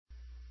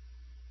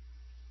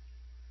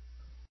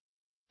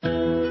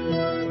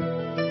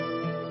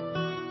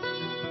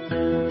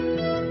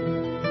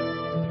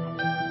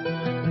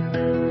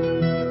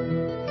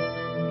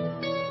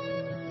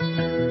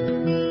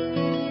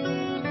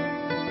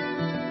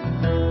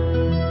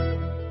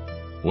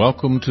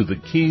Welcome to the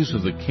Keys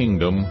of the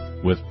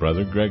Kingdom with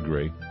Brother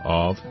Gregory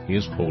of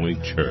His Holy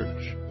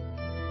Church.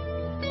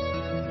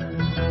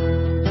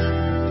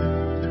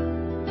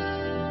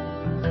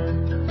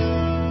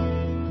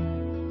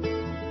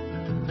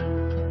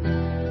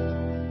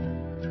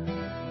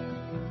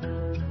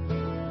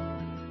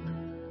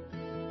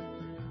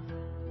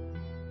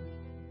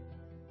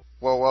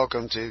 Well,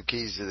 welcome to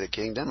Keys to the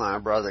Kingdom.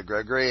 I'm Brother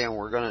Gregory, and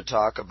we're going to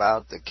talk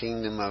about the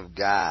Kingdom of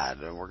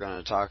God, and we're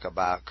going to talk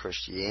about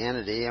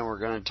Christianity, and we're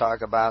going to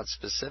talk about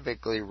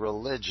specifically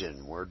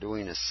religion. We're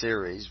doing a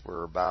series.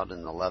 We're about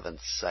in the 11th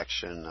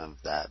section of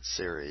that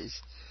series,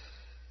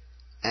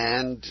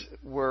 and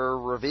we're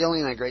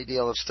revealing a great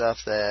deal of stuff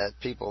that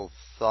people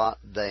thought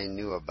they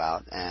knew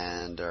about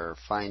and are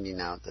finding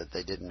out that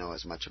they didn't know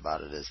as much about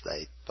it as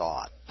they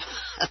thought,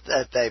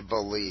 that they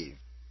believed.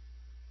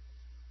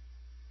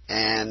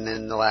 And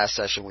in the last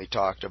session we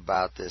talked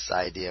about this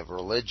idea of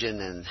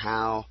religion and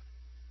how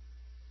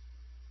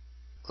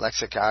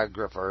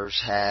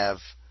lexicographers have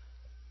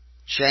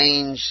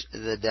changed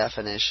the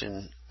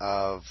definition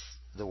of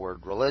the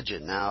word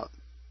religion. Now,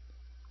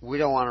 we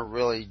don't want to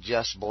really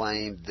just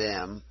blame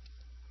them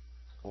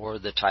or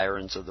the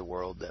tyrants of the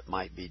world that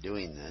might be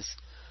doing this,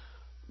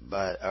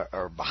 but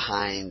are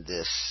behind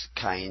this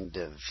kind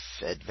of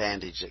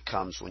advantage that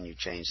comes when you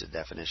change the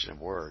definition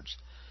of words.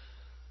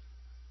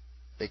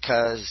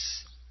 Because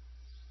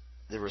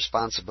the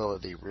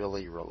responsibility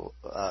really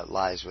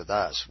lies with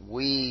us.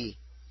 We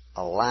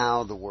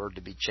allow the word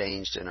to be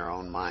changed in our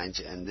own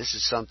minds, and this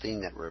is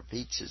something that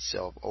repeats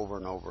itself over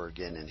and over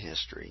again in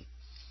history.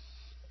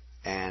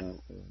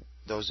 And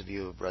those of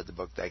you who have read the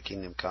book Thy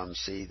Kingdom Come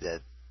see that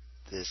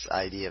this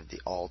idea of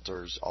the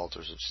altars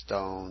of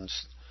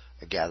stones,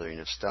 a gathering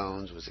of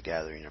stones was a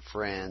gathering of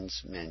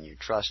friends, men you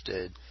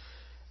trusted,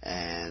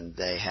 and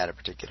they had a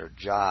particular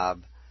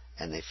job.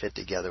 And they fit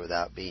together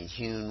without being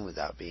hewn,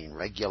 without being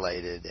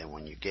regulated. And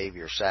when you gave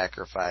your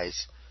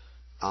sacrifice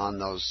on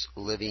those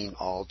living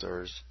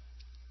altars,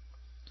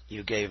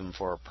 you gave them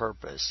for a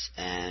purpose.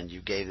 And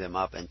you gave them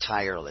up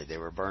entirely. They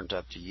were burnt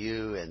up to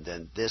you. And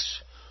then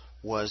this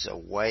was a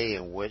way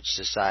in which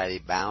society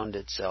bound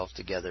itself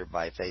together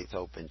by faith,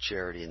 hope, and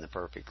charity in the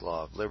perfect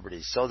law of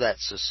liberty, so that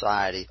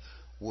society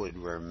would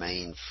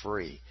remain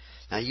free.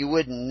 Now, you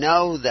wouldn't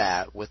know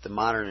that with the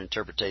modern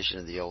interpretation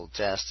of the Old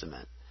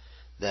Testament,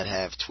 that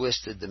have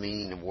twisted the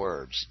meaning of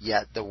words.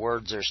 Yet the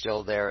words are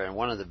still there, and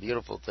one of the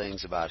beautiful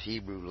things about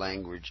Hebrew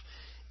language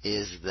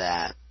is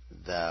that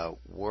the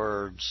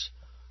words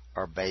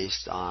are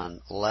based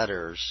on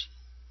letters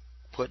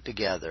put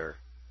together,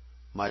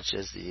 much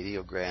as the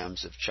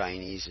ideograms of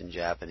Chinese and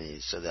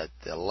Japanese, so that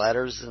the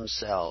letters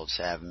themselves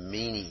have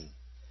meaning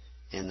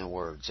in the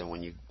words.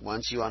 And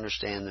once you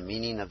understand the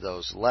meaning of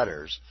those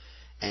letters,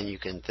 and you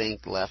can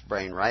think left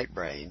brain, right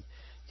brain,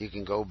 you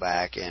can go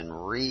back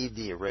and read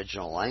the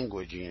original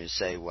language and you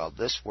say, well,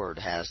 this word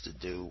has to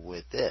do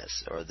with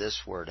this, or this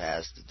word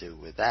has to do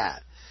with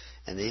that.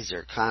 And these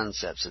are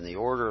concepts, and the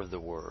order of the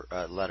word,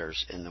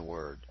 letters in the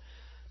word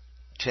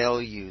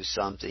tell you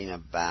something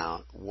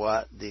about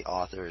what the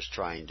author is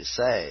trying to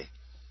say.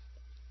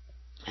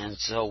 And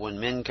so when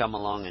men come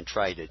along and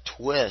try to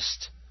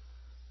twist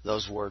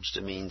those words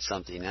to mean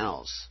something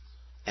else,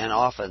 and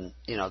often,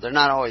 they're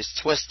not always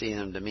twisting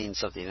them to mean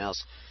something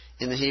else.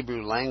 In the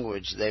Hebrew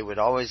language, they would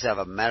always have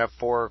a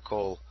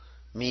metaphorical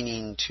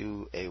meaning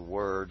to a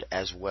word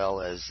as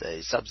well as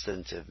a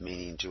substantive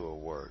meaning to a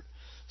word,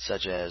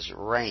 such as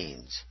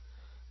reins,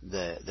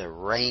 the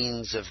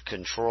reins of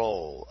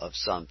control of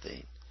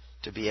something.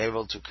 To be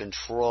able to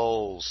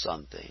control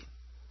something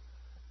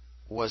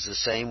was the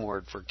same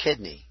word for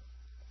kidney.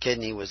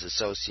 Kidney was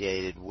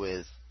associated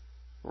with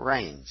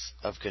reins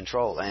of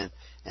control, and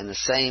the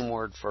same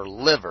word for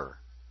liver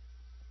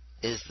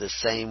is the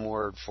same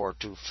word for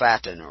to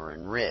fatten or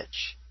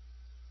enrich.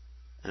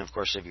 And of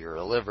course, if your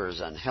liver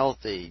is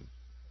unhealthy,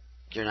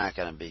 you're not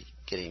going to be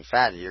getting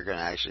fat. You're going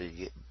to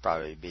actually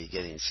probably be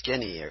getting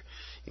skinny, or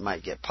you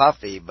might get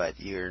puffy, but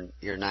you're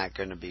not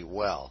going to be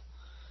well.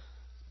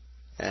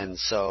 And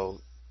so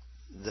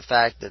the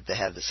fact that they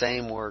have the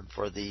same word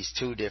for these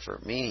two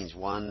different meanings,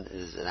 one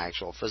is an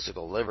actual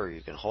physical liver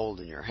you can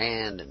hold in your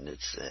hand, and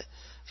it's a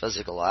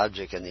physical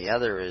object, and the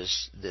other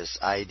is this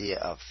idea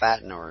of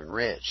fatten or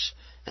enrich.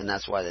 And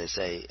that's why they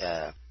say,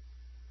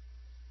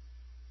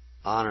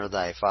 honor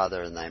thy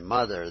father and thy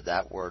mother.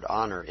 That word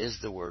honor is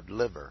the word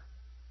liver.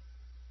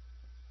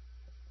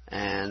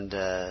 And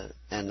the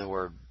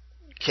word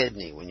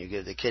kidney, when you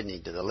give the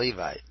kidney to the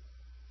Levite,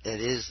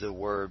 it is the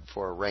word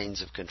for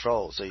reins of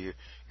control. So you're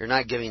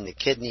not giving the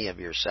kidney of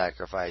your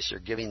sacrifice, you're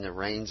giving the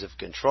reins of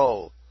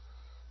control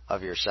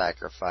of your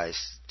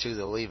sacrifice to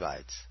the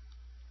Levites.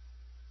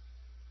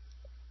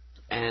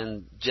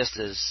 And just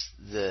as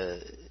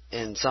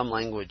in some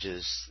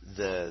languages,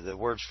 the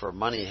words for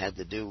money had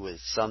to do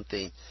with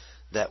something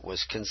that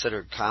was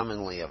considered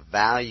commonly of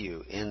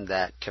value in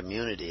that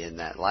community, in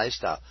that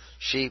lifestyle.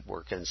 Sheep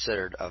were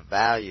considered of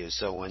value.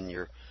 So when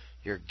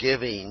you're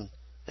giving,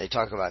 they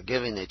talk about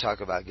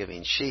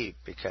giving sheep,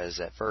 because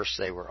at first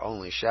they were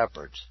only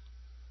shepherds.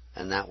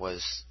 And that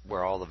was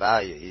where all the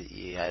value.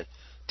 You had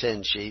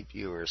 10 sheep,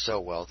 you were so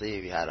wealthy.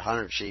 If you had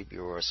 100 sheep,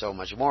 you were so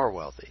much more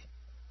wealthy.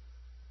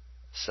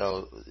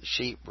 So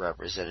sheep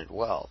represented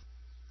wealth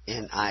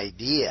in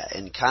idea,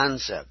 in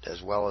concept,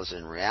 as well as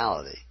in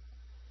reality.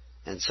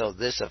 And so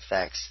this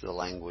affects the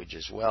language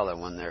as well.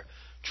 And when they're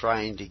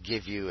trying to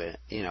give you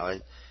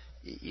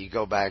you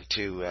go back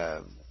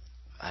to,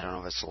 I don't know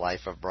if it's the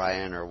Life of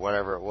Brian or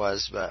whatever it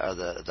was, but, or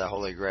the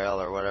Holy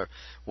Grail or whatever,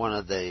 one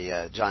of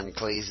the John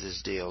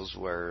Cleese's deals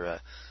where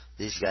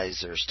these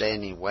guys are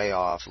standing way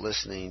off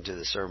listening to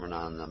the Sermon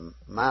on the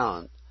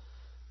Mount,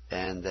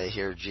 and they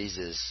hear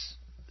Jesus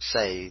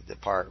say the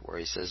part where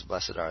he says,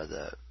 "Blessed are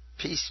the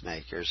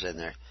peacemakers," and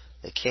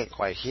they can't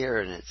quite hear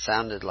it, and it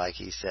sounded like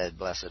he said,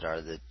 "Blessed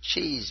are the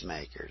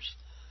cheesemakers."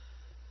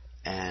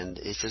 And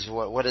he says,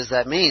 what does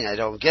that mean? I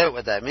don't get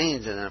what that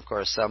means. And then, of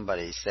course,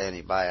 somebody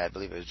standing by, I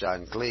believe it was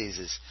John Cleese,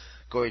 is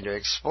going to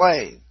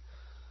explain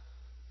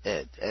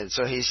it. And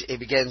so he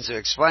begins to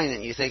explain it,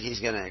 and you think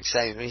he's going to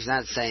say, he's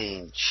not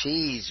saying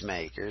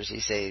cheesemakers,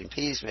 he's saying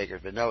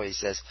peacemakers. But no, he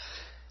says,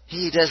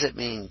 he doesn't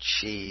mean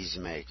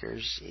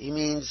cheesemakers. He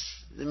means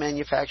the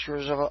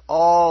manufacturers of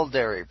all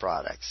dairy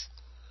products.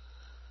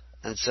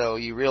 And so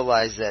you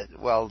realize that,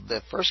 well,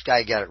 the first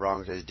guy got it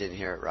wrong because he didn't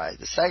hear it right.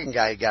 The second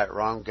guy got it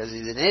wrong because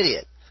he's an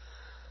idiot.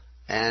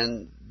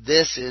 And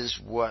this is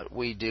what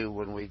we do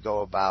when we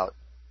go about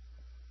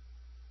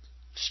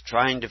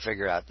trying to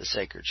figure out the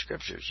sacred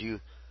scriptures.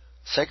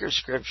 Sacred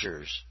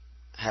scriptures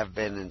have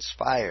been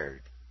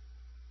inspired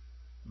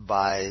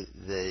by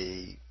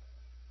the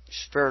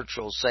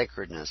spiritual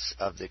sacredness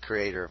of the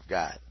Creator of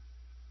God,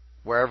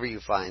 wherever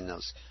you find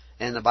those.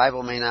 And the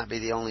Bible may not be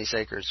the only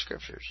sacred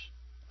scriptures.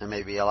 There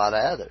may be a lot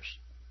of others.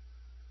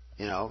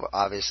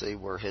 Obviously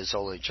we're His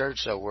holy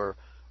church, so we're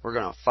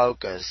going to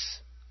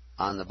focus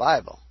on the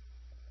Bible.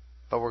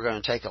 But we're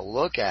going to take a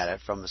look at it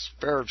from a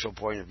spiritual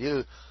point of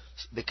view,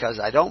 because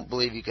I don't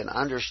believe you can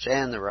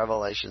understand the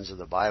revelations of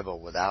the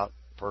Bible without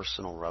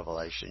personal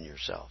revelation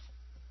yourself.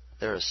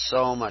 There is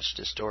so much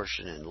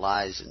distortion and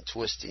lies and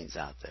twistings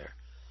out there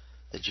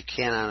that you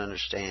cannot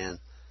understand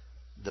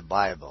the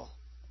Bible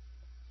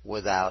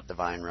without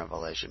divine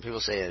revelation. People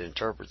say it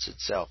interprets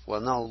itself.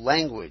 Well, no,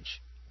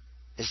 language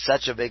is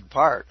such a big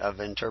part of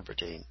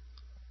interpreting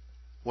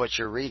what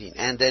you're reading.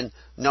 And then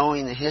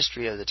knowing the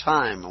history of the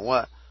time and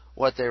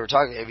what they were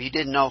talking. If you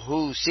didn't know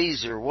who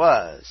Caesar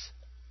was,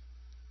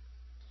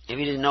 if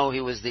you didn't know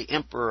he was the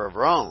emperor of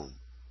Rome,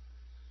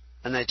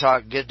 and they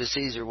talk, give to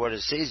Caesar what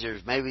is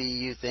Caesar's, maybe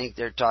you think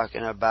they're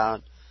talking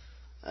about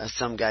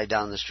some guy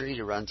down the street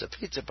who runs a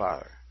pizza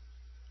parlor.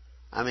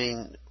 I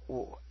mean,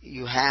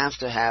 you have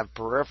to have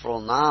peripheral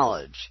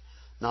knowledge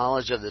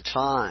of the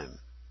time,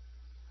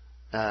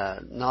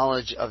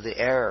 knowledge of the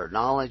era,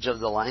 knowledge of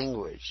the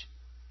language,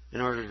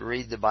 in order to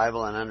read the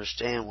Bible and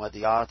understand what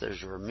the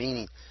authors were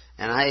meaning.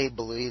 And I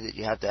believe that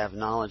you have to have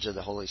knowledge of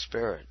the Holy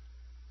Spirit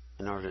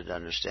in order to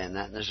understand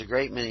that. And there's a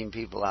great many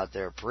people out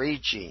there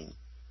preaching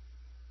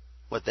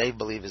what they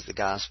believe is the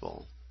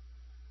gospel,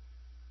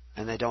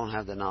 and they don't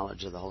have the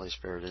knowledge of the Holy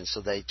Spirit, and so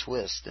they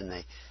twist and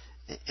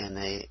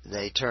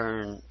they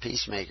turn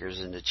peacemakers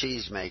into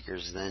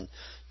cheesemakers, and then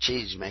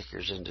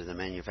cheesemakers into the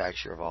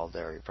manufacturer of all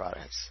dairy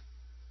products.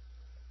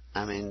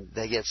 I mean,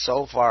 they get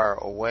so far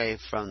away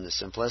from the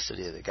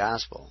simplicity of the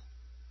gospel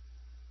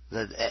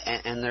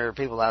and there are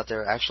people out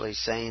there actually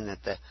saying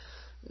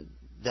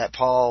that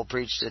Paul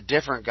preached a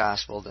different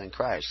gospel than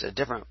Christ, a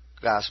different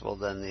gospel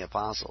than the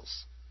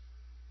apostles.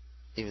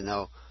 Even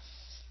though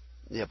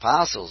the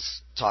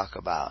apostles talk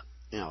about,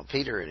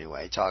 Peter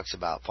anyway, talks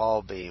about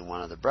Paul being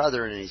one of the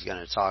brethren, and he's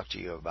going to talk to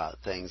you about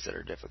things that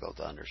are difficult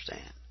to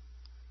understand.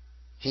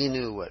 He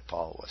knew what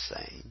Paul was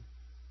saying.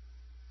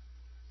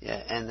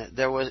 Yeah,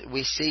 and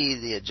we see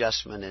the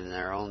adjustment in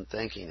their own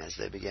thinking as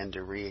they begin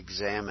to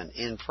re-examine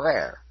in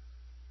prayer,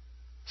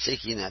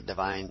 seeking that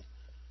divine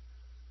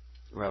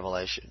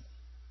revelation,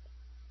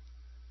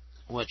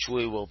 which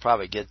we will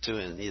probably get to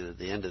in either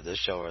the end of this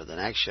show or the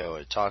next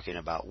show, talking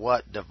about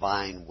what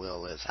divine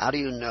will is. How do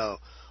you know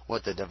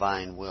what the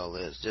divine will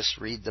is? Just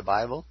read the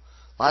Bible?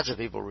 Lots of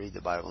people read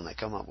the Bible and they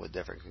come up with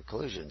different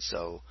conclusions.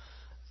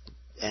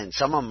 And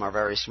some of them are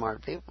very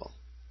smart people.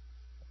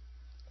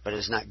 But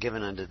it's not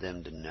given unto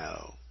them to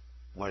know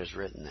what is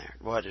written there,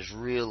 what is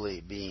really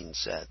being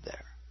said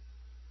there,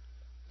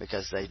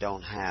 because they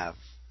don't have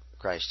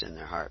Christ in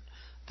their heart,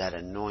 that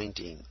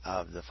anointing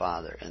of the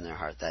Father in their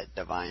heart, that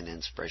divine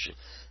inspiration.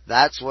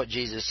 That's what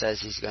Jesus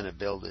says He's going to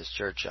build His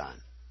church on.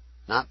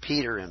 Not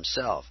Peter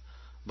himself,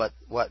 but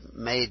what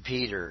made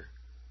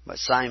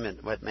Simon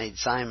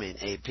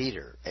a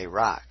Peter, a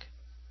rock.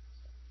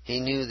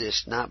 He knew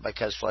this not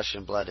because flesh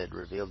and blood had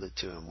revealed it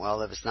to him.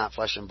 Well, if it's not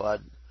flesh and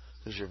blood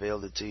who's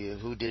revealed it to you,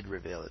 who did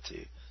reveal it to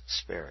you?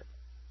 Spirit.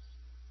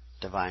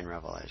 Divine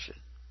revelation.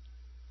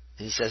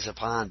 And He says,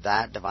 upon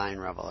that divine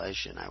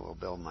revelation I will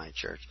build my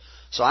church.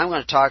 So I'm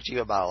going to talk to you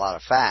about a lot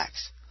of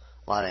facts,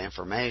 a lot of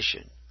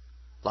information,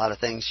 a lot of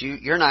things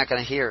you're not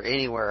going to hear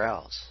anywhere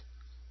else.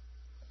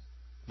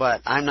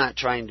 But I'm not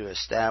trying to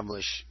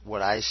establish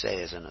what I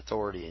say as an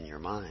authority in your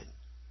mind.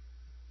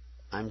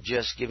 I'm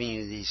just giving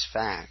you these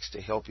facts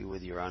to help you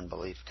with your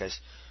unbelief, because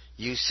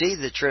you see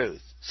the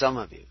truth. Some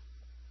of you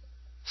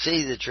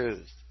see the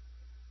truth,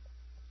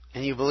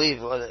 and you believe,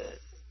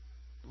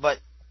 but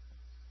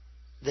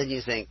then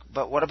you think,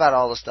 but what about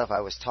all the stuff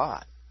I was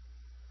taught?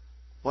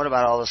 What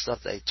about all the stuff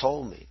they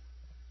told me?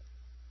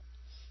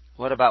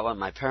 What about what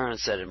my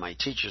parents said and my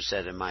teacher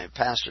said and my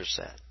pastor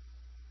said?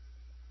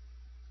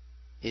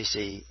 You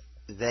see,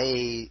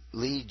 they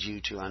lead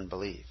you to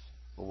unbelief.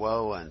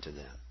 Woe unto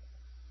them.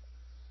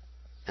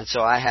 And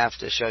so I have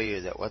to show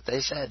you that what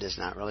they said is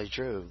not really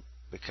true,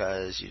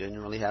 because you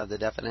didn't really have the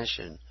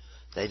definition.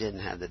 They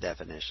didn't have the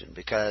definition,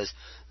 because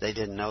they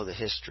didn't know the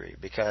history,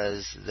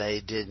 because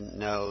they didn't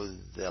know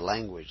the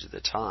language of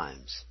the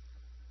times.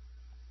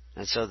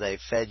 And so they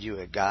fed you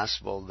a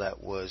gospel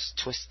that was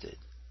twisted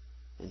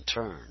and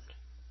turned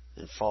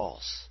and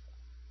false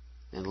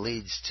and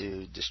leads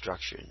to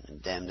destruction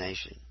and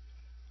damnation.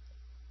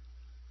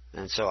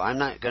 And so I'm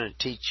not going to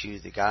teach you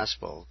the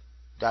gospel.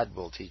 God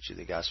will teach you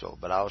the gospel,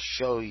 but I'll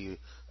show you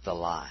the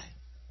lie.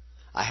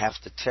 I have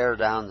to tear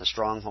down the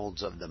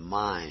strongholds of the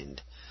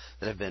mind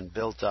that have been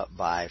built up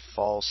by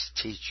false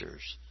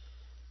teachers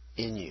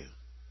in you,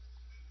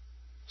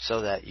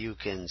 so that you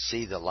can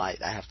see the light.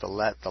 I have to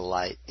let the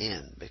light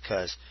in,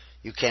 because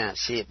you cannot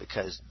see it,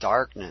 because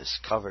darkness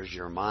covers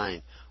your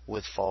mind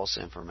with false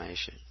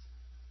information.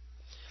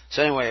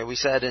 So anyway, we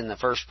said in the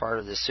first part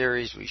of the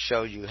series, we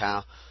showed you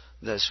how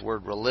this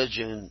word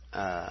religion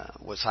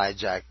was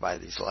hijacked by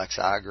these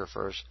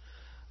lexicographers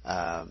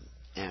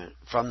and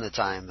from the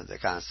time of the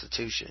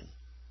Constitution.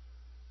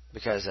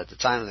 Because at the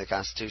time of the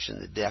Constitution,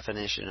 the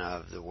definition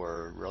of the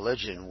word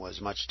religion was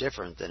much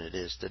different than it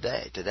is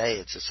today. Today,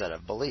 it's a set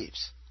of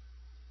beliefs.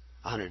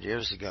 100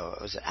 years ago,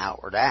 it was an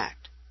outward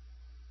act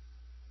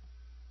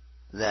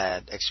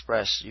that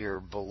expressed your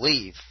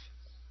belief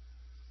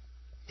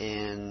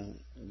in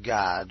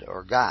God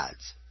or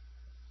gods.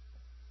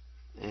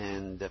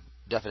 And the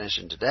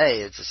definition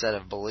today, it's a set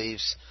of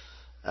beliefs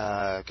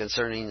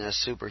concerning a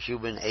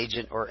superhuman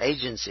agent or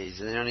agencies.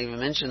 And they don't even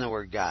mention the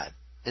word God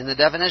in the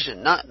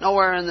definition.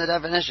 Nowhere in the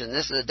definition.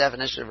 This is the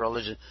definition of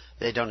religion.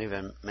 They don't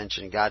even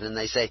mention God. And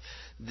they say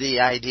the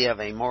idea of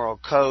a moral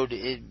code,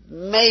 it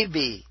may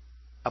be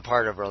a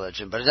part of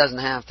religion, but it doesn't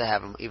have to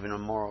have even a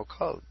moral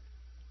code.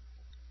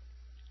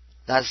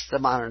 That's the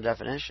modern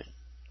definition.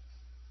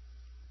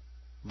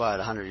 But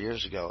 100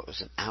 years ago, it was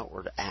an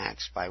outward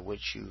act by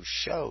which you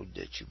showed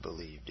that you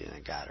believed in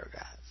a God or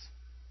gods.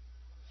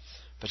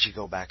 But you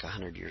go back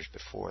 100 years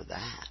before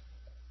that,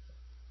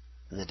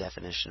 in the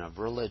definition of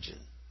religion,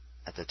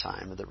 at the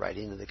time of the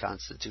writing of the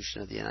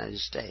Constitution of the United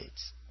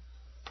States,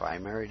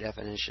 primary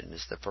definition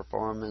is the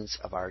performance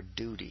of our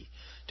duty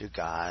to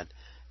God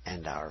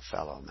and our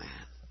fellow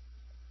man.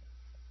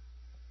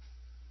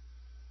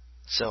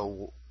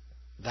 So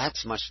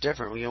that's much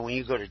different. You know, when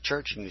you go to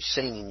church and you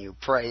sing and you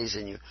praise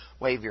and you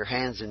wave your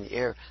hands in the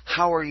air,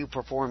 how are you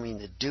performing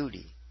the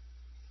duty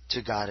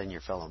to God and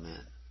your fellow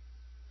men?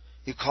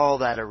 You call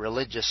that a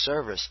religious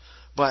service,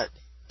 but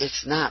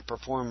it's not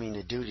performing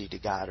a duty to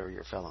God or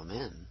your fellow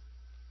men.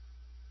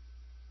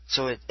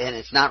 So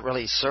it's not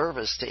really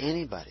service to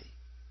anybody,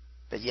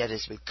 but yet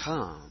it's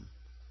become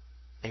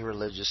a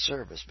religious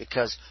service,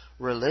 because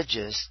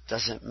religious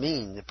doesn't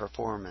mean the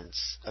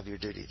performance of your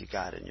duty to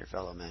God and your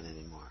fellow men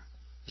anymore.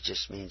 It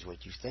just means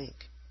what you think.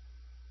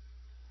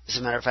 As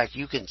a matter of fact,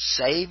 you can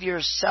save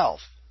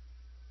yourself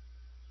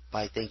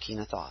by thinking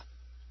a thought.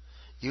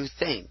 You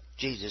think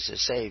Jesus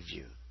has saved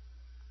you.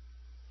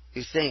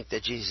 You think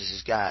that Jesus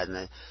is God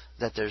and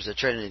that there's a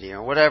Trinity,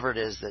 or whatever it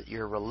is that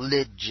your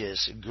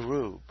religious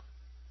group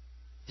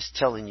is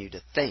telling you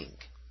to think,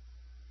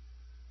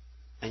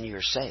 and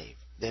you're saved.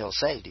 They'll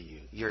say to you,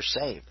 you're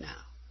saved now,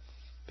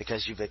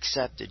 because you've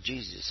accepted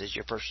Jesus as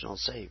your personal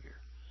Savior.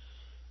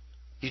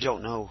 You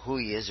don't know who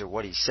He is or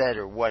what He said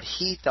or what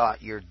He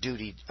thought your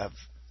duty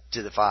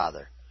to the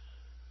Father,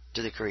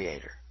 to the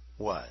Creator,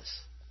 was.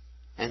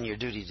 And your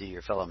duty to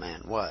your fellow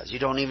man was. You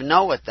don't even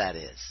know what that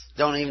is.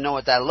 Don't even know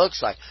what that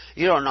looks like.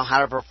 You don't know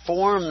how to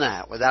perform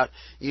that without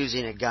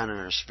using a gun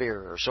or a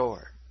spear or a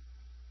sword.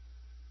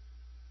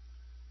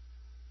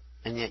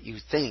 And yet you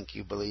think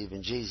you believe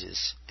in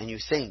Jesus, and you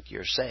think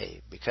you're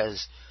saved,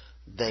 because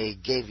they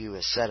gave you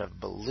a set of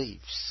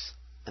beliefs,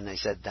 and they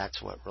said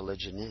that's what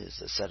religion is,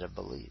 a set of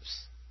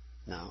beliefs.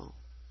 No.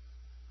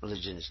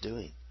 Religion is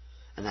doing.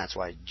 And that's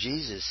why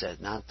Jesus said,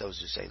 not those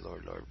who say,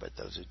 Lord, Lord, but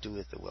those who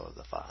doeth the will of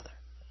the Father.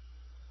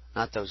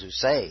 Not those who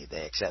say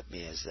they accept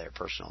me as their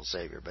personal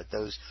Savior, but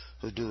those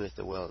who doeth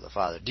the will of the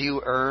Father. Do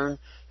you earn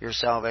your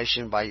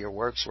salvation by your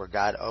works where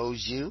God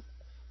owes you?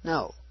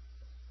 No.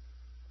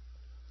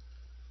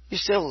 You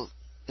still,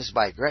 it's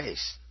by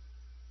grace.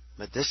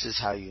 But this is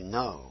how you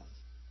know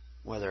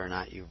whether or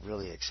not you've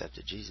really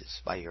accepted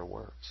Jesus, by your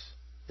works.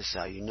 This is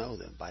how you know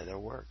them, by their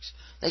works.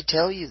 They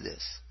tell you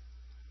this.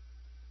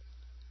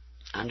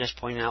 I'm just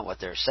pointing out what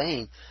they're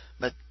saying,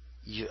 but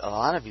a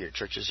lot of your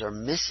churches are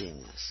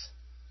missing this.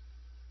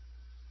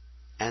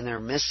 And they're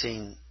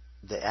missing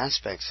the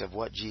aspects of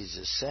what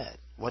Jesus said.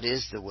 What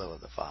is the will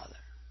of the Father?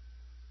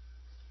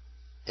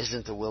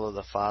 Isn't the will of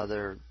the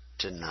Father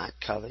to not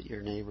covet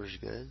your neighbor's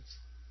goods?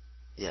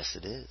 Yes,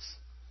 it is.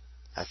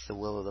 That's the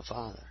will of the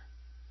Father.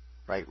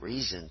 Right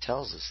reason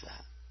tells us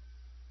that.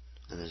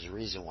 And there's a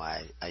reason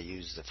why I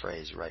use the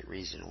phrase right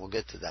reason. We'll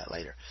get to that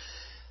later.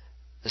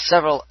 There's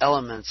several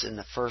elements in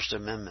the First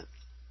Amendment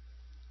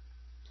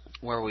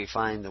where we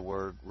find the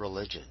word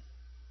religion.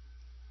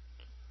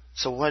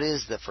 So what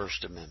is the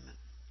First Amendment?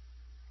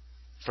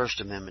 First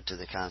Amendment to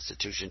the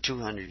Constitution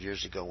 200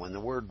 years ago, when the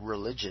word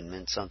religion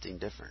meant something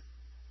different.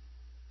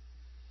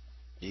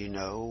 Do you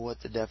know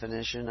what the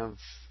definition of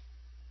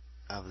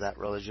that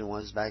religion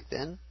was back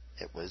then?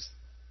 It was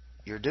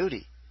your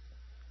duty.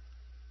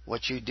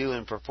 What you do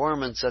in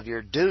performance of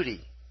your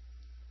duty.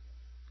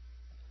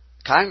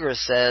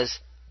 Congress says,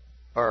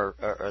 or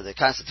the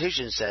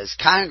Constitution says,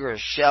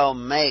 Congress shall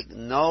make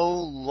no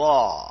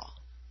law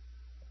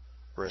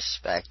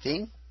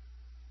respecting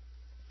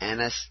an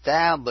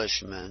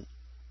establishment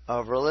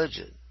of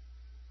religion,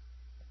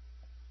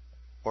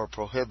 or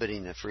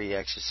prohibiting the free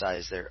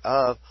exercise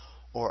thereof,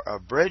 or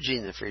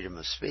abridging the freedom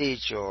of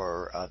speech,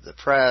 or of the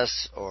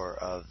press, or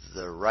of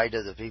the right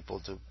of the people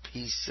to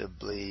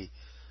peaceably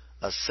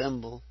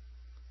assemble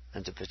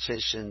and to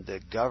petition the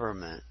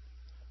government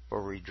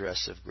for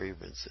redress of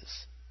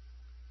grievances.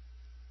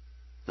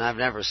 Now, I've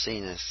never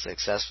seen a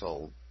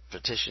successful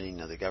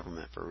petitioning of the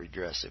government for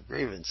redress of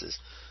grievances.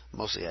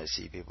 Mostly I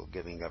see people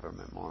giving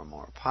government more and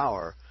more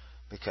power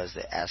because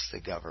they ask the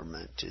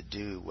government to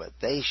do what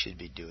they should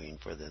be doing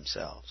for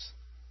themselves.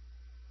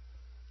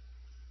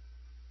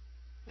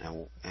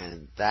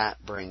 And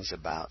that brings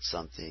about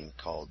something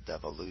called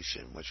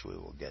devolution, which we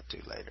will get to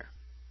later.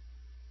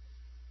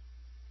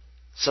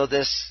 So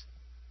this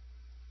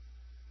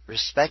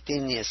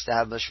respecting the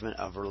establishment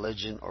of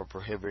religion or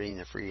prohibiting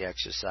the free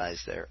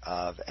exercise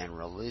thereof, and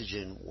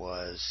religion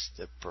was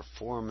the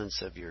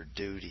performance of your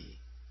duty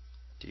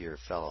to your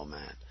fellow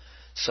man.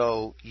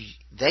 So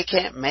they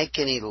can't make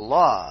any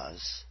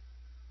laws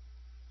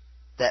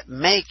that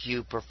make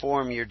you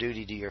perform your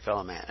duty to your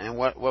fellow man. And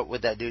what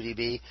would that duty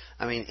be?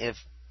 I mean,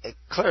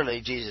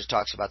 clearly Jesus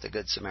talks about the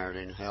Good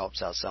Samaritan who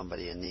helps out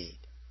somebody in need.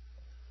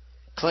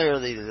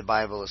 Clearly the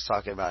Bible is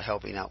talking about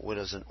helping out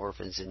widows and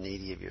orphans and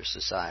needy of your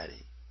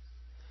society.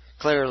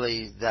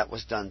 Clearly that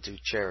was done through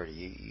charity.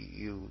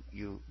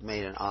 You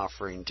made an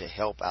offering to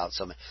help out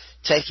somebody.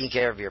 Taking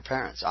care of your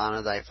parents.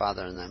 Honor thy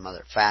father and thy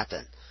mother.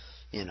 Fatten.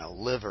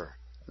 Liver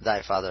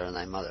thy father and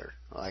thy mother.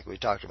 Like we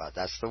talked about.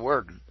 That's the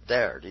word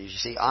there. Do you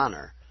see?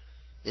 Honor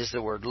is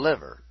the word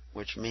liver,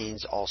 which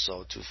means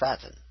also to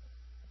fatten.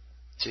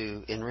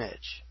 To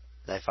enrich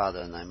thy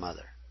father and thy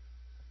mother.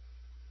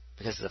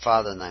 Because the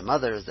father and thy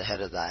mother is the head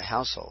of thy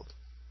household.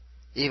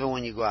 Even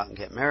when you go out and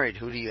get married,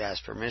 who do you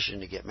ask permission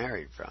to get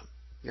married from?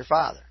 Your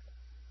father.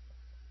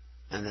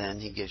 And then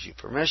he gives you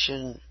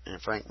permission. In a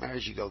frank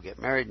marriage, you go get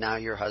married. Now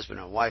you're husband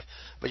and wife.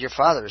 But your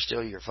father is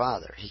still your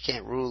father. He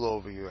can't rule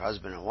over your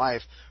husband and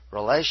wife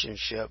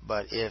relationship.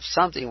 But if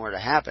something were to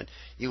happen,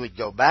 you would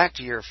go back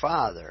to your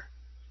father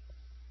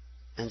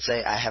and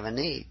say, I have a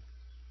need.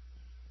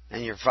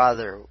 And your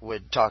father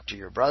would talk to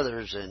your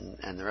brothers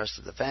and the rest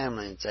of the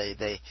family and say,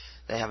 they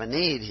have a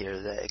need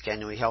here.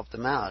 Can we help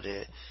them out?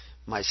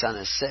 My son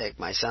is sick.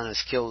 My son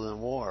is killed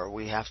in war.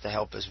 We have to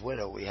help his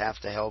widow. We have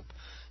to help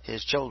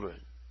his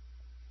children.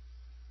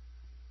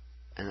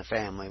 And the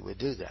family would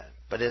do that.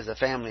 But if the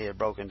family had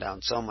broken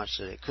down so much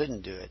that it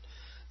couldn't do it,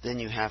 then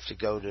you have to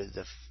go to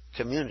the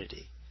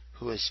community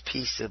who is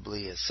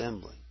peaceably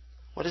assembling.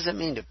 What does it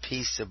mean to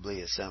peaceably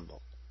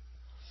assemble?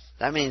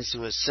 That means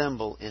to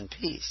assemble in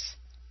peace.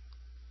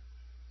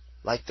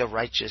 Like the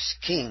righteous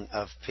king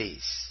of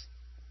peace,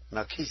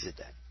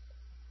 Melchizedek,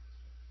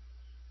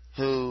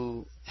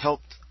 who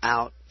helped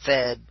out,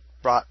 fed,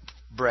 brought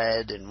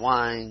bread and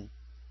wine,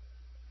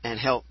 and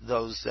helped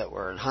those that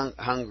were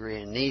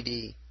hungry and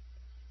needy.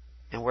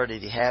 And where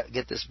did he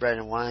get this bread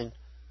and wine?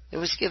 It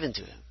was given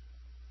to him.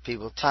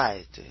 People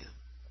tithed to him.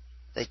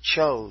 They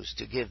chose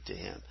to give to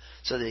him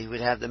so that he would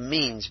have the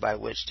means by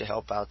which to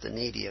help out the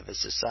needy of his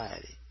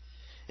society.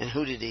 And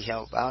who did he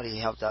help out? He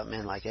helped out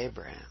men like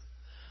Abraham.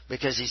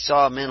 Because he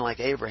saw men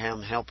like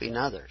Abraham helping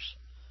others,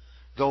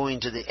 going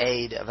to the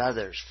aid of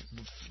others,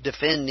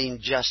 defending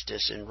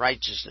justice and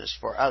righteousness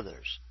for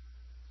others,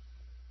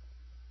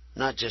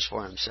 not just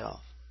for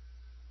himself.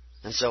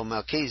 And so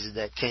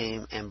Melchizedek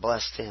came and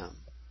blessed him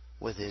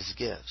with his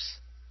gifts.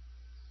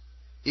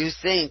 You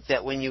think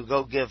that when you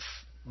go give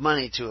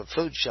money to a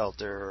food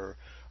shelter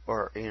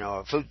or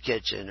a food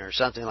kitchen or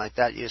something like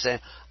that, you say,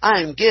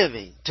 I am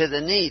giving to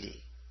the needy.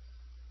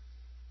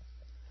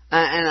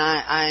 And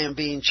I am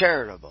being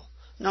charitable.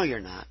 No, you're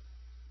not.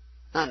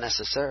 Not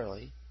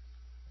necessarily.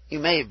 You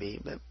may be,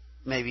 but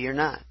maybe you're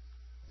not.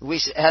 We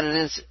had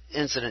an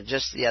incident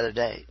just the other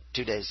day,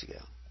 2 days ago.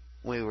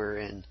 We were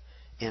in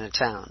a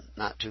town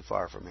not too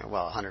far from here.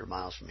 Well, 100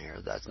 miles from here.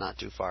 That's not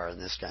too far in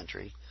this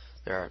country.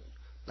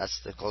 That's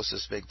the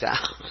closest big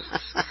town.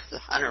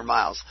 100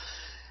 miles.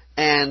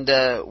 And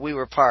we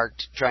were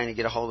parked trying to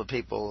get a hold of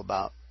people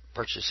about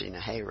purchasing a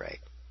hay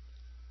rake.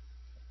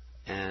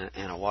 and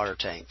a water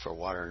tank for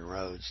watering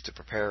roads to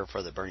prepare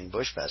for the Burning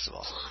Bush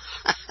Festival.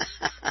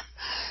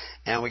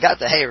 And we got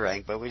the hay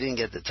rink, but we didn't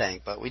get the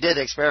tank. But we did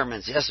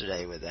experiments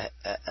yesterday with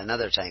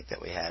another tank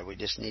that we had. We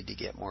just need to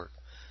get more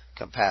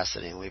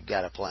capacity, and we've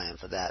got a plan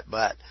for that.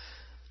 But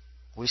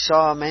we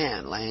saw a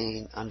man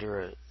laying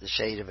under the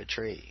shade of a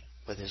tree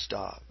with his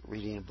dog,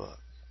 reading a book.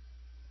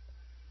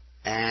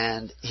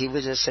 And he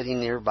was just sitting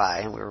nearby,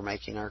 and we were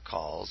making our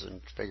calls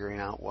and figuring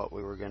out what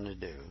we were going to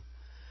do.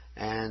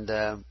 And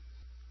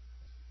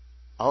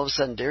all of a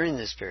sudden, during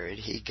this period,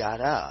 he got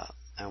up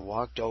and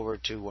walked over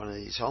to one of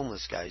these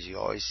homeless guys you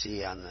always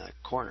see on the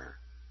corner,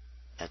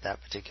 at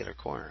that particular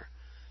corner,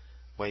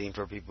 waiting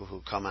for people who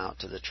come out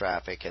to the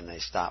traffic, and they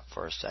stop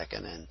for a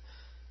second,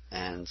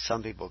 and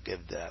some people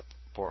give that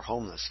poor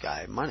homeless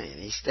guy money,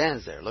 and he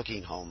stands there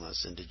looking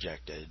homeless and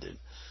dejected and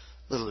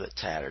a little bit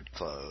tattered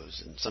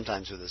clothes, and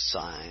sometimes with a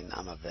sign,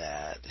 "I'm a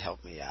vet,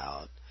 help me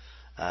out,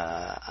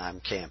 I'm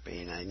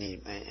camping, I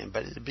need,"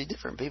 but it'd be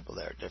different people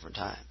there at different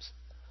times.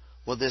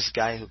 Well, this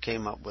guy who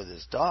came up with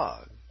his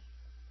dog,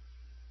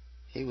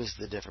 he was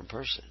the different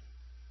person.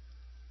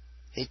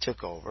 He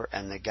took over,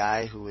 and the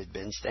guy who had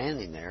been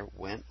standing there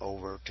went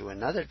over to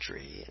another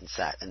tree and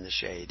sat in the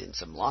shade in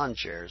some lawn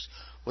chairs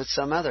with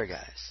some other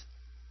guys.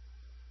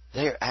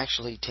 They're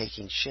actually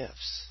taking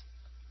shifts,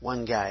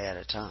 one guy at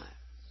a time.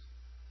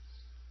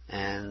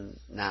 And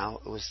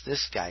now it was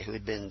this guy who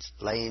had been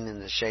laying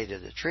in the shade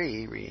of the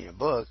tree reading a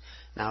book.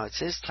 Now it's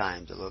his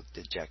time to look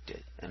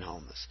dejected and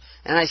homeless.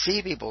 And I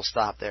see people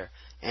stop there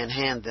and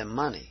hand them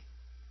money.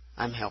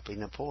 I'm helping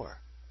the poor.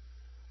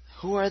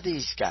 Who are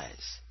these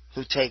guys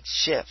who take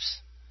shifts,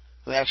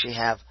 who actually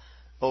have,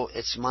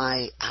 it's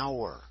my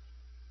hour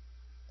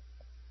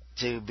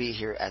to be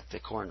here at the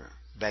corner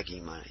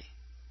begging money?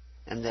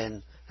 And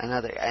then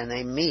and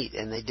they meet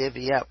and they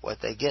divvy up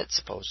what they get,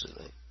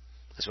 supposedly.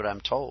 That's what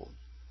I'm told.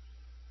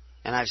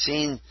 And I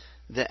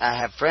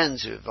have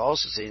friends who have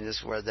also seen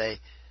this, where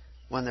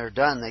when they're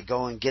done, they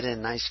go and get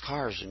in nice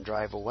cars and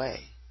drive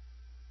away.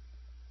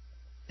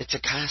 It's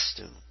a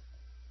costume.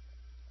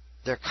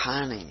 They're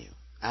conning you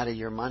out of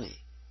your money.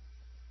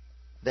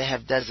 They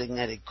have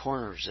designated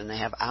corners, and they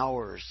have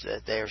hours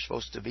that they are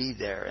supposed to be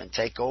there and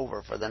take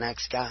over for the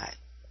next guy.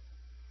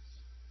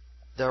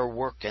 They're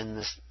working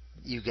this,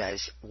 you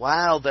guys,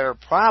 while they're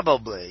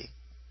probably,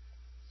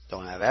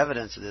 don't have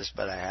evidence of this,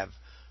 but I have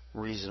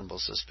reasonable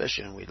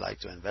suspicion, and we'd like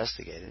to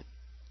investigate it.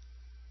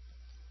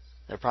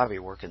 They're probably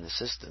working the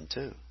system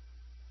too.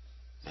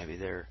 Maybe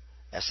they're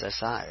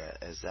SSI,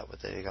 is that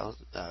what they call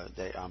it?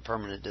 They on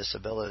permanent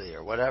disability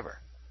or whatever.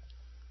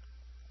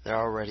 They're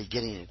already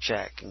getting a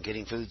check and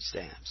getting food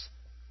stamps.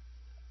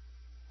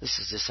 This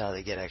is just how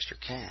they get extra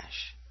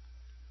cash.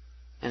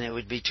 And it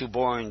would be too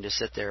boring to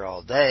sit there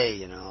all day,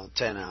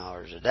 10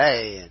 hours a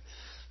day. And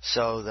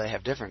so they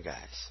have different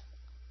guys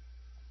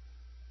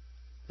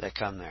that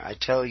come there. I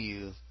tell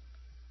you,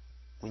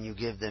 when you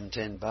give them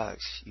 $10,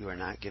 you are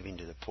not giving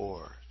to the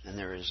poor, and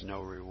there is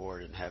no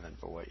reward in heaven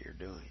for what you're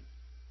doing.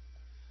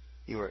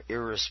 You are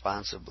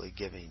irresponsibly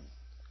giving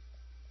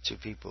to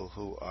people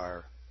who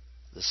are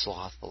the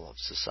slothful of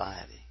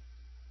society.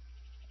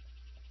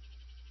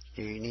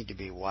 You need to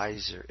be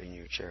wiser in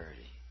your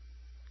charity,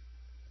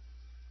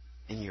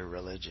 in your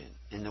religion,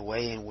 in the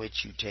way in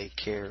which you take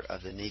care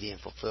of the needy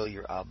and fulfill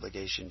your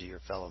obligation to your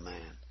fellow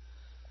man.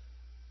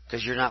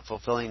 Because you're not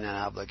fulfilling that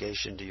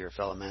obligation to your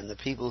fellow man. The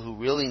people who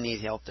really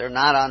need help, they're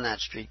not on that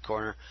street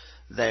corner.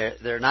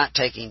 They're not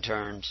taking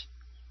turns.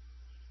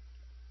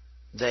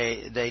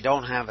 They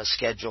don't have a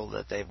schedule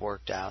that they've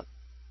worked out.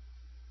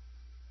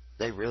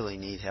 They really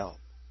need help.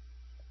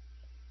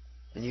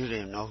 And you don't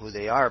even know who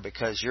they are,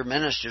 because your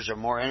ministers are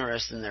more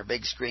interested in their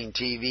big screen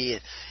TV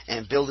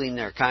and building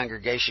their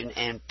congregation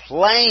and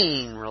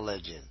playing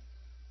religion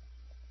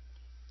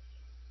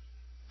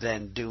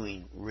than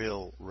doing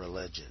real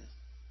religion.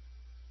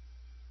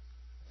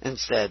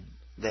 Instead,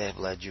 they have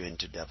led you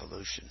into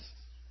devolution.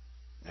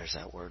 There's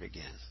that word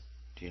again.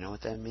 Do you know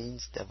what that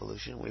means,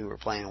 devolution? We were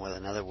playing with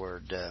another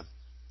word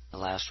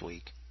last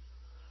week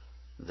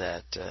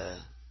that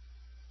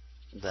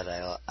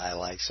I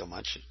like so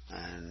much,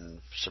 and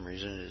for some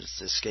reason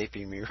it's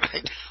escaping me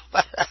right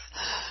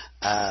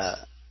now.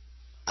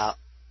 But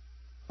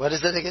what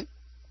is it again?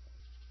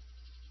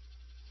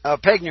 Oh,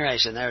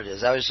 pignoration. There it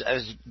is. I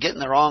was getting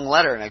the wrong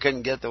letter and I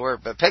couldn't get the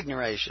word, but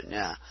pignoration.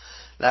 Yeah,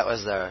 that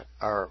was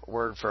our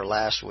word for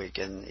last week,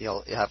 and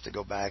you'll have to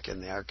go back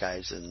in the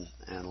archives and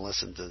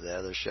listen to the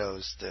other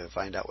shows to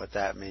find out what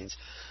that means.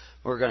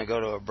 We're going to go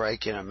to a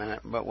break in a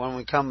minute, but when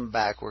we come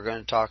back, we're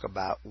going to talk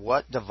about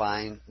what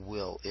divine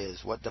will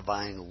is, what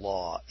divine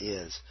law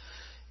is,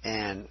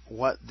 and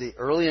what the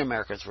early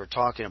Americans were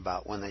talking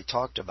about when they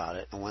talked about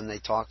it and when they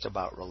talked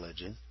about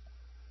religion,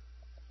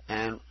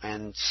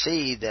 and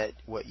see that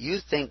what you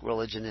think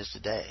religion is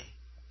today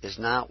is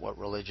not what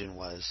religion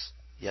was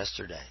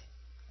yesterday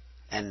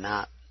and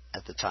not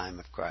at the time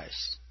of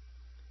Christ.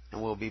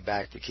 And we'll be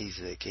back to Keys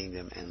of the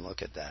Kingdom and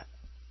look at that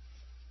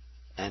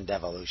and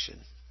devolution.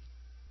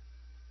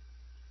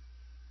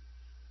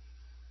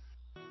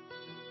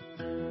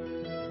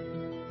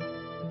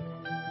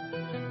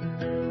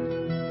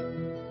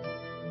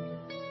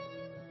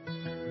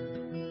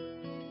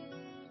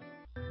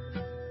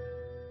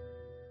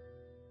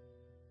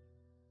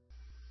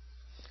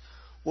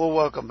 Well,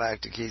 welcome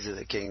back to Keys of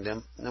the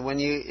Kingdom. Now,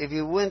 if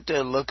you went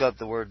to look up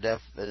the word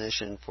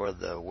definition for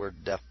the word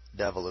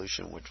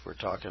devolution, which we're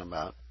talking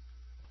about,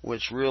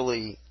 which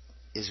really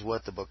is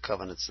what the book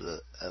Covenants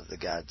of the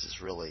Gods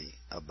is really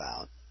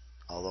about,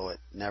 although it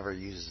never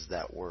uses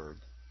that word.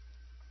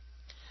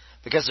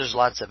 Because there's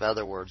lots of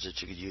other words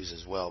that you could use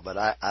as well, but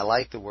I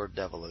like the word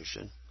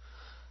devolution,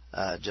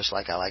 just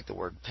like I like the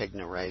word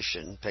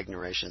pignoration.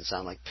 Pignoration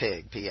sounds like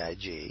pig,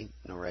 P-I-G,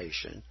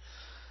 narration.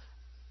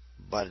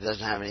 But it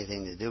doesn't have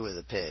anything to do with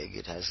a pig.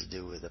 It has to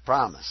do with a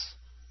promise.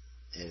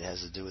 It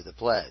has to do with a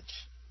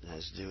pledge. It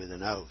has to do with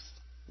an oath,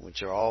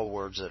 which are all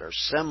words that are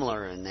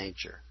similar in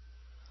nature,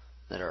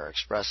 that are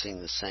expressing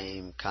the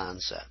same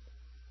concept.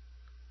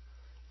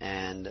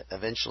 And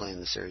eventually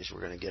in the series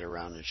we're going to get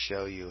around and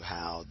show you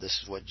how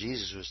this is what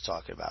Jesus was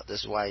talking about.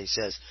 This is why he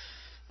says,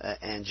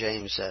 and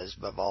James says,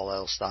 above all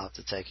else, stop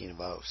the taking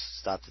of oaths.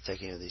 Stop the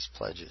taking of these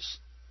pledges.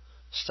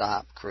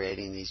 Stop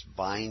creating these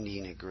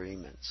binding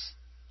agreements.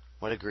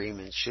 What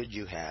agreements should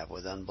you have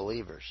with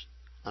unbelievers?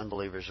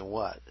 Unbelievers in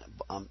what?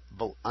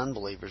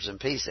 Unbelievers in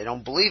peace. They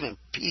don't believe in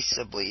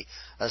peaceably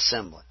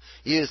assembly.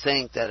 You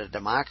think that a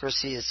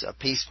democracy is a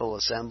peaceful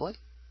assembly?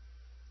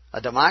 A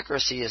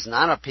democracy is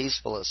not a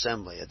peaceful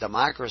assembly. A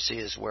democracy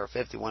is where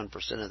 51%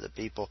 of the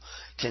people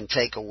can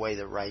take away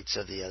the rights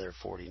of the other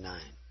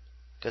 49.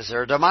 Because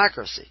they're a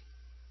democracy.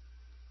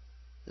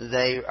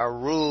 They are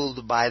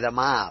ruled by the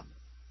mob.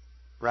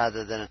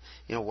 Rather than,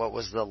 what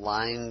was the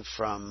line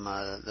from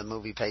the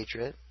movie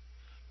Patriot?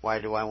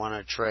 Why do I want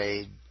to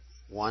trade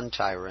one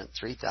tyrant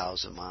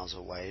 3,000 miles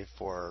away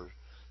for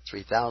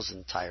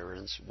 3,000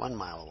 tyrants 1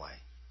 mile away?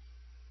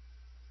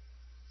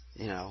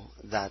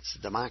 That's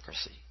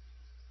democracy.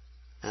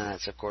 And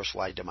that's, of course,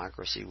 why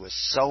democracy was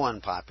so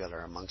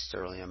unpopular amongst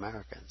early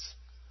Americans.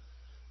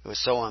 It was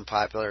so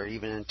unpopular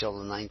even until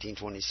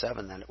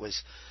 1927 that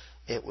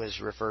it was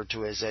referred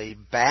to as a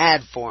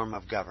bad form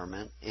of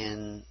government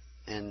in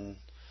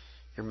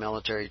your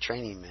military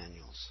training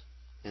manuals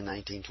in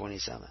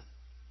 1927.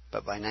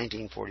 But by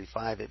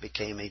 1945 it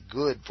became a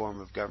good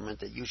form of government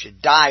that you should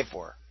die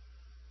for.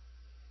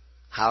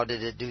 How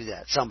did it do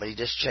that? Somebody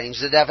just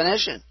changed the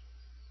definition.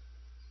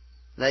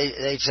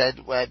 They said,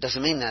 well, it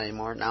doesn't mean that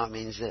anymore. Now it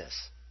means this.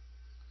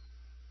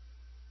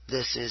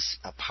 This is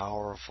a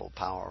powerful,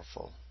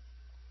 powerful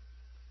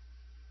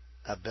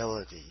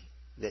ability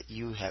that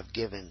you have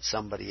given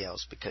somebody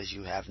else because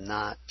you have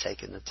not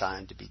taken the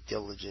time to be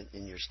diligent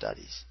in your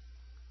studies.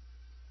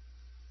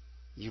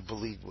 You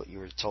believed what you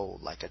were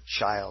told, like a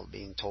child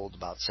being told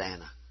about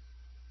Santa.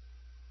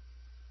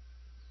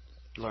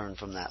 Learn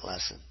from that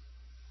lesson.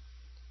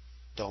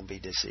 Don't be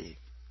deceived.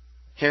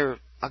 Here,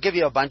 I'll give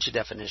you a bunch of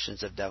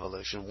definitions of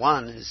devolution.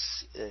 One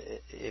is,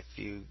 if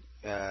you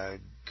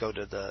go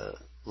to the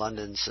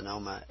London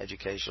Sonoma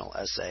Educational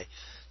Essay,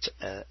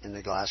 in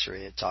the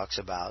glossary, it talks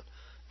about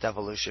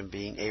devolution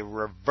being a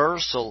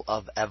reversal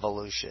of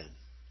evolution,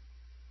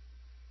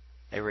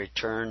 a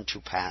return to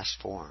past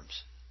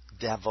forms.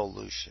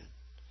 Devolution.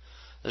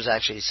 There's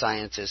actually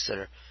scientists that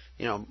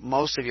are,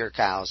 most of your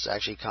cows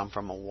actually come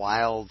from a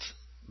wild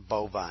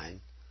bovine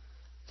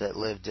that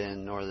lived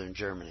in northern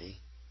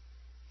Germany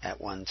at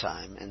one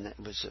time, and it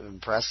was an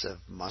impressive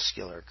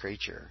muscular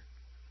creature,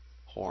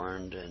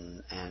 horned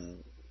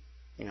and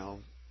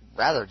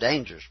rather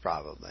dangerous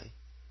probably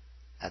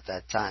at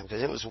that time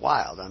because it was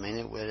wild. I mean,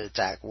 it would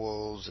attack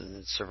wolves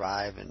and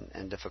survive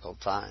in difficult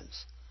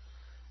times,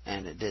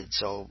 and it did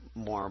so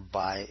more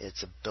by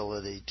its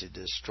ability to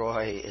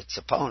destroy its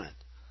opponent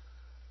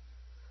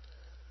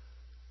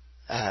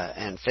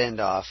and fend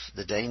off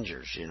the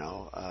dangers,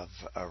 of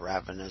a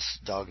ravenous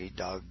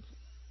dog-eat-dog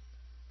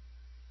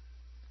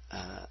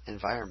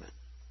environment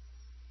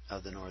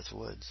of the North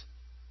Woods.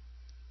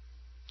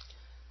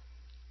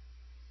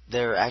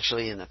 They're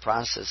actually in the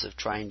process of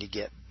trying to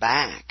get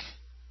back,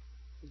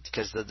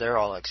 because they're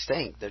all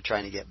extinct, they're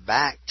trying to get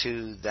back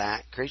to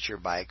that creature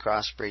by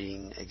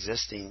crossbreeding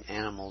existing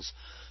animals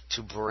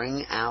to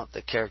bring out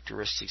the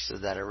characteristics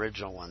of that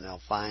original one.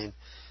 They'll find,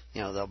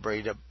 they'll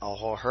breed a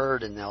whole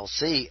herd and they'll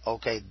see,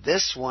 okay,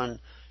 this one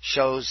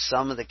shows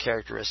some of the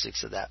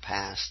characteristics of that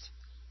past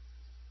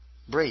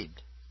breed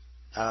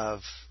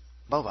of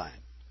bovine.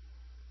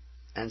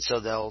 And so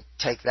they'll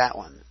take that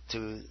one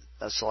to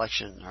a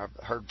selection or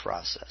herd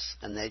process,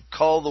 and they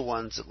cull the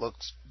ones that look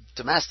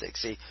domestic.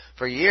 See,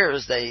 for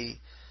years they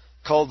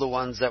culled the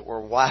ones that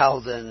were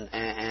wild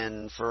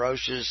and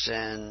ferocious,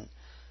 and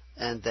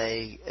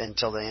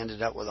until they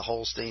ended up with a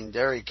Holstein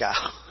dairy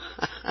cow.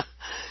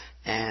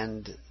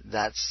 And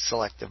that's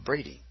selective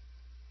breeding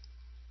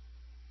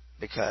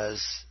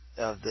because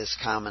of this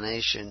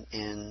combination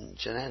in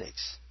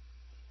genetics.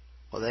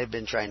 Well, they've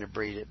been trying to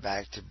breed it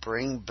back to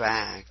bring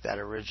back that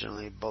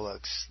originally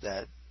bullocks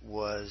that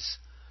was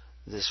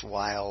this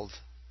wild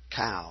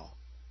cow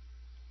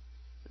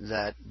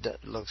that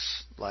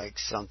looks like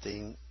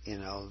something,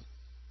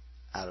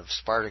 out of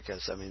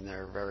Spartacus. I mean,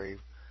 they're a very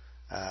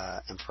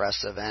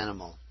impressive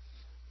animal,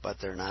 but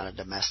they're not a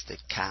domestic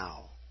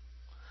cow.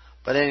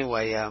 But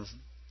anyway,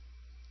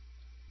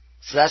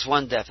 so that's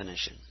one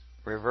definition.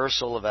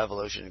 reversal of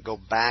evolution, to go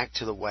back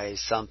to the way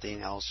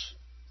something else,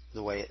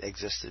 the way it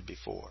existed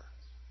before.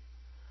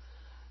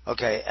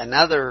 Okay,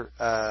 another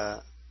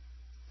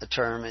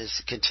term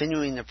is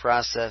continuing the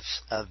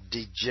process of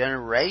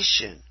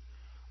degeneration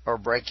or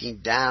breaking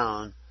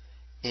down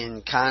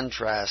in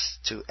contrast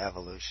to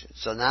evolution.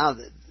 So now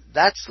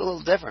that's a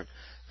little different.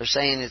 They're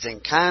saying it's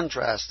in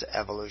contrast to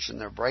evolution.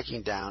 They're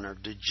breaking down or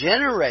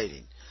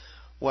degenerating.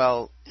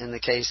 Well, in the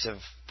case of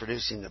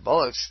producing the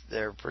bullocks,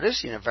 they're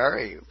producing a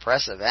very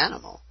impressive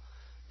animal.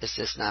 It's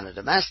just not a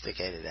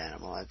domesticated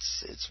animal.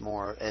 It's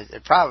more.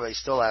 It probably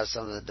still has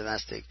some of the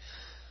domestic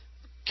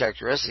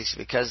characteristics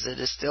because it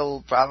is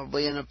still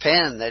probably in a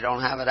pen. They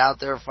don't have it out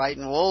there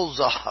fighting wolves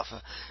off,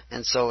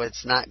 and so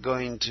it's not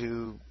going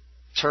to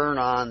turn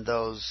on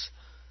those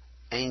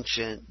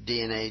ancient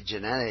DNA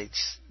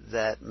genetics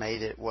that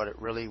made it what it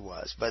really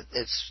was. But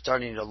it's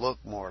starting to look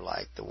more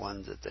like the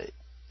ones that they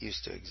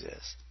used to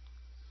exist.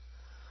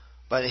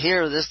 But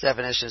here, this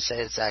definition says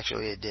it's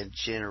actually a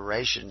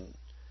degeneration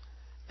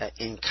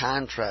in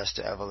contrast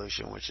to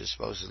evolution, which is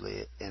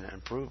supposedly an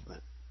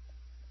improvement,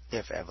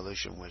 if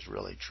evolution was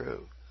really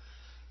true.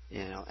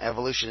 You know,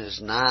 evolution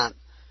is not,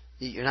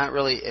 you're not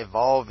really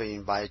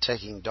evolving by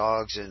taking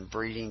dogs and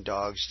breeding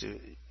dogs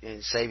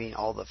and saving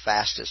all the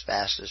fastest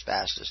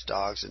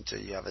dogs until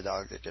you have a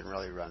dog that can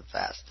really run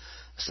fast.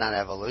 It's not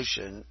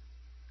evolution,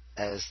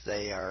 as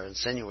they are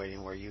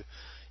insinuating, where you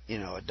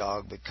know, a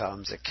dog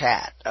becomes a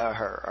cat,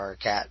 or a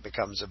cat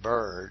becomes a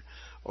bird,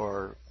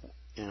 or,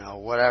 you know,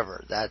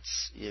 whatever.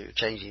 That's, you're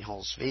changing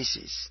whole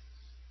species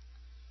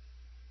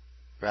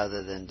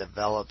rather than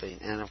developing.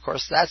 And of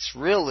course, that's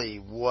really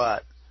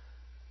what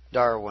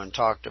Darwin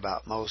talked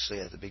about mostly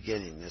at the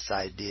beginning. This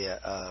idea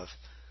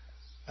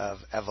of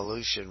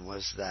evolution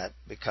was that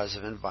because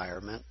of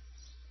environment,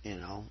 you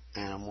know,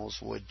 animals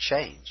would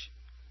change.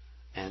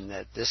 And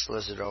that this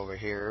lizard over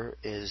here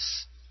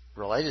is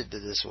related to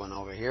this one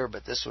over here,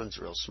 but this one's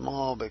real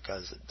small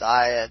because of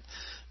diet,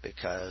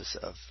 because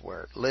of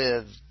where it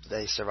lived.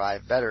 They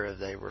survived better if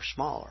they were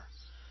smaller.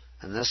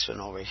 And this one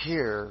over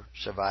here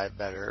survived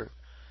better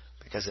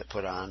because it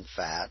put on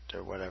fat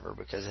or whatever,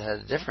 because it had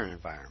a different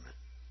environment.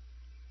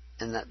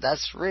 And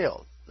that's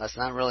real. That's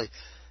not really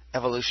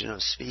evolution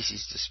of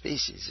species to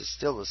species. It's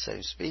still the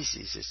same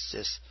species. It's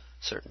just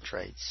certain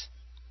traits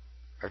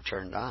are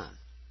turned on.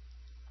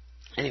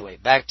 Anyway,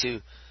 back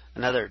to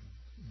another.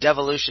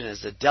 Devolution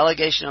is the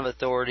delegation of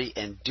authority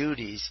and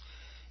duties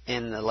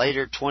in the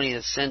later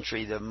 20th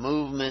century, the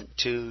movement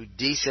to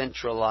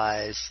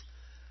decentralize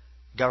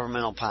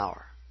governmental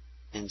power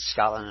in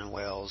Scotland and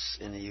Wales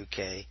in the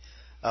UK.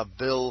 A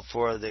bill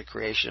for the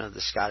creation of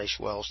the Scottish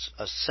Welsh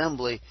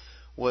Assembly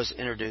was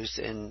introduced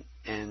in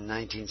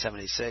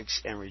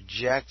 1976 and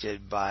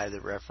rejected by the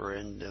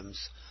referendums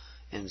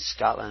in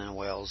Scotland and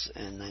Wales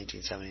in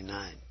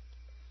 1979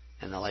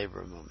 in the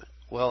Labour movement.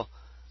 Well,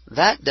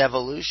 that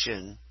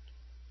devolution,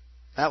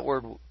 that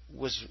word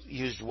was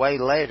used way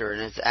later,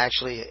 and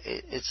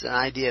it's an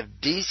idea of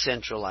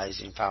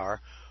decentralizing power,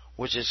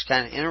 which is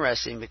kind of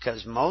interesting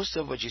because most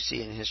of what you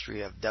see in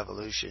history of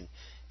devolution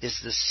is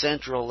the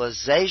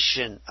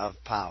centralization of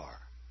power.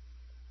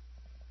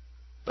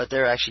 But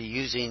they're actually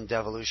using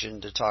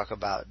devolution to talk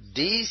about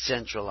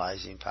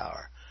decentralizing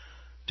power,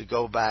 to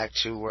go back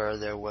to where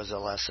there was a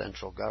less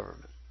central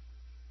government.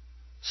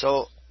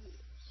 So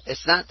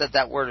it's not that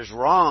that word is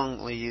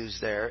wrongly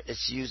used there,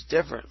 it's used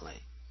differently.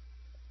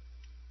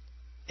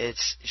 It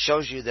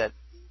shows you that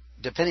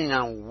depending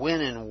on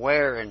when and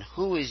where and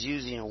who is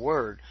using a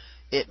word,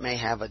 it may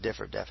have a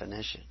different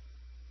definition.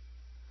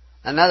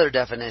 Another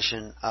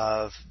definition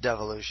of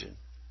devolution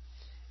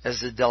is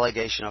the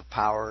delegation of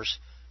powers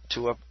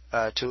to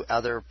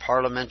other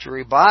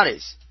parliamentary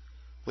bodies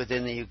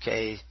within the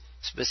UK,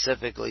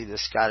 specifically the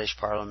Scottish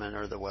Parliament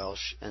or the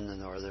Welsh and the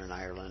Northern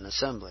Ireland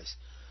assemblies,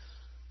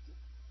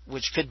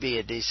 which could be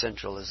a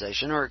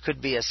decentralization or it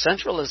could be a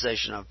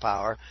centralization of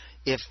power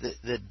if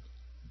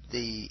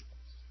the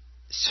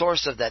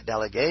source of that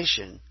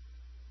delegation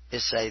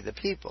is, say, the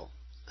people.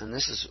 And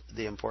this is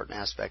the important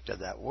aspect of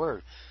that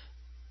word.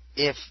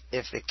 If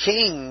the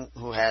king,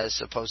 who has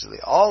supposedly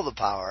all the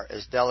power,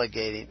 is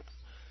delegating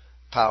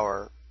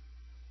power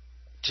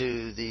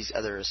to these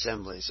other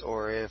assemblies,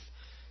 or if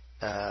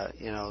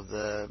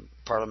the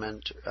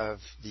Parliament of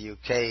the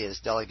UK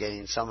is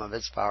delegating some of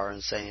its power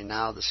and saying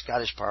now the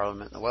Scottish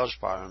Parliament and the Welsh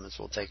Parliaments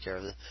will take care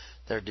of it,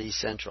 they're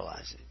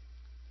decentralizing.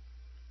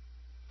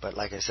 But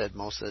like I said,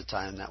 most of the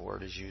time that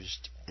word is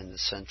used in the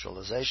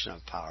centralization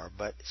of power.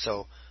 But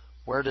so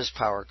where does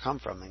power come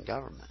from in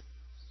government?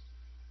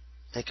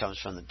 It comes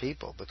from the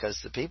people, because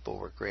the people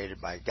were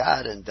created by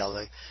God and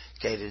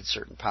delegated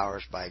certain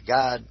powers by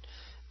God.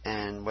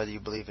 And whether you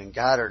believe in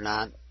God or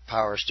not,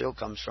 power still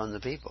comes from the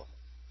people.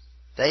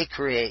 They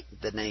create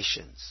the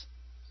nations.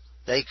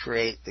 They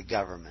create the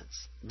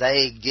governments.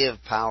 They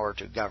give power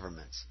to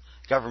governments.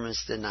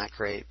 Governments did not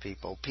create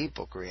people.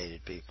 People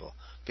created people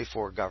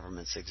before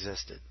governments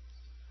existed.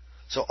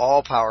 So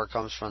all power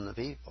comes from the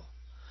people.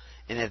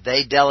 And if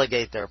they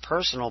delegate their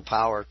personal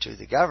power to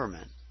the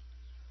government,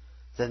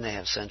 then they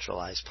have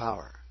centralized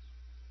power.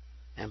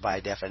 And by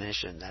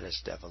definition, that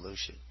is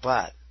devolution.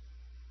 But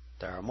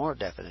there are more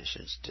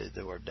definitions to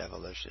the word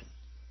devolution.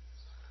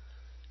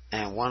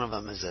 And one of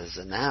them is as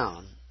a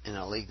noun in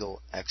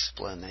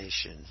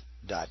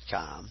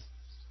legalexplanation.com.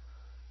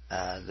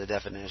 The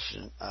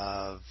definition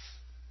of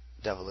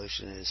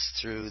devolution is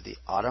through the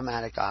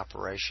automatic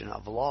operation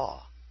of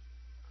law,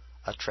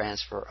 a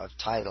transfer of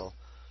title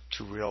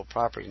to real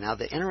property. Now,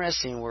 the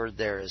interesting word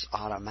there is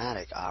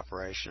automatic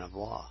operation of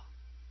law.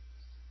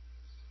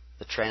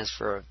 The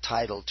transfer of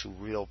title to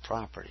real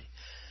property.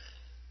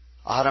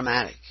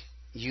 Automatic.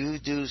 You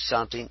do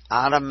something,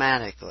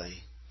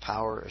 automatically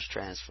power is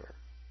transferred.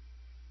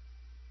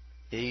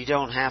 You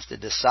don't have to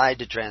decide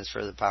to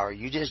transfer the power.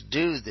 You just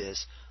do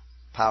this,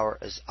 power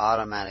is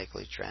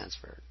automatically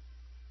transferred.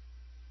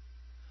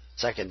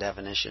 Second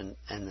definition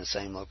in the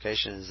same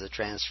location is the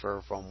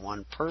transfer from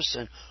one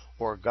person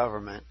or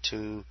government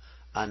to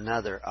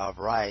another of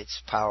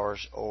rights,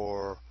 powers,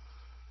 or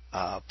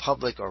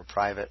public or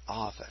private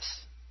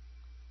office.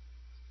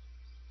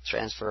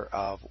 Transfer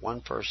of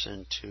one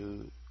person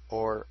to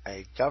or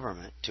a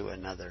government to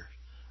another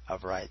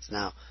of rights.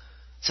 Now,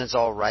 since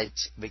all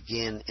rights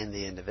begin in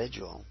the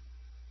individual,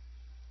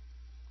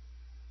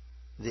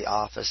 the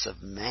office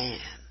of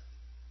man.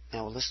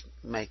 Now, let's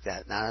make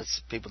that. Now,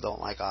 that's, people don't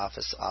like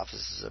office.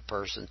 Office is a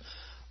person.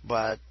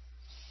 But,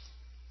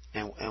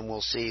 and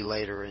we'll see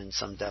later in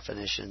some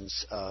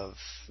definitions of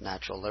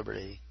natural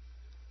liberty,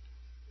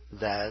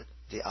 that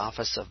the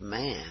office of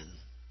man,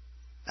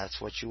 that's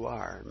what you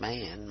are.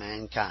 Man,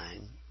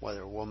 mankind,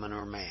 whether woman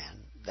or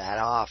man, that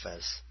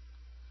office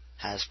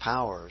has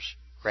powers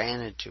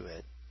granted to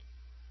it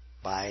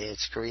by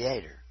its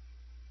creator.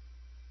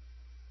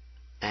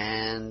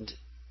 And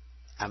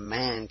a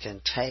man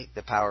can take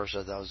the powers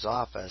of those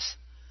office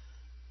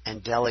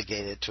and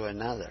delegate it to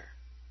another.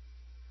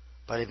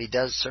 But if he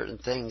does certain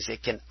things,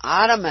 it can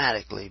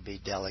automatically be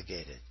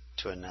delegated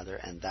to another,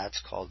 and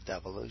that's called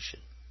devolution.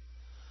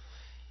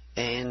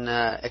 In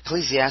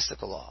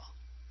ecclesiastical law,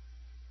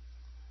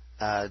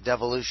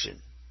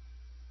 devolution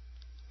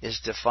is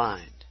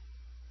defined.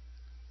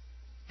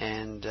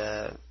 And,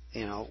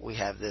 we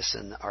have this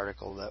in the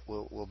article that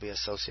will be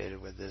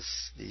associated with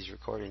these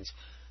recordings,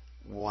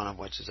 one of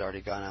which has already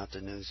gone out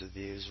to News with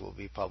Views, will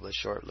be published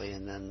shortly,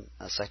 and then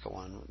a second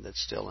one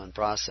that's still in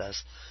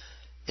process,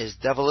 is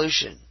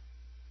devolution.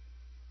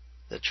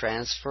 The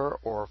transfer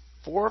or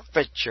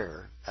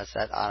forfeiture, that's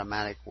that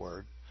automatic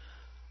word,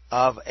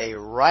 of a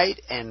right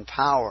and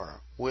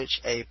power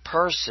which a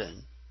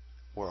person,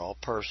 we're all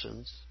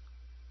persons,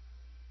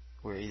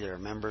 we're either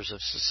members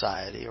of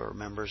society or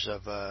members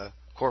of a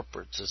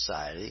corporate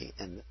society,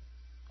 and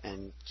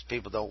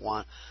people don't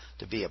want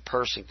to be a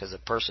person because a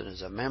person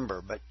is a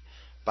member, but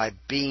by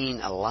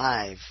being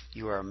alive,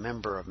 you are a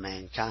member of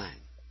mankind.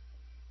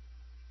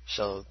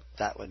 So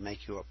that would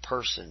make you a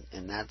person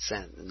in that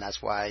sense, and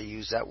that's why I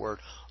use that word,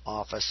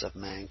 office of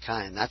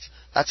mankind.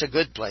 That's a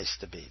good place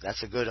to be.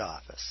 That's a good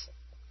office.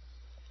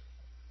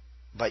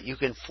 But you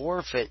can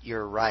forfeit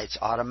your rights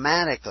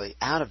automatically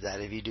out of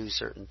that if you do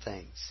certain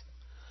things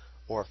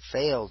or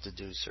fail to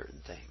do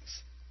certain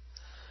things.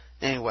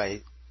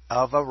 Anyway,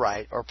 of a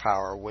right or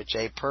power which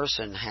a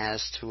person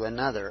has to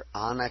another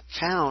on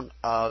account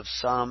of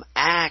some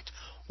act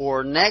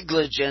or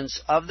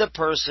negligence of the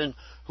person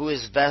who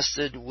is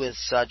vested with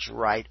such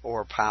right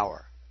or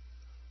power.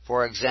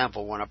 For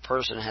example, when a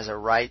person has a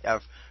right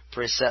of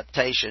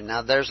preceptation.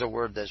 Now, there's a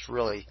word that's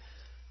really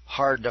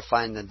hard to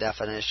find the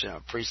definition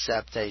of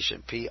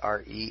preceptation.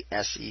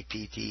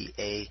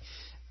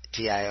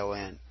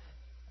 P-R-E-S-E-P-T-A-T-I-O-N.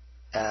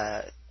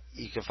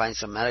 You can find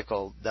some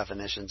medical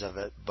definitions of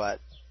it, but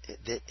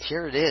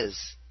here it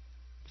is,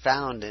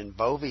 found in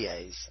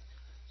Bovier's,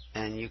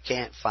 and you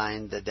can't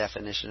find the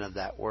definition of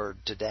that word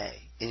today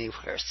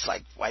anywhere. It's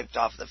like wiped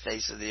off the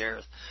face of the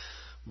earth.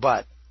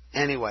 But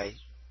anyway,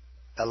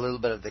 a little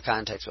bit of the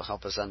context will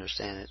help us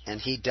understand it.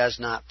 And he does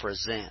not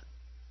present.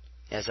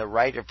 He has a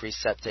right of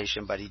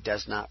preceptation, but he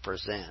does not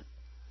present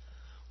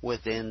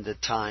within the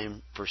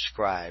time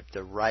prescribed.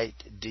 The right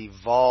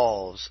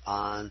devolves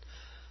on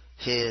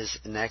his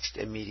next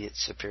immediate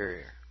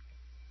superior.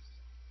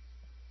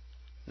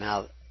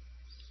 Now,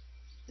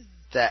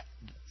 that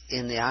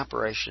in the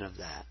operation of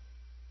that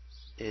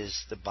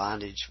is the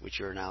bondage which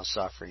you are now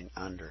suffering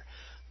under.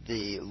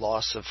 The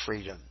loss of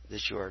freedom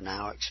that you are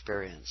now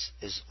experiencing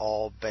is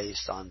all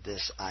based on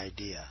this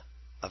idea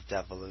of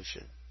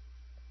devolution.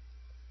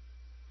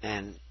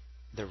 And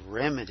the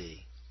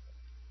remedy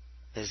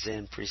is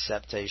in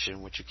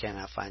preceptation, which you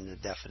cannot find the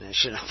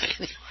definition of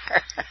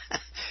anywhere.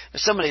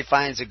 If somebody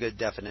finds a good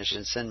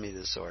definition, send me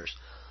the source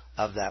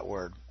of that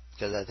word,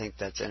 because I think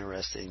that's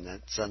interesting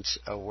that since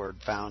a word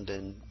found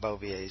in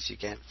Bovier's you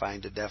can't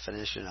find a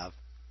definition of.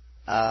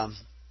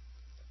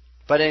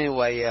 But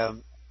anyway,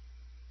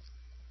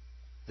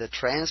 the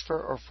transfer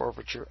or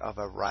forfeiture of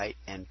a right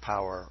and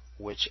power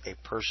which a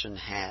person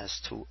has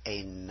to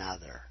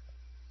another.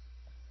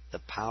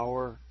 The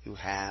power you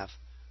have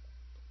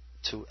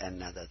to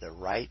another. The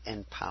right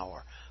and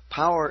power.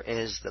 Power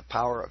is the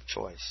power of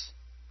choice.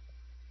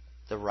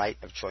 the right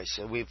of choice.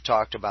 So we've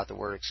talked about the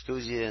word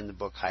exousia in the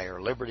book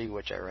Higher Liberty,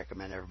 which I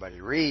recommend everybody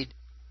read,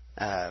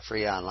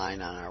 free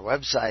online on our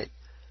website.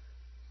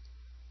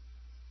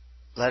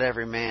 Let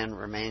every man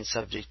remain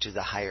subject to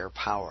the higher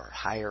power,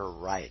 higher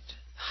right,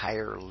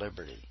 higher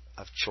liberty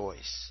of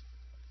choice.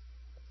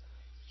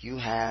 You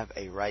have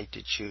a right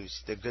to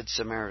choose. The Good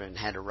Samaritan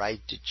had a right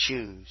to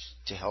choose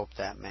to help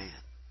that man.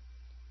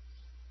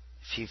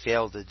 If he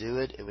failed to do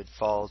it, it would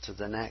fall to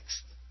the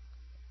next.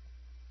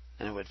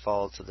 And it would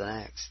fall to the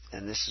next.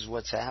 And this is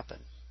what's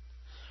happened.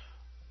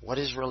 What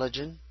is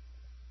religion?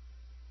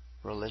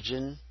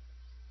 Religion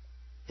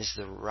is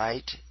the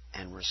right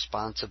and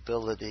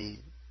responsibility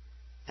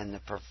and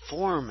the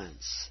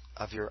performance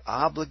of your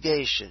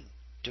obligation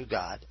to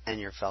God and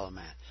your fellow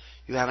man.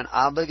 You have an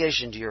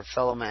obligation to your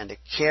fellow man to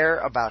care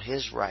about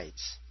his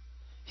rights,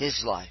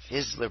 his life,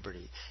 his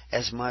liberty,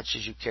 as much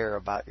as you care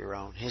about your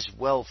own, his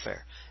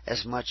welfare,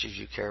 as much as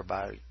you care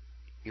about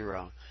your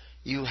own.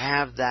 You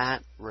have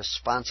that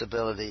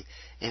responsibility,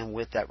 and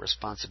with that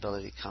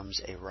responsibility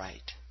comes a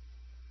right.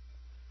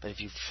 But if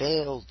you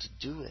fail to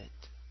do it,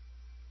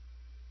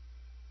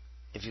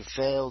 if you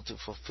fail to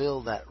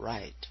fulfill that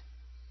right,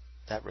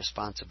 that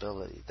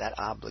responsibility, that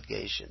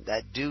obligation,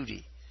 that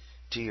duty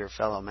to your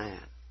fellow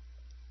man,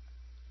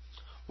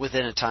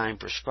 within a time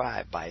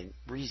prescribed by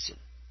reason,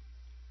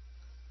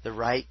 the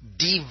right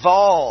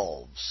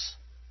devolves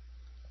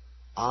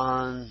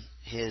on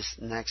his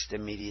next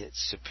immediate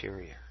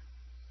superior.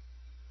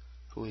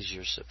 Who is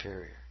your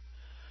superior?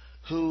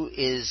 Who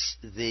is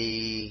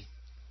the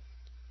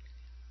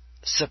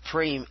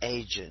supreme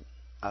agent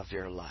of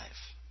your life?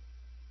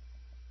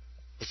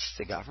 It's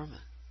the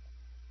government.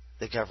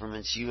 The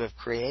governments you have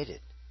created.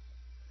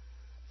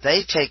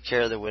 They take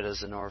care of the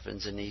widows and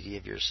orphans and needy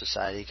of your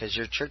society because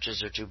your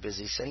churches are too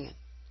busy singing.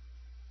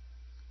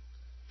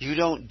 You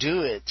don't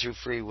do it through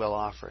free will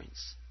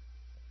offerings.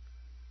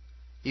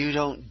 You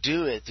don't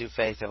do it through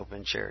faith, hope,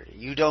 and charity.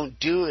 You don't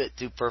do it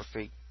through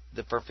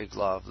the perfect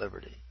law of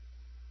liberty.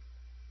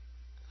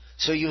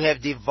 So you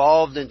have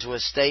devolved into a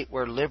state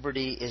where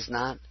liberty is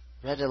not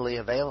readily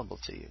available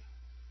to you.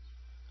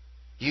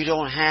 You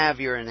don't have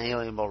your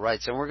inalienable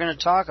rights. And we're going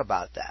to talk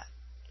about that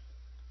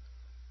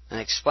and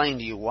explain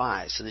to you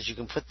why, so that you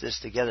can put this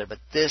together. But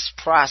this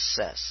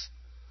process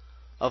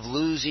of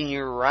losing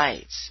your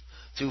rights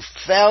through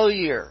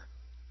failure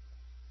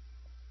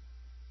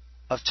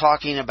of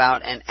talking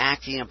about and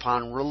acting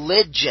upon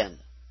religion,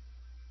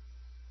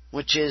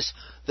 which is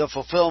the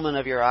fulfillment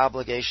of your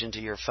obligation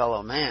to your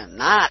fellow man,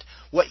 not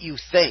what you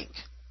think,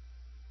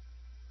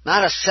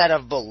 not a set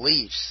of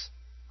beliefs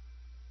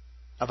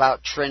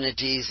about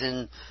trinities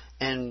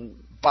and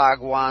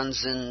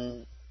Bhagwans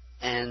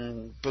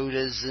and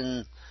Buddhas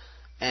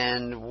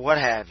and what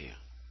have you.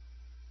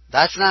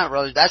 That's not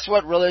religion. That's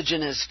what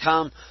religion has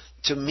come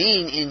to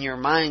mean in your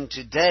mind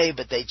today,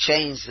 but they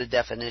changed the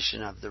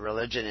definition of the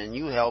religion, and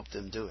you helped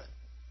them do it.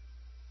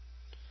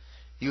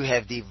 You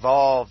have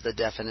devolved the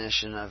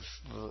definition of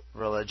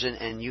religion,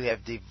 and you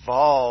have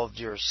devolved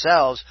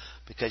yourselves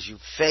because you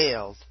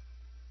failed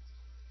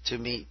to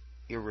meet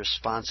your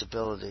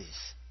responsibilities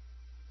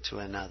to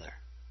another.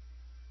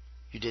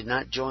 You did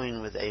not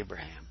join with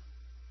Abraham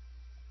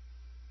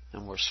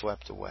and were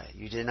swept away.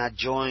 You did not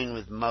join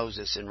with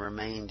Moses and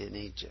remained in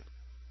Egypt.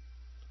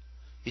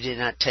 You did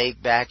not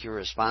take back your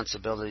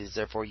responsibilities,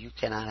 therefore you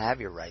cannot have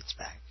your rights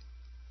back.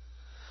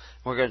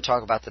 We're going to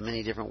talk about the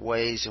many different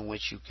ways in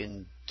which you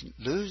can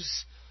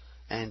lose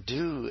and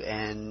do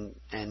and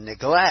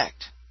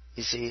neglect.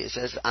 You see, it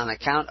says, on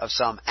account of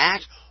some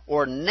act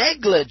or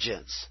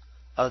negligence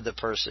of the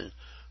person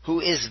who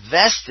is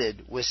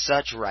vested with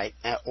such right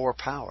or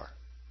power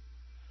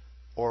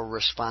or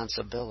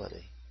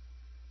responsibility.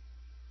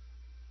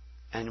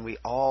 And we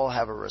all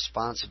have a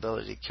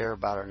responsibility to care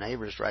about our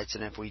neighbor's rights,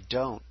 and if we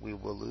don't, we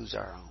will lose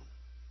our own.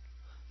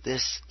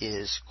 This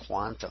is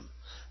quantum.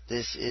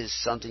 This is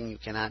something you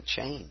cannot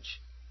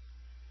change.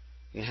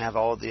 You can have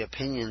all the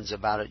opinions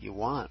about it you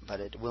want,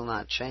 but it will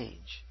not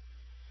change.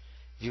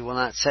 If you will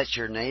not set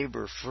your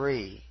neighbor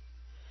free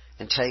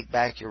and take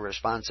back your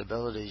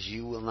responsibilities,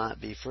 you will not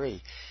be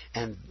free.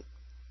 And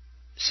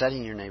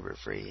setting your neighbor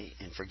free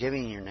and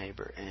forgiving your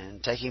neighbor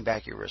and taking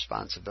back your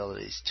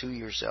responsibilities to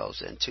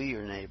yourselves and to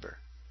your neighbor,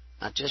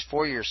 not just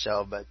for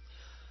yourself, but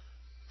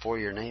for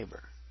your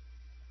neighbor,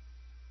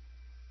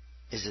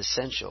 is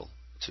essential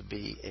to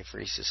be a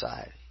free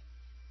society.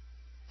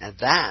 And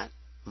that,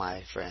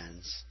 my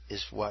friends,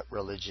 is what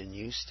religion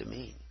used to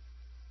mean,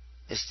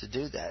 is to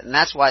do that. And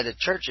that's why the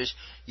churches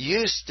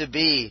used to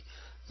be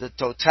the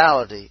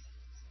totality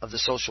of the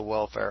social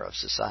welfare of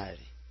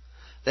society.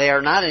 They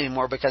are not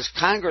anymore because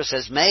Congress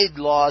has made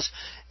laws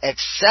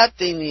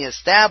accepting the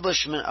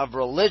establishment of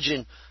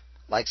religion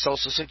like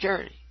Social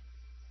Security,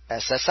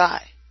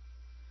 SSI,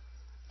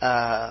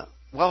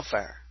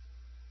 welfare,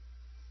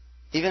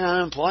 even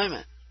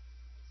unemployment.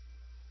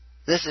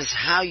 This is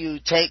how you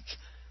take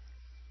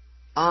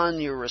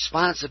on your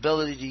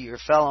responsibility to your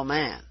fellow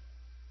man.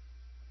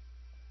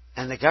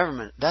 And the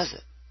government does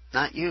it,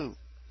 not you.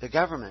 The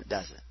government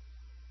does it.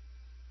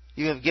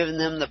 You have given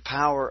them the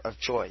power of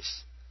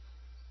choice.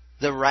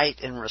 the right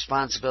and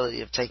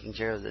responsibility of taking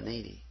care of the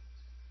needy.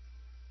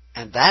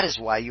 And that is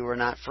why you are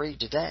not free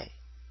today.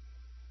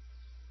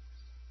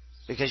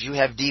 Because you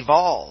have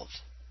devolved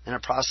in a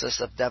process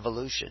of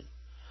devolution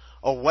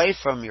away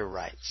from your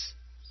rights.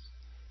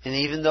 And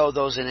even though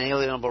those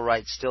inalienable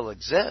rights still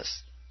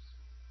exist,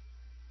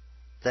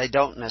 they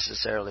don't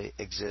necessarily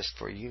exist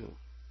for you.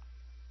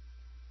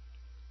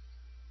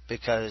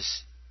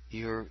 Because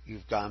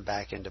you've gone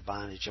back into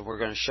bondage. And we're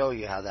going to show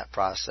you how that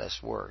process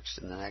works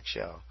in the next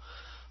show.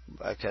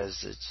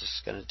 Because it's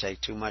just going to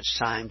take too much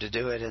time to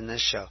do it in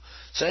this show.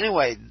 So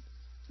anyway,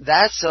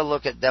 that's a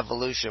look at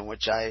devolution,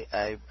 which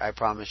I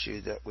promised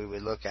you that we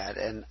would look at.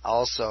 And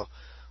also,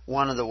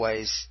 one of the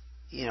ways,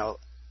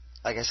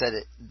 like I said,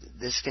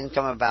 this can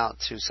come about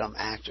through some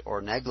act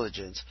or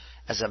negligence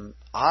as an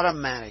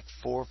automatic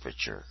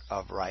forfeiture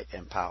of right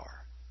and power.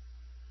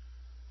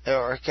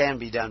 Or it can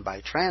be done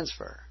by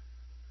transfer.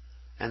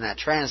 And that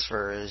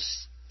transfer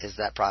is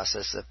that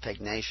process of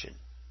pignoration,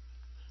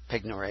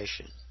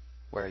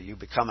 where you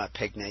become a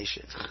pig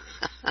nation.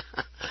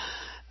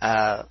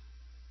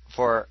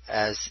 For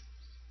as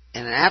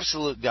in an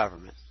absolute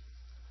government,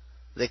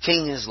 the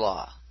king is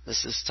law.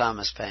 This is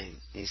Thomas Paine.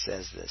 He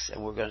says this,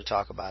 and we're going to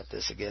talk about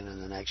this again in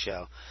the next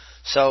show.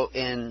 So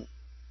in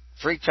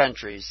free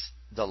countries,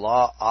 the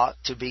law ought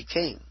to be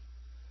king,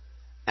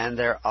 and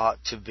there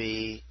ought to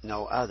be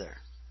no other.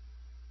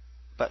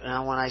 But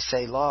now when I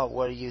say law,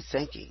 what are you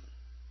thinking?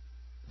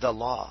 The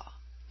law.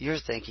 You're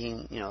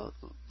thinking,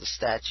 the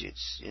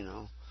statutes,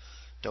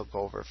 don't go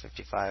over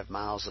 55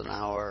 miles an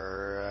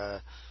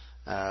hour,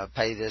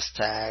 pay this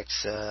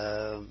tax, you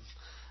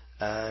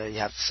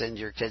have to send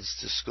your kids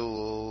to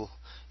school,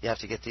 you have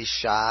to get these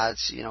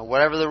shots,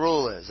 whatever the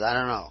rule is, I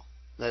don't know.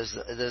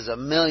 There's a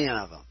million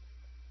of them.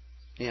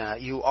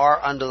 You are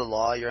under the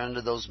law, you're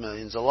under those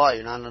millions of law.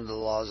 You're not under the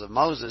laws of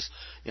Moses,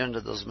 you're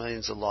under those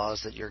millions of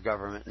laws that your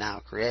government now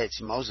creates.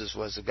 Moses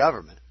was a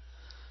government,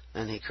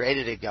 and he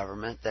created a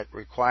government that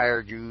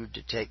required you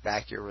to take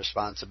back your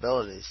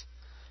responsibilities.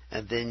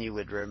 And then you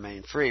would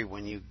remain free.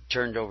 When you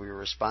turned over your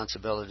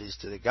responsibilities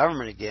to the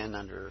government again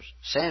under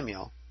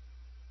Samuel,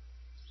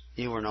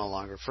 you were no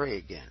longer free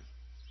again.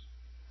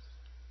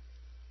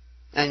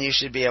 And you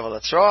should be able to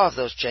throw off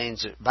those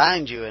chains that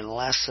bind you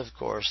unless, of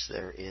course,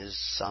 there is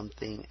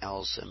something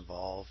else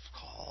involved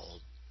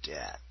called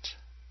debt.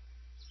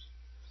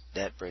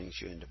 Debt brings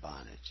you into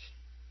bondage.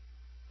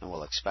 And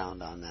we'll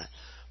expound on that.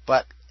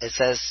 But it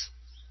says,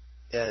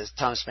 as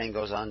Thomas Paine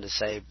goes on to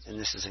say, and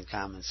this is in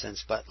common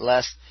sense, but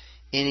lest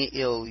any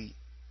ill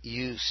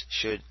use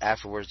should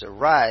afterwards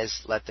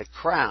arise, let the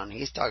crown,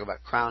 he's talking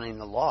about crowning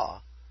the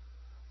law,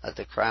 let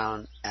the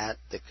crown at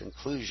the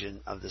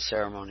conclusion of the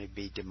ceremony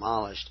be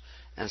demolished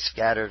and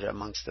scattered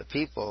amongst the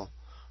people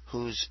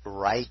whose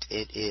right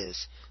it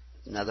is.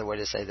 Another way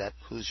to say that,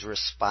 whose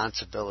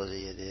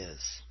responsibility it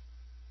is.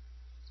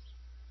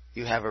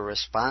 You have a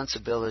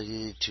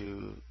responsibility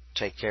to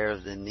take care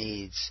of the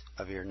needs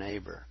of your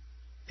neighbor,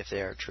 if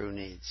they are true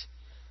needs.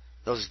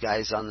 Those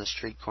guys on the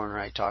street corner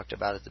I talked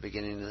about at the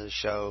beginning of the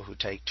show who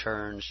take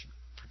turns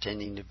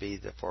pretending to be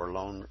the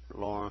forlorn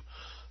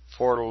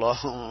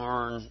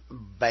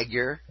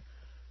beggar,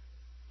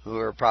 who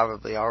are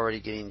probably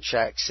already getting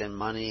checks and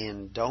money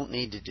and don't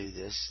need to do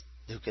this,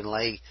 who can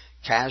lay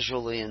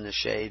casually in the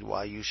shade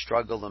while you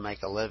struggle to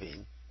make a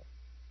living,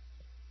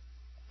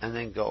 and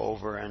then go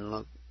over and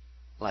look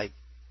like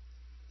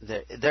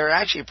they're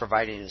actually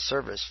providing a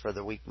service for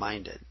the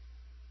weak-minded.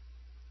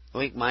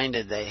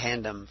 Weak-minded, they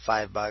hand them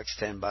 $5,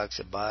 $10,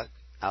 $1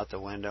 out the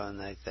window, and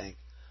they think,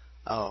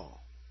 oh,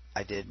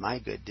 I did my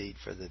good deed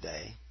for the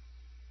day.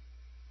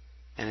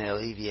 And it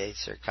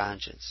alleviates their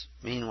conscience.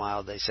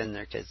 Meanwhile, they send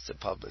their kids to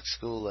public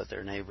school at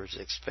their neighbor's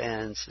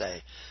expense.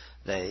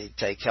 They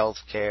take health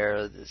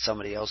care that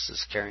somebody else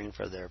is caring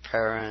for their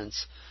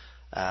parents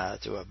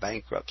through a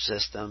bankrupt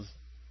system.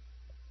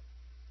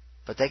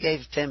 But they gave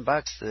 $10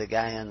 to the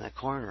guy in the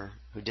corner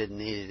who didn't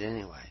need it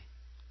anyway.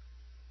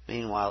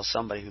 Meanwhile,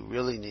 somebody who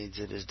really needs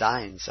it is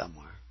dying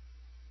somewhere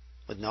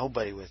with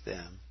nobody with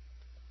them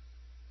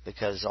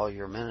because all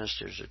your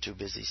ministers are too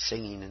busy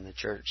singing in the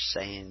church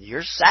saying,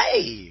 you're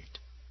saved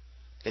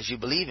because you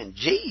believe in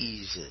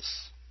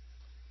Jesus.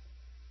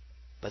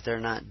 But they're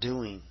not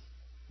doing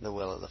the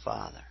will of the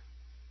Father.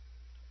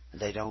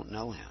 They don't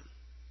know Him.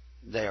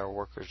 They are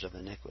workers of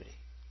iniquity.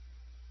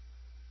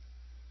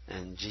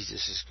 And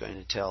Jesus is going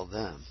to tell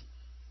them,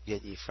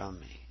 get ye from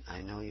me.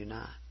 I know you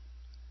not.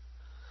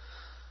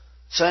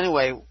 So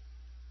anyway,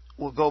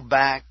 we'll go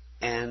back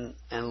and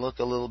look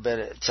a little bit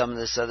at some of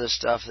this other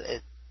stuff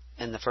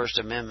in the First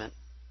Amendment,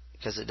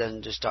 because it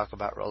doesn't just talk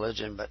about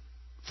religion, but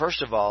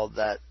first of all,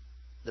 that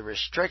the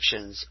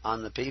restrictions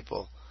on the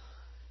people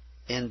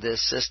in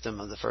this system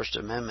of the First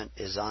Amendment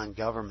is on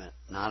government,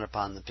 not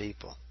upon the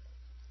people.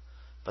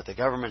 But the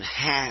government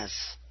has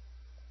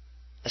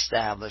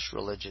established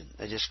religion.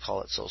 They just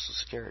call it Social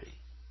Security.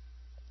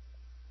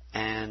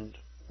 And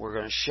we're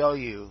going to show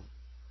you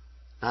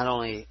not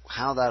only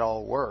how that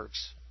all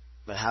works,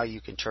 but how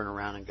you can turn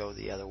around and go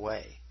the other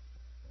way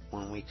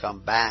when we come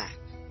back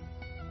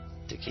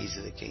to Keys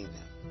of the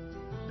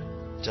Kingdom.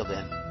 Till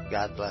then,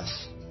 God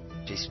bless.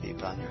 Peace be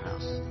upon your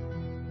house.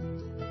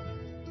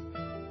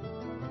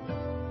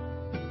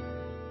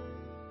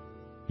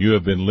 You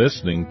have been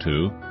listening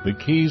to The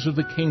Keys of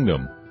the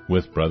Kingdom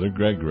with Brother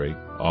Gregory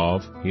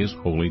of His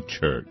Holy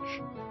Church.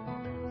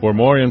 For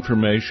more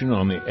information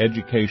on the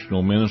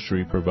educational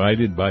ministry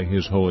provided by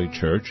His Holy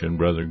Church and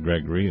Brother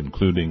Gregory,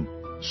 including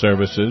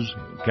services,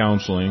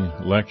 counseling,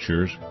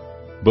 lectures,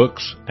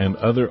 books, and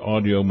other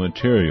audio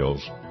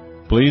materials,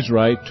 please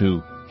write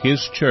to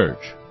His Church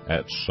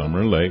at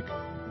Summer Lake,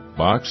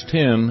 Box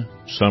 10,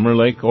 Summer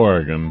Lake,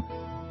 Oregon,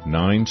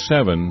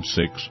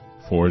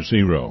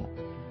 97640.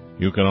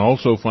 You can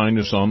also find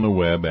us on the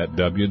web at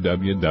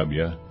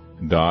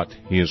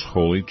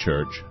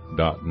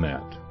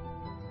www.hisholychurch.net.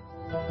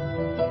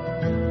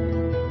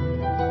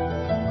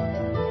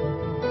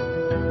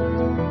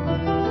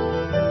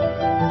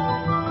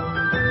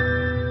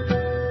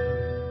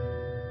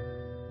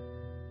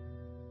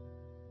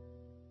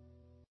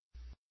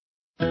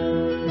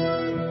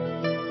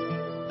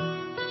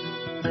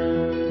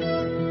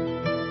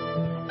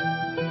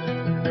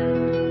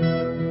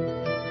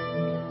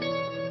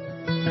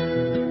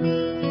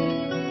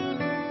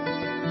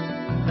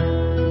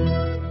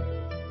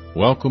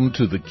 Welcome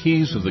to the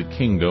Keys of the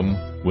Kingdom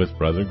with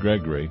Brother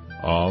Gregory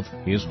of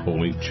His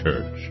Holy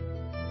Church.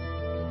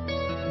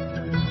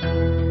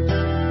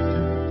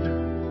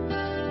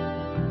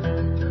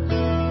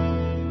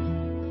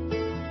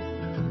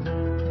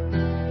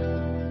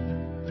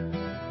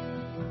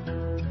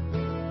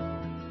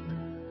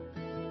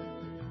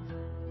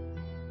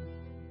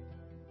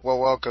 Well,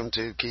 welcome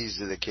to Keys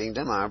to the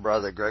Kingdom. I'm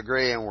Brother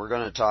Gregory, and we're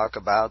going to talk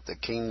about the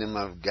Kingdom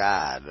of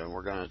God, and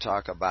we're going to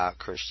talk about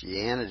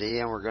Christianity,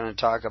 and we're going to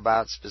talk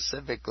about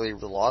specifically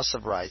the loss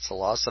of rights, the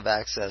loss of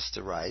access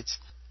to rights,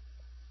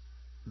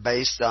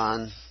 based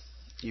on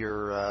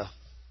your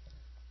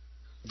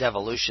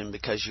devolution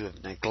because you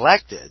have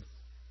neglected,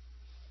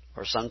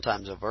 or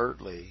sometimes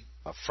overtly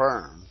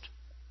affirmed,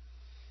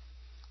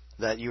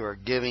 that you are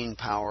giving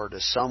power to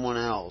someone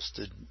else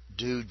to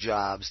do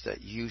jobs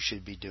that you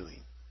should be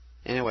doing.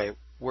 Anyway,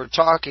 we're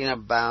talking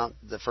about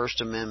the First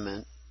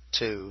Amendment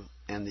too,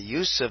 and the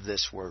use of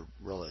this word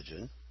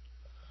religion,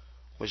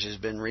 which has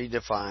been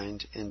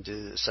redefined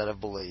into a set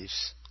of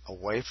beliefs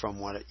away from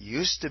what it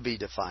used to be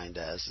defined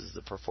as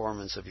the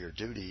performance of your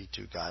duty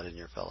to God and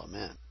your fellow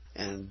men.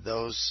 And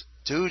those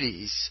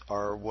duties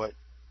are what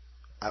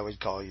I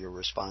would call your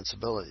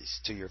responsibilities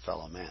to your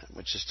fellow man,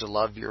 which is to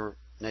love your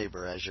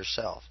neighbor as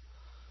yourself,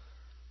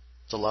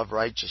 to love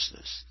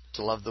righteousness,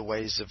 to love the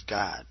ways of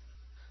God.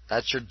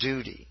 That's your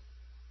duty.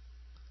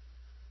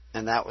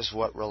 And that was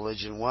what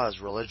religion was.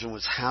 Religion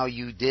was how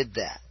you did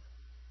that.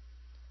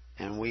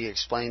 And we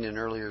explained in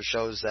earlier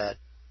shows that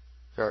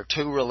there are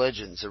two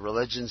religions. The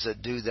religions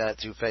that do that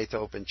through faith,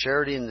 hope, and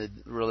charity, and the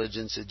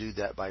religions that do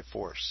that by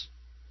force.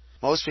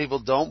 Most people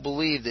don't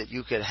believe that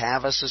you could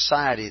have a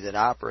society that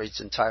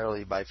operates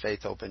entirely by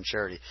faith, hope, and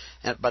charity.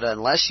 But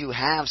unless you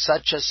have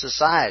such a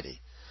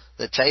society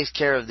that takes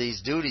care of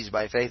these duties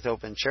by faith,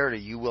 hope, and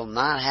charity, you will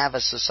not have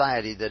a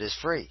society that is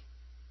free.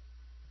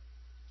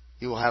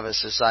 You will have a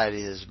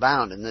society that is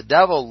bound. And the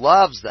devil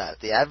loves that,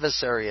 the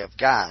adversary of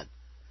God,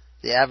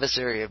 the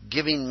adversary of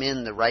giving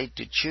men the right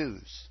to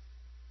choose,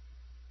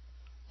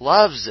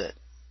 loves it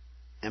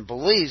and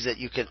believes that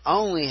you can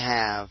only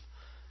have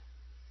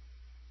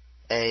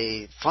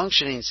a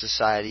functioning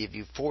society if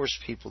you force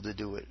people to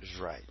do what is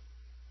right.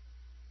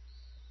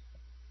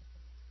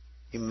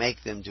 You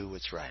make them do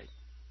what's right.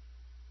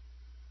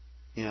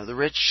 You know, the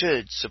rich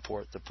should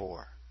support the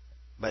poor,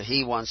 but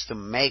he wants to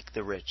make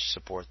the rich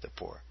support the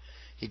poor.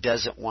 He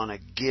doesn't want to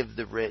give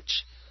the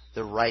rich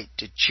the right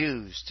to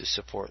choose to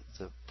support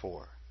the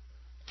poor.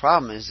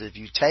 Problem is, if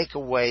you take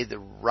away the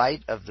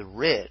right of the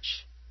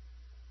rich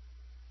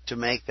to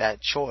make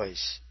that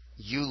choice,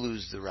 you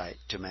lose the right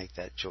to make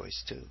that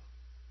choice too.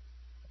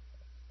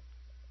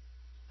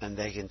 And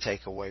they can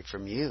take away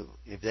from you.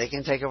 If they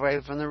can take away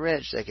from the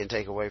rich, they can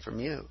take away from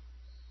you.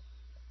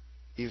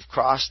 You've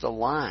crossed a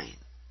line,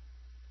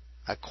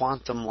 a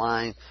quantum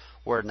line,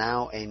 where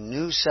now a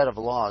new set of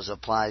laws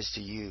applies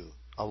to you.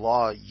 A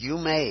law you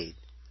made,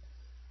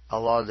 a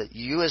law that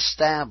you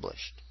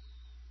established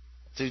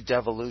through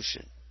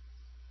devolution.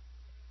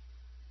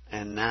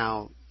 And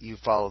now you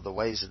follow the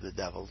ways of the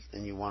devil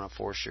and you want to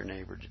force your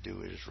neighbor to do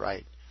what is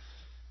right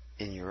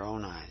in your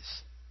own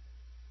eyes.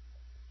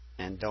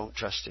 And don't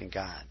trust in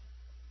God.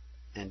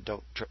 And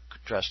don't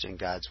trust in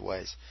God's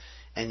ways.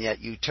 And yet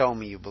you tell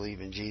me you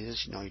believe in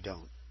Jesus. No, you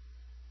don't.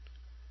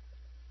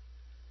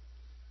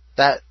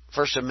 That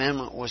First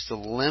Amendment was to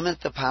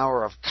limit the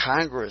power of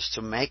Congress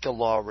to make a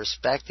law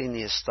respecting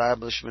the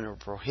establishment or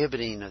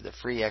prohibiting of the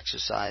free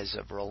exercise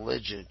of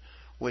religion,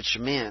 which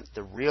meant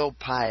the real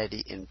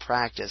piety in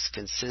practice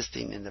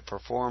consisting in the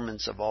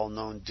performance of all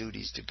known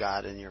duties to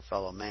God and your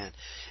fellow man.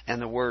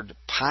 And the word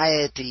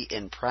piety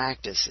in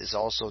practice is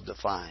also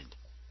defined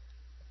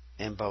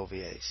in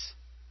Bovier's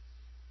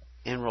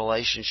in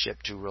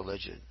relationship to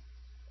religion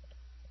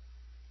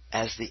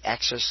as the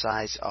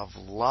exercise of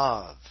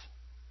love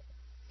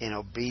in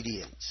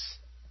obedience,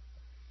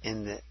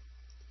 in the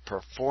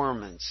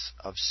performance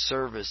of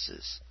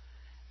services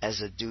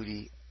as a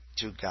duty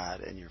to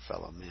God and your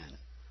fellow men,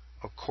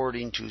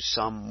 according to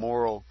some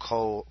moral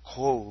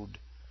code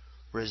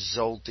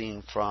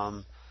resulting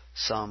from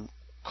some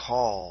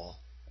call,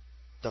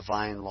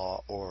 divine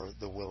law, or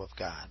the will of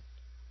God.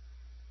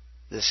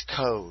 This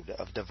code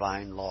of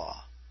divine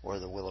law or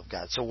the will of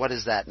God. So what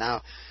is that?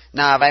 Now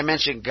if I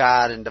mention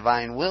God and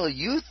divine will,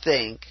 you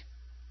think,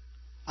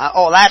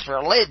 oh, that's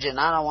religion.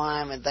 I don't want to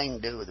have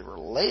anything to do with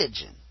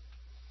religion.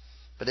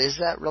 But is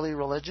that really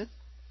religion?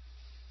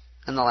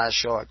 In the last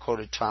show, I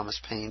quoted Thomas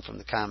Paine from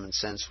the Common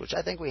Sense, which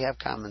I think we have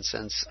Common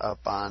Sense up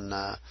on,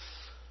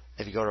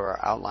 if you go to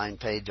our outline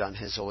page on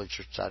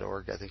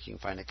hisholychurch.org, I think you can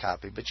find a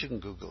copy, but you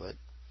can Google it.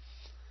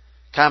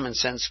 Common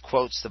Sense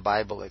quotes the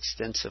Bible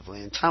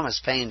extensively, and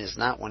Thomas Paine is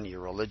not one of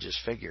your religious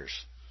figures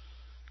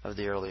of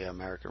the early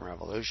American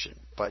Revolution,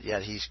 but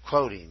yet he's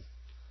quoting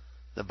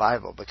the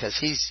Bible because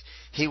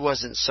he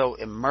wasn't so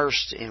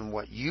immersed in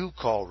what you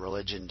call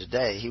religion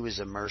today. He was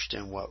immersed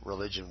in what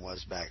religion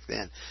was back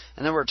then.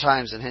 And there were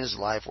times in his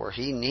life where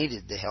he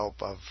needed the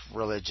help of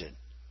religion.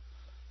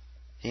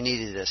 He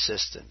needed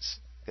assistance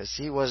because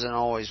he wasn't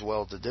always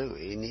well-to-do.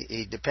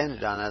 He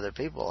depended on other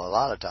people a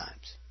lot of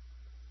times.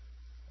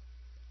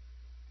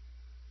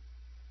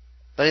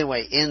 But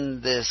anyway, in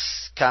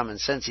this Common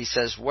Sense, he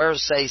says, where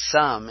say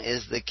some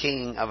is the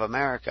King of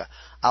America?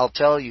 I'll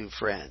tell you,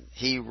 friend,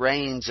 he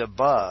reigns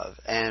above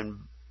and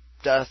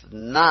doth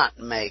not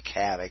make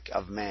havoc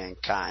of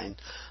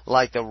mankind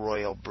like the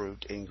royal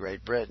brute in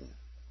Great Britain.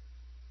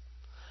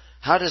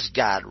 How does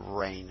God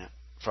reign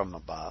from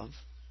above?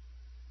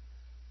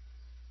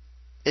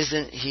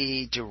 Isn't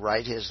he to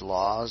write his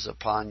laws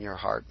upon your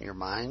heart and your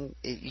mind,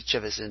 each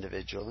of us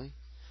individually?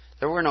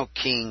 There were no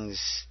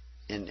kings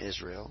in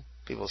Israel.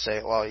 People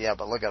say, well, yeah,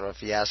 but look at what a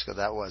fiasco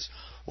that was.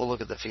 Well,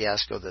 look at the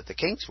fiasco that the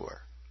kings were.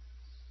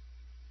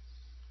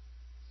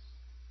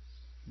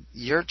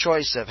 Your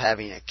choice of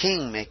having a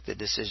king make the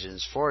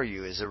decisions for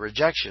you is a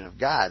rejection of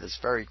God. It's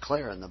very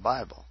clear in the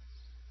Bible.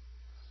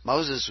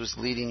 Moses was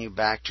leading you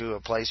back to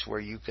a place where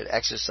you could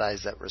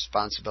exercise that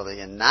responsibility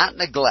and not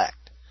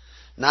neglect,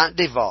 not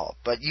devolve,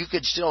 but you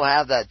could still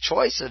have that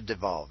choice of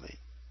devolving,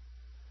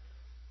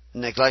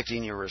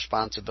 neglecting your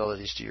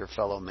responsibilities to your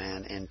fellow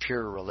man in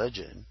pure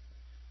religion,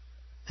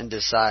 and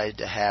decide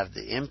to have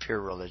the impure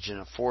religion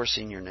of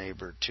forcing your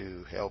neighbor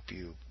to help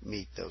you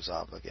meet those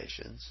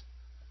obligations.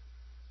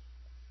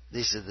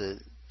 These are the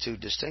two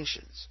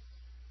distinctions.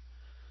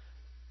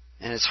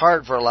 And it's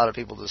hard for a lot of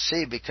people to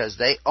see because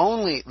they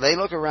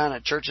look around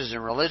at churches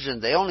and religion,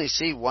 they only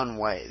see one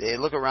way. They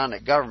look around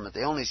at government,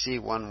 they only see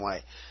one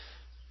way.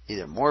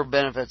 Either more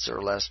benefits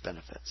or less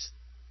benefits.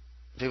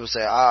 People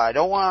say, I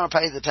don't want to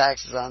pay the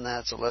taxes on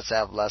that, so let's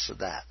have less of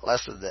that,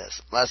 less of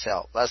this, less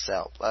help, less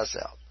help, less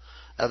help.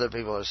 Other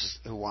people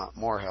who want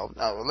more help.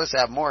 No, let's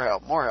have more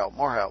help, more help,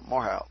 more help,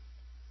 more help.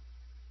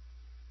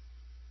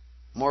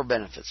 More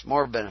benefits,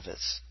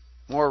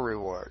 more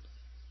reward.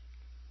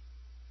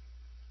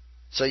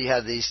 So you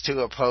have these two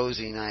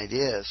opposing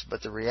ideas,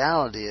 but the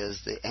reality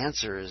is the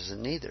answer is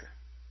in neither.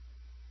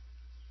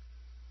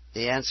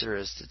 The answer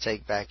is to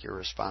take back your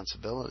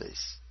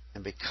responsibilities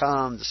and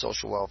become the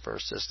social welfare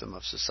system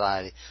of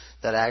society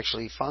that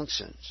actually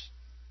functions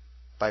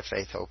by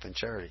faith, hope, and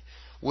charity.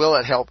 Will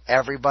it help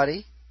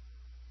everybody?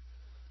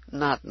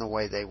 Not in the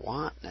way they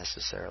want,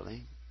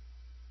 necessarily.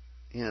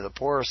 You know, the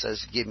poor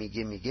says, give me,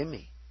 give me, give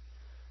me.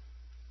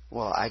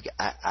 Well,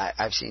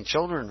 I've seen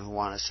children who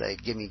want to say,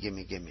 give me, give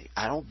me, give me.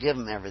 I don't give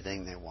them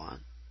everything they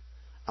want.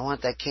 I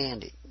want that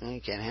candy. No,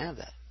 you can't have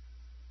that.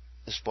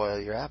 It'll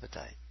spoil your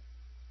appetite.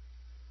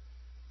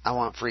 I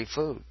want free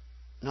food.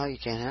 No, you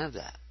can't have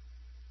that.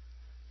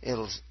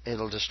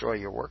 It'll destroy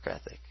your work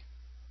ethic.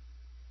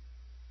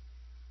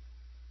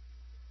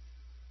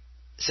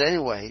 So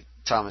anyway,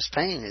 Thomas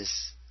Paine is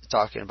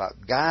talking about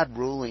God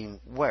ruling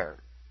where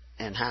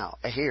and how.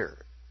 Here.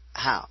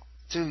 How?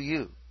 Through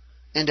you.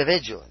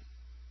 Individually.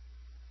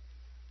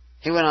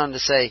 He went on to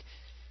say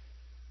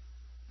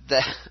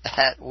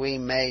that we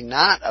may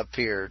not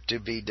appear to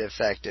be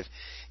defective,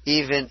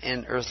 even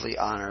in earthly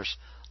honors.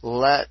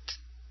 Let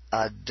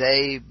a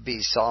day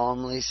be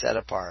solemnly set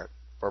apart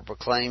for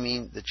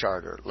proclaiming the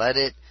charter. Let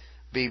it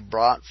be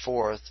brought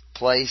forth,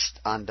 placed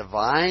on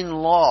divine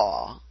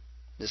law.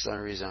 This is the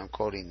only reason I'm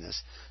quoting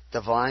this.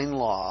 Divine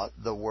law,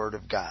 the Word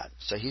of God.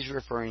 So he's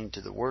referring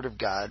to the Word of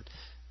God.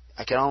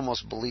 I can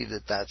almost believe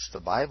that that's the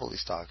Bible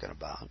he's talking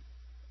about,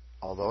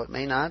 although it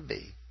may not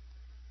be.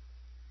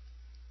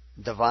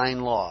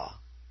 Divine law.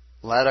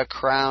 Let a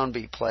crown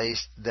be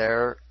placed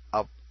thereupon,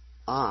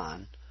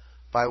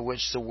 by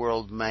which the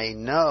world may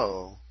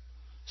know,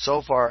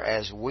 so far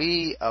as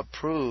we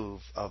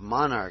approve of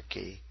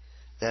monarchy,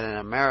 that in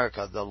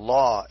America the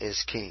law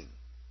is king.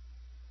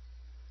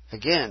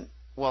 Again,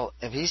 well,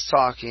 if he's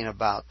talking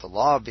about the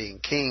law being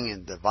king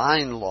and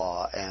divine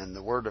law and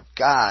the Word of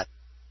God,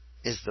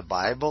 is the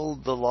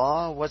Bible the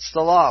law? What's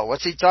the law?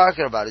 What's he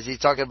talking about? Is he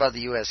talking about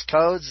the U.S.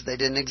 codes? They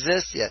didn't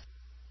exist yet.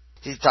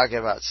 He's talking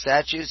about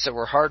statutes that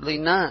were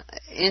hardly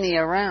any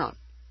around.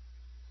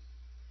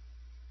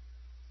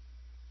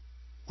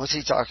 What's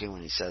he talking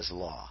when he says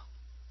law?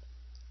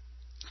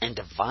 And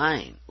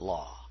divine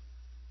law.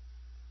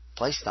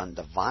 Placed on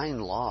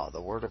divine law,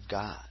 the Word of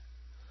God.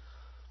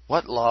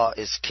 What law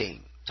is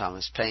king?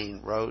 Thomas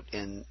Paine wrote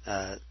in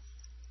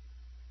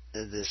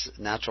this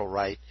Natural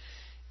Right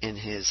in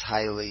his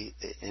highly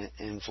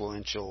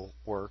influential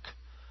work,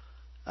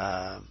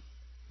 The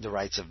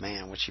Rights of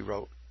Man, which he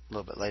wrote a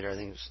little bit later. I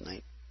think it was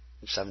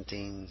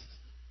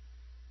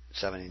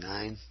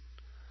 1779.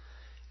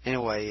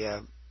 Anyway,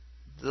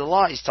 the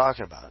law he's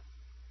talking about.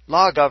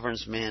 Law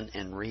governs men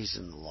and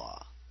reason the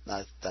law.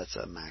 That's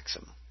a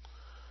maxim.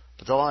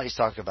 But the law he's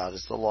talking about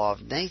is the law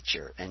of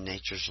nature and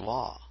nature's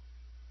law.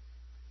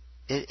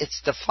 It's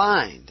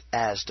defined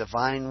as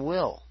divine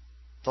will.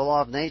 The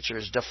law of nature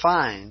is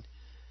defined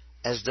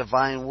as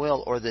divine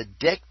will, or the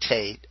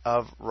dictate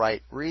of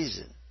right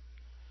reason,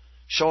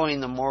 showing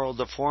the moral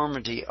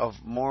deformity of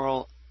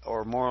moral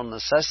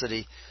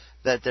necessity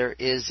that there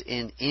is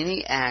in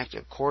any act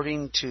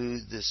according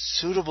to the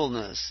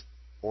suitableness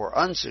or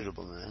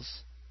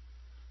unsuitableness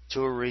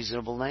to a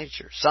reasonable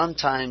nature,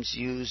 sometimes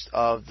used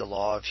of the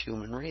law of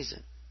human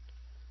reason,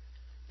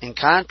 in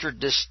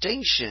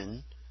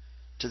contradistinction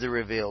to the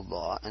revealed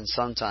law, and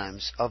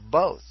sometimes of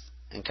both,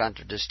 in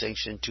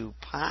contradistinction to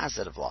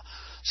positive law.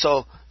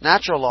 So,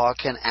 natural law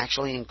can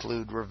actually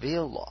include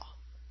revealed law.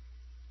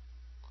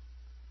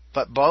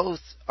 But both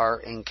are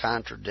in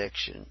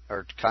contradistinction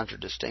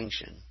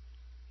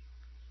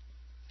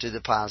to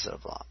the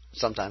positive law.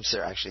 Sometimes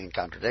they're actually in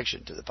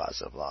contradiction to the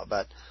positive law.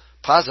 But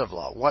positive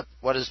law,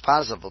 what is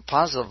positive law?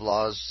 Positive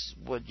law is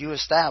what you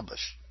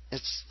establish.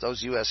 It's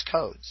those U.S.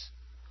 codes.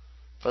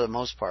 For the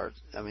most part,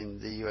 I mean,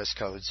 the U.S.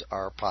 codes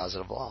are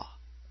positive law.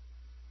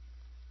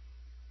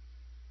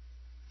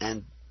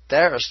 And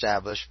they're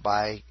established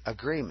by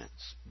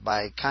agreements,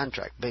 by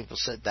contract. People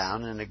sit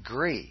down and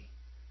agree.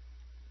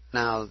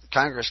 Now,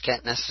 Congress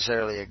can't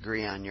necessarily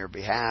agree on your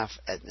behalf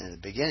in the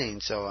beginning,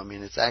 so, I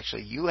mean, it's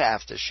actually, you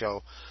have to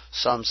show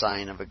some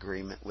sign of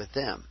agreement with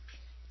them.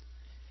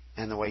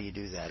 And the way you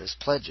do that is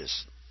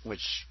pledges,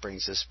 which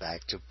brings us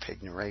back to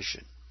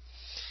pignoration.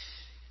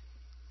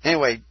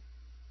 Anyway,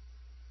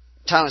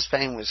 Thomas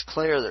Paine was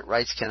clear that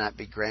rights cannot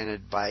be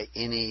granted by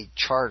any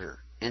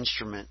charter,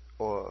 instrument,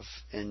 because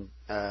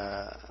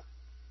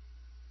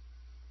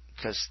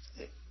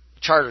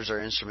charters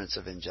are instruments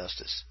of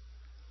injustice.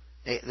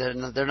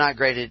 They're not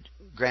granted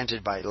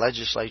by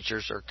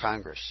legislatures or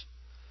Congress,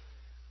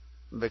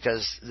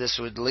 because this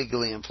would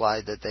legally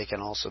imply that they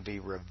can also be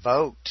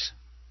revoked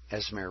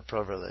as mere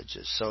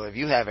privileges. So if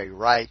you have a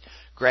right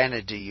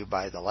granted to you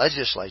by the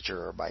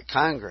legislature or by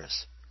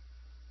Congress,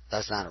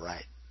 that's not a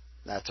right.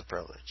 That's a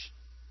privilege.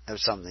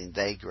 That's something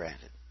they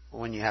granted.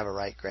 When you have a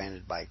right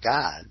granted by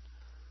God,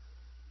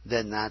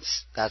 then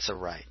that's a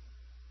right.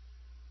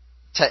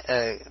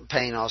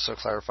 Paine also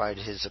clarified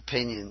his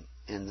opinion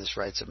in this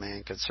Rights of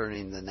Man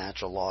concerning the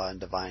natural law and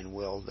divine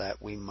will, that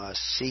we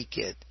must seek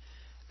it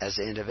as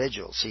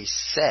individuals. He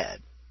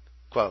said,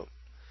 quote,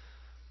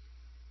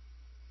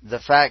 "The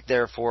fact,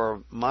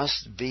 therefore,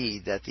 must be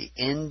that the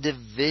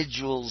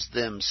individuals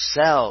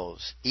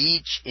themselves,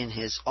 each in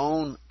his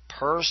own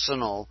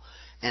personal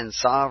and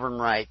sovereign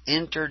right,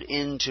 entered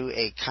into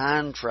a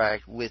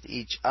contract with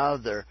each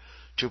other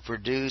to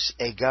produce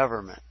a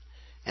government.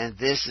 And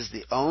this is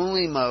the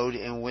only mode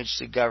in which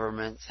the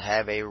governments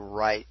have a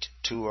right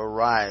to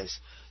arise,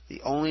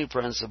 the only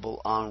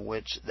principle on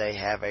which they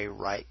have a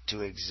right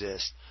to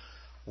exist."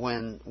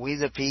 When we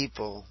the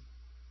people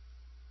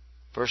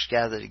first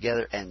gathered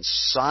together and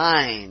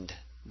signed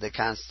the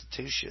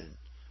Constitution,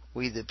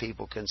 we the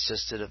people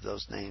consisted of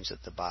those names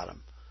at the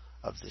bottom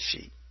of the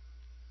sheet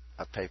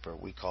of paper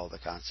we call the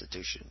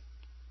Constitution.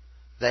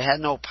 They had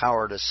no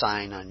power to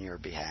sign on your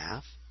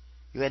behalf.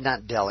 You had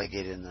not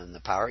delegated them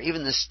the power.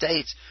 Even the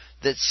states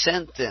that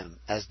sent them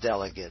as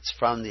delegates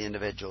from the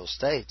individual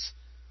states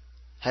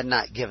had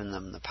not given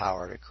them the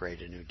power to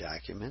create a new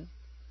document.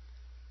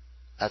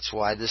 That's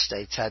why the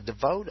states had to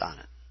vote on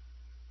it.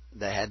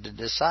 They had to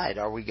decide,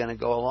 are we going to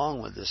go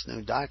along with this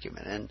new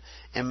document?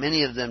 And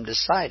many of them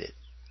decided.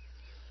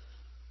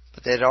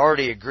 But they had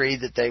already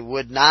agreed that they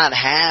would not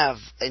have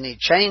any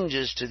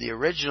changes to the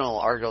original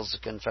Articles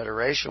of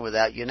Confederation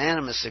without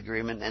unanimous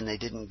agreement, and they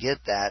didn't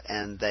get that,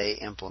 and they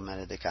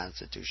implemented the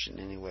Constitution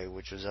anyway,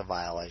 which was a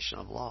violation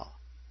of law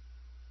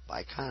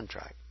by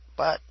contract.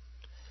 But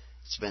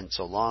it's been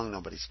so long,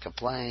 nobody's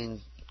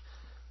complained,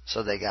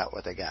 so they got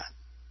what they got.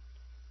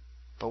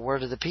 But where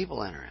did the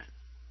people enter in?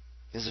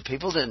 Because the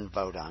people didn't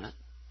vote on it.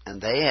 And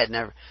they had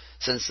never,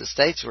 since the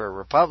states were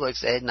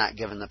republics, they had not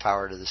given the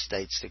power to the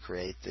states to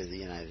create the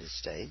United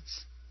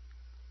States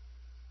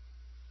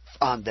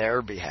on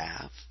their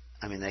behalf.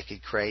 I mean, they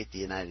could create the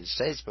United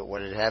States, but what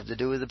did it have to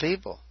do with the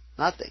people?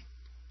 Nothing.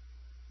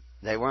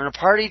 They weren't a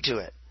party to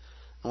it.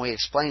 And we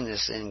explain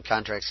this in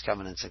Contracts,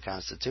 Covenants, and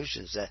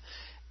Constitutions.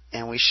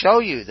 And we show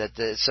you that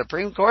the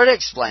Supreme Court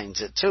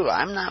explains it too.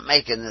 I'm not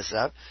making this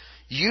up.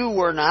 You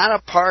were not a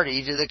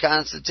party to the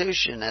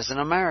Constitution as an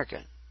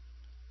American.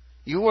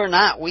 You are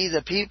not we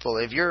the people.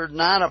 If you're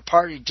not a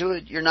party to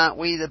it, you're not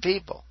we the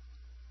people.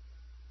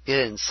 You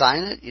didn't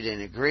sign it. You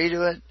didn't agree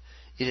to it.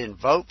 You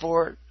didn't vote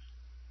for it.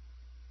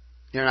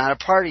 You're not a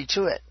party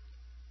to it.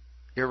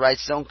 Your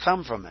rights don't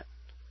come from it.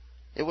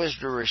 It was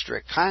to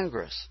restrict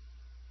Congress.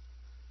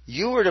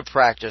 You were to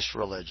practice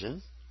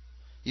religion.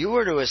 You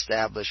were to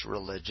establish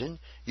religion.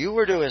 You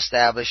were to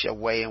establish a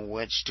way in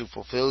which to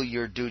fulfill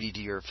your duty to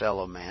your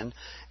fellow man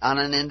on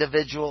an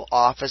individual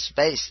office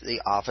base,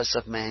 the office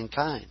of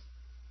mankind.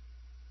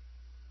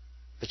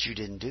 But you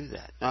didn't do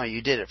that. No,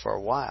 you did it for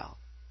a while.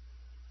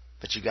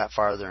 But you got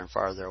farther and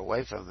farther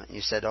away from it. And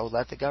you said, oh,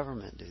 let the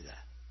government do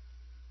that.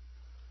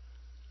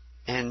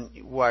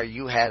 And where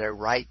you had a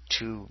right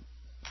to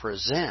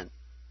present,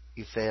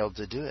 you failed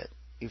to do it.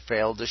 You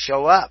failed to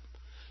show up.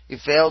 You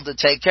failed to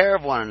take care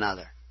of one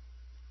another.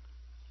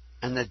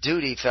 And the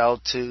duty fell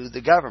to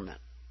the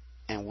government.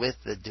 And with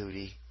the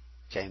duty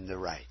came the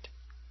right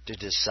to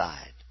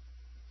decide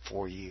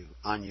for you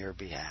on your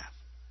behalf.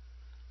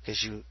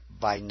 Because you,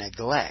 by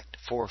neglect,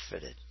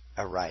 forfeited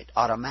a right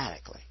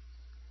automatically.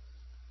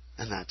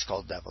 And that's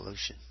called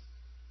devolution.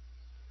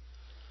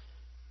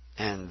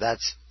 And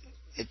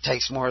it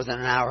takes more than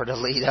an hour to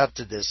lead up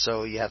to this,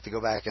 so you have to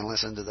go back and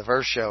listen to the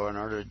first show in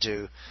order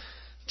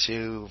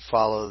to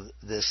follow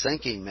this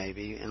thinking,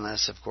 maybe,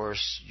 unless, of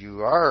course, you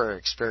are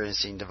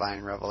experiencing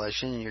divine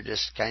revelation and you're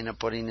just kind of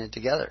putting it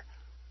together.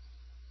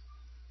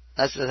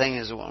 That's the thing,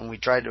 is when we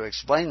try to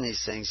explain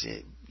these things,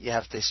 you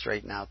have to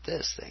straighten out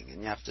this thing,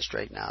 and you have to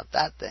straighten out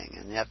that thing,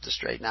 and you have to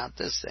straighten out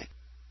this thing.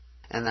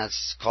 And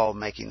that's called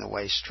making the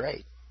way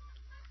straight.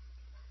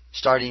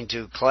 Starting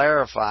to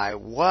clarify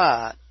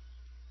what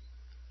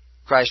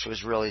Christ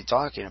was really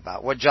talking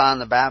about, what John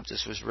the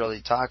Baptist was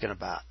really talking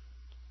about,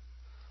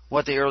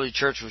 what the early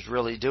church was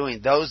really doing.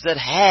 Those that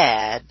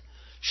had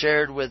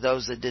shared with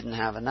those that didn't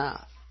have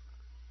enough.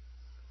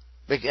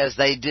 Because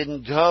they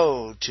didn't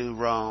go to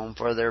Rome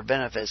for their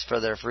benefits, for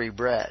their free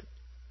bread.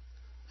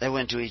 They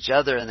went to each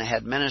other, and they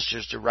had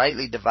ministers to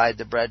rightly divide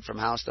the bread from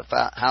house to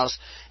house.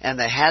 And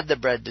they had the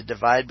bread to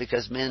divide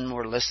because men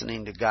were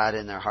listening to God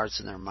in their hearts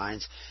and their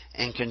minds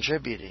and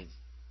contributing.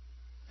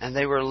 And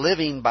they were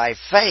living by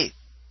faith,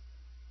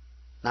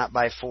 not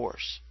by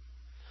force.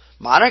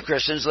 Modern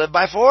Christians live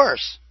by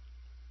force.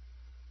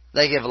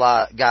 They give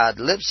God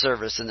lip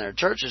service in their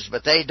churches,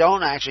 but they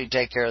don't actually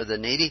take care of the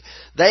needy.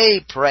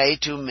 They pray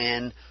to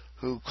men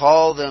who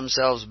call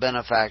themselves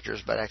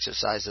benefactors but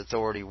exercise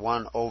authority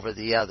one over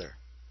the other.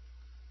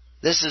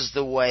 This is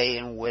the way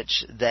in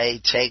which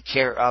they take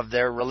care of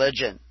their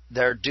religion,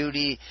 their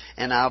duty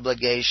and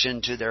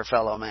obligation to their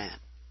fellow man.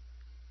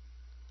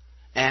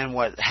 And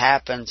what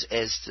happens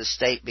is the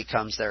state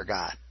becomes their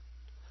God.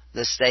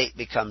 The state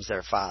becomes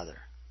their father.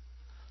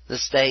 The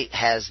state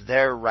has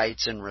their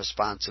rights and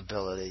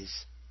responsibilities,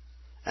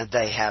 and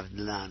they have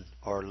none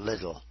or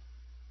little.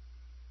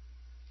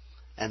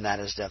 And that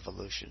is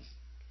devolution.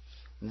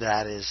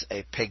 That is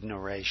a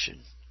pignoration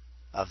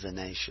of the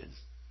nation.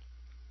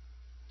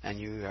 And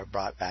you are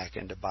brought back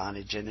into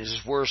bondage. And it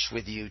is worse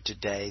with you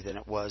today than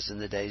it was in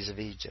the days of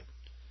Egypt.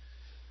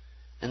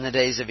 In the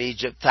days of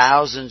Egypt,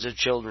 thousands of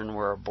children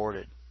were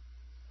aborted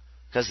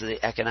because of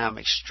the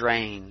economic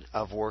strain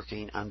of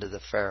working under the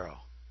Pharaoh.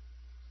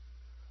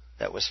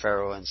 That was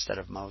Pharaoh instead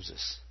of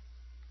Moses.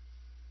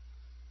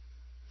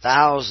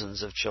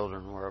 Thousands of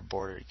children were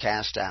aborted,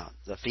 cast out.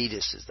 The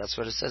fetuses, that's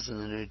what it says in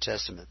the New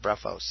Testament.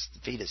 Brephos, the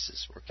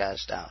fetuses were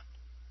cast out.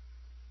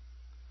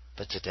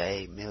 But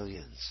today,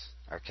 millions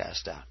are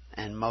cast out.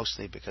 And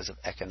mostly because of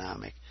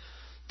economic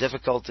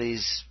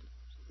difficulties,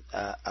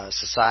 a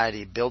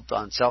society built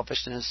on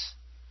selfishness,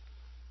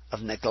 of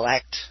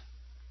neglect,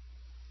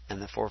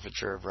 and the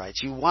forfeiture of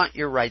rights. You want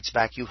your rights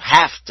back, you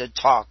have to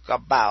talk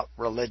about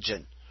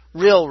religion.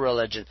 Real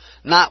religion,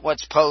 not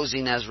what's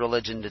posing as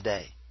religion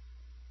today.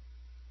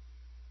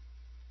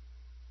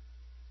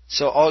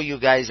 So all you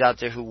guys out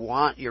there who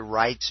want your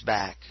rights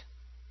back,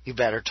 you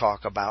better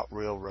talk about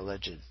real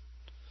religion.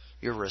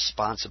 Your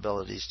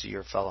responsibilities to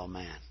your fellow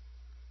man.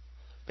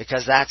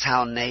 Because that's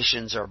how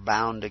nations are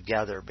bound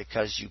together,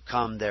 because you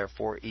come there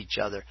for each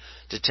other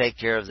to take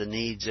care of the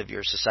needs of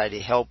your society,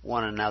 help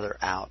one another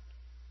out.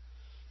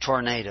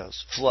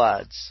 Tornadoes,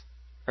 floods,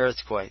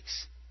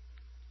 earthquakes.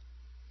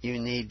 You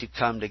need to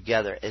come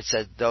together. It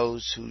said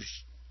those who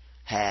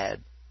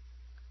had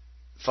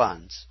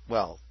funds,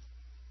 wealth,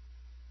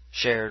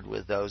 shared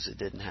with those that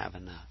didn't have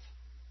enough.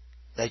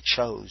 They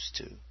chose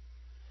to,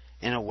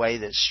 in a way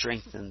that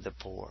strengthened the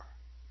poor.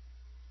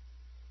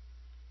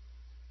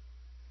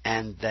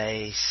 And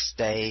they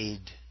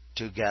stayed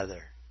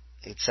together.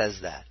 It says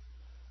that.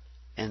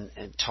 And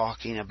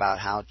talking about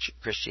how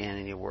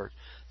Christianity worked,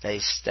 they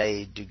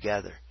stayed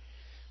together.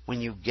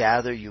 When you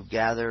gather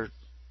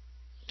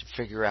to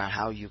figure out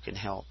how you can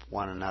help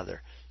one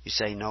another. You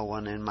say, no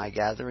one in my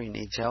gathering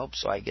needs help,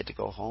 so I get to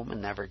go home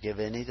and never give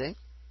anything?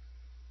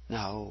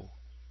 No.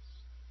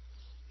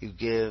 You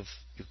give,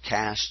 you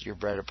cast your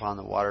bread upon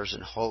the waters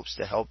in hopes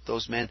to help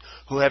those men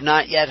who have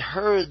not yet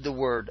heard the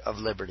word of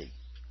liberty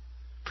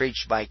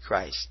preached by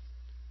Christ.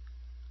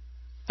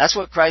 That's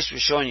what Christ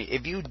was showing you.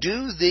 If you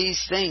do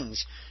these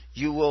things,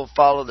 You will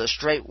follow the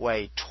straight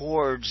way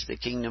towards the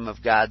kingdom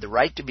of God, the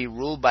right to be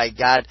ruled by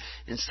God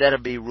instead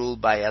of be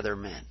ruled by other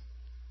men.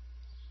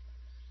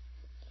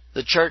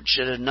 The church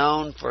should have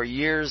known for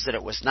years that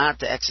it was not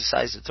to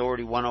exercise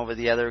authority one over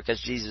the other,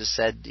 because Jesus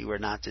said you were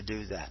not to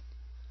do that.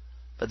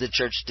 But the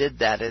church did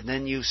that, and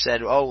then you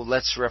said, oh,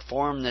 let's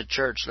reform the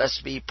church.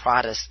 Let's be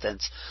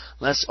Protestants.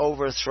 Let's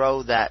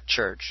overthrow that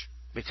church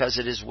because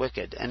it is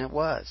wicked. And it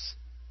was.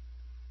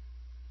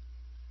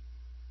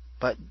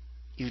 But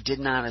you did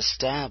not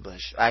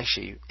establish,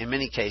 actually, in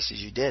many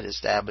cases you did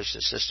establish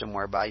a system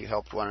whereby you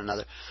helped one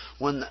another.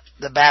 When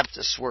the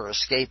Baptists were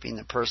escaping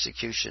the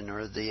persecution,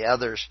 or the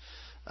others,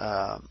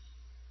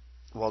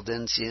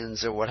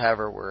 Waldensians or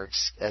whatever, were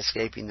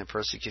escaping the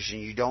persecution,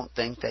 you don't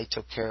think they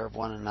took care of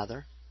one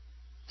another?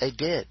 They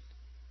did.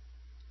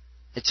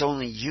 It's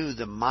only you,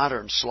 the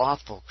modern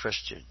slothful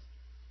Christian,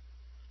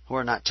 who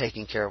are not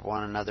taking care of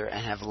one another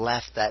and have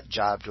left that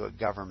job to a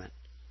government,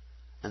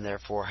 and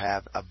therefore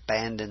have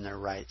abandoned their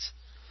rights.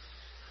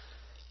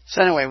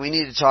 So anyway, we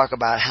need to talk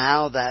about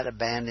how that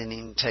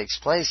abandoning takes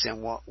place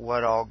and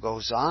what all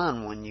goes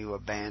on when you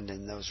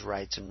abandon those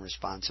rights and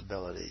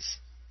responsibilities,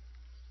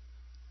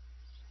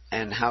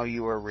 and how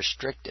you are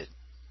restricted,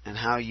 and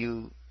how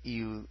you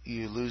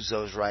lose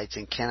those rights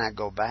and cannot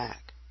go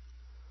back.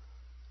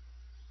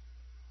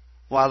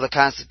 While the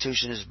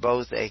Constitution is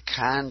both a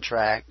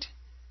contract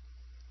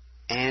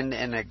and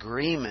an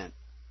agreement,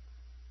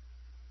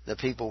 the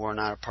people were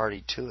not a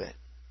party to it.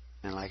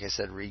 And like I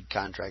said, read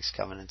contracts,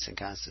 covenants, and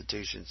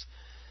constitutions.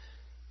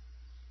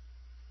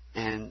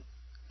 And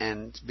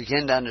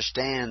begin to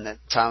understand that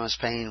Thomas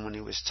Paine, when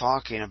he was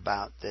talking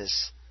about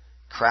this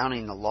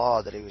crowning the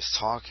law, that he was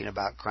talking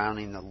about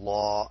crowning the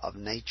law of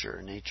nature.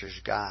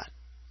 Nature's God.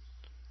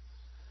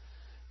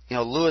 You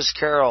know, Lewis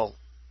Carroll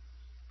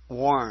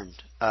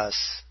warned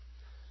us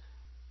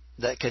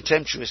that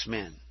contemptuous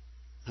men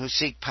who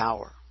seek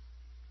power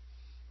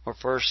will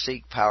first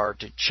seek power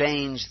to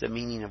change the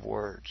meaning of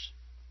words.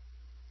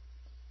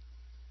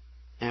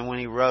 And when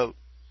he wrote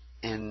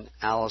in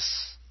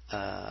Alice,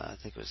 I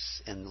think it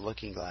was in The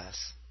Looking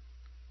Glass,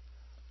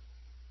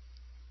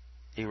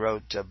 he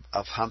wrote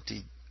of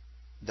Humpty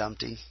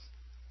Dumpty.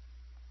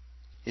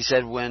 He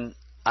said, when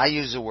I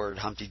use the word,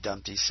 Humpty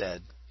Dumpty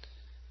said,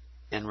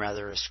 in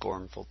rather a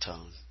scornful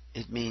tone,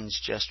 it means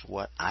just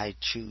what I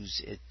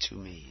choose it to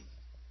mean.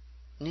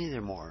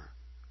 Neither more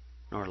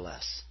nor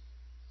less.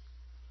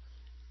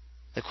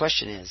 The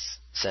question is,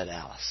 said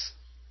Alice,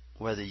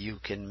 whether you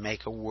can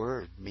make a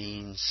word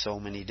mean so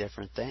many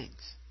different things.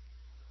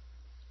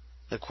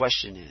 The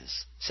question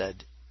is,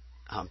 said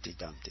Humpty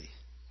Dumpty,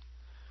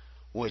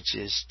 which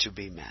is to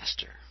be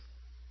master.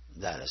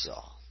 That is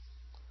all.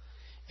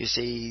 You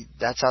see,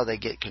 that's how they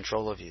get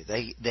control of you.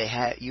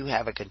 You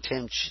have a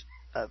contempt.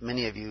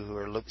 Many of you who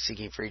are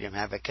seeking freedom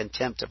have a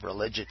contempt of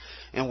religion,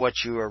 and what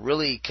you are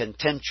really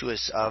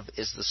contemptuous of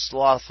is the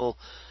slothful,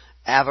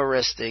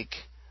 avaristic,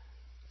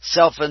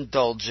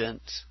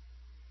 self-indulgent,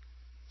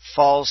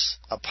 false,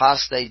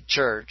 apostate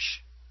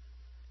church,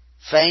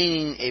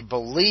 feigning a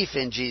belief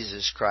in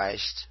Jesus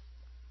Christ,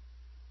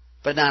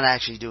 but not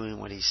actually doing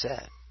what He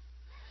said.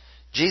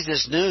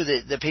 Jesus knew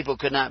that the people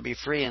could not be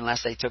free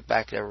unless they took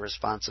back their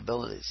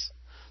responsibilities.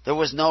 There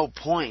was no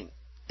point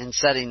in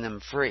setting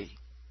them free,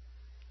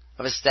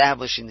 of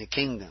establishing the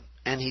kingdom.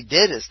 And He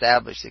did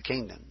establish the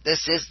kingdom.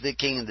 This is the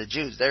King of the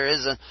Jews.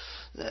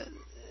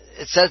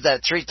 It says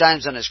that 3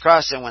 times on His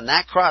cross, and when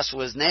that cross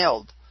was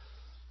nailed,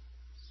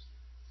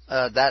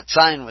 that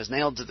sign was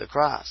nailed to the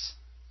cross.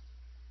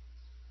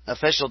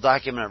 Official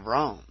document of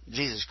Rome.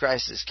 Jesus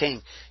Christ is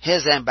King.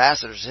 His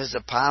ambassadors, His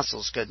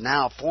apostles could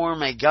now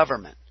form a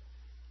government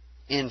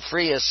in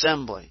free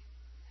assembly.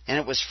 And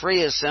it was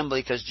free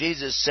assembly because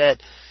Jesus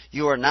said,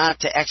 you are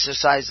not to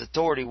exercise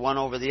authority one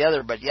over the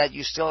other, but yet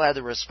you still have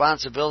the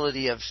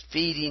responsibility of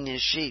feeding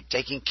His sheep,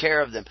 taking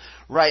care of them,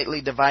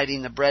 rightly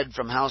dividing the bread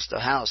from house to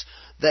house.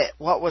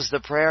 What was the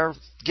prayer?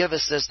 Give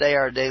us this day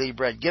our daily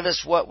bread. Give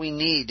us what we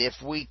need if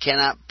we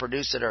cannot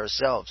produce it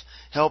ourselves.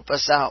 Help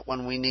us out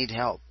when we need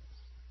help.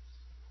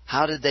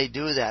 How did they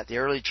do that? The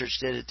early church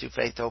did it through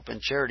faith, hope, and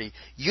charity.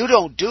 You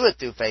don't do it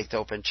through faith,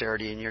 hope, and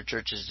charity in your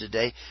churches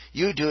today.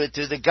 You do it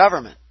through the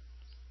government.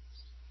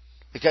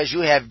 Because you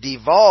have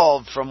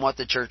devolved from what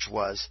the church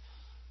was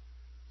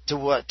to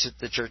what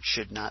the church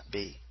should not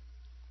be.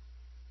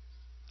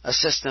 A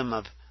system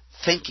of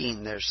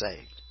thinking they're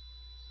saved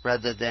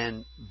rather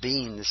than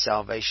being the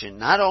salvation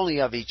not only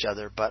of each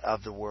other but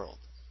of the world.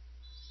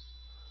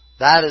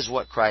 That is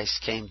what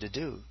Christ came to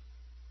do,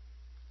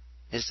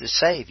 is to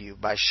save you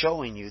by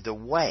showing you the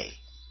way.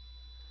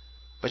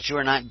 But you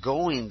are not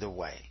going the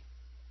way.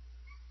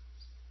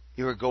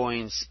 You are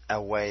going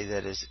a way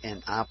that is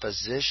in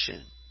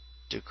opposition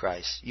to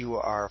Christ. You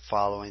are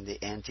following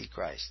the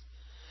Antichrist.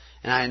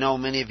 And I know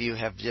many of you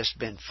have just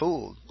been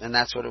fooled, and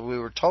that's what we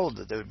were told,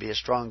 that there would be a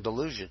strong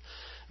delusion,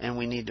 and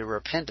we need to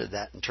repent of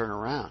that and turn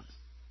around.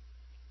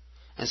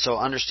 And so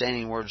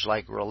understanding words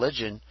like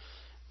religion,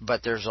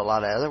 but there's a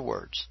lot of other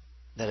words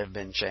that have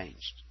been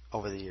changed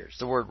over the years.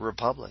 The word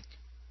republic.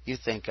 You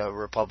think a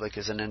republic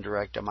is an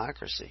indirect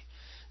democracy.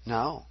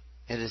 No,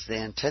 it is the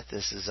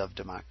antithesis of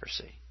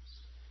democracy.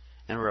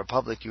 In a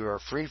republic, you are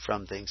free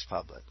from things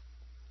public.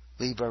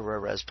 Liber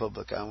res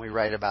publica, and we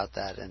write about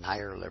that in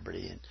Higher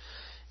Liberty,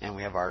 and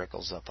we have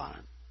articles up on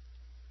it.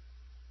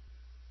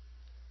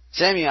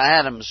 Samuel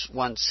Adams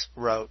once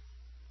wrote,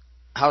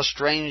 "How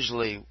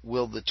strangely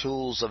will the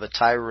tools of a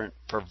tyrant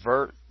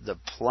pervert the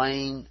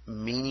plain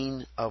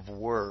meaning of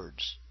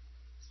words."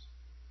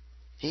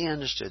 He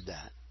understood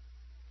that.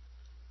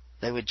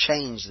 They would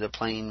change the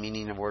plain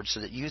meaning of words so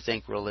that you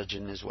think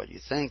religion is what you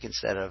think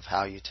instead of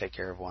how you take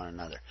care of one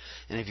another.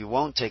 And if you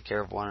won't take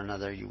care of one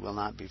another, you will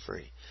not be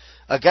free.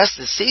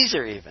 Augustus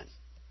Caesar even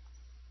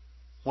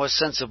was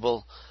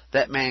sensible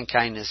that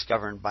mankind is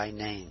governed by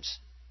names.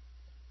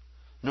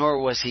 Nor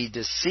was he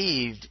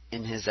deceived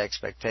in his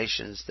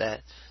expectations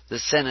that the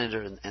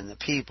senator and the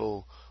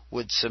people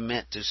would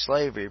submit to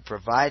slavery,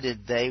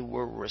 provided they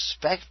were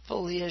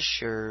respectfully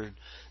assured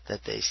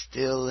that they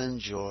still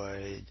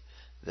enjoyed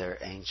their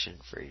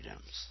ancient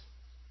freedoms.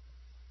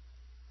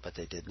 But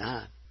they did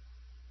not.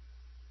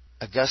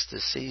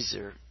 Augustus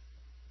Caesar,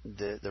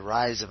 the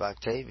rise of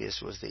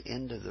Octavius was the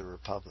end of the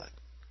republic.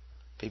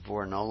 People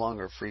were no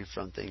longer free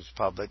from things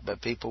public,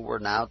 but people were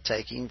now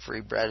taking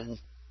free bread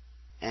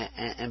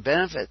and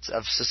benefits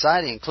of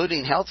society,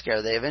 including health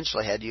care. They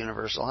eventually had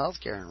universal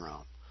health care in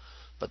Rome,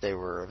 but they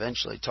were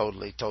eventually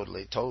totally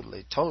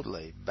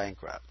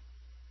bankrupt.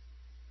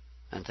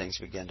 And things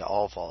began to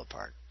all fall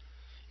apart.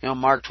 You know,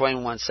 Mark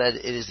Twain once said,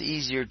 "It is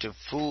easier to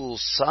fool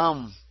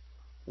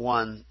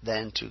someone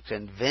than to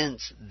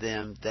convince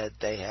them that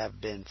they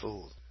have been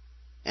fooled."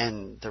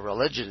 And the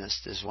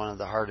religionist is one of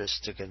the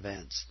hardest to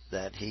convince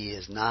that he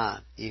is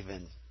not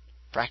even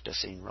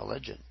practicing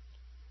religion.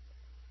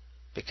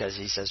 Because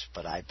he says,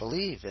 "But I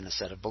believe in a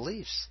set of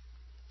beliefs,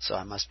 so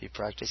I must be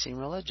practicing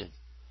religion."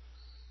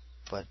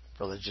 But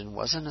religion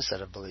wasn't a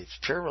set of beliefs.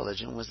 Pure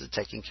religion was the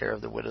taking care of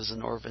the widows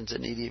and orphans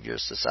and needy of your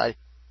society,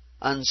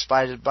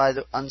 unspotted by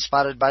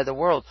the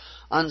world.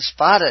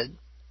 Unspotted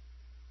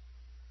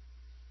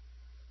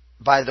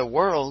by the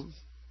world,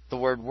 the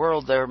word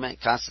world there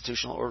meant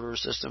constitutional order or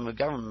system of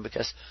government,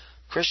 because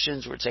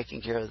Christians were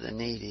taking care of the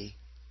needy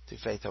through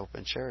faith, hope,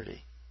 and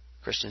charity.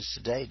 Christians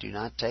today do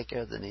not take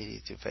care of the needy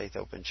through faith,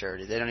 hope, and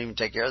charity. They don't even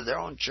take care of their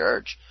own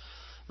church,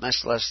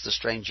 much less the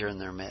stranger in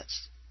their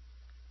midst.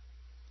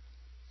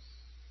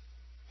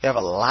 We have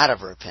a lot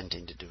of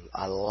repenting to do.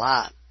 A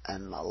lot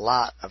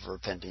of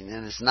repenting.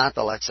 And it's not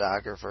the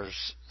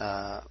lexicographer's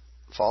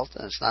fault,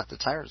 and it's not the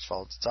tyrant's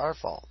fault. It's our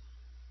fault.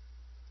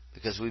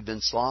 Because we've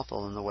been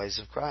slothful in the ways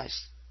of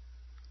Christ,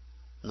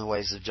 in the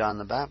ways of John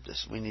the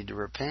Baptist. We need to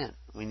repent.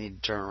 We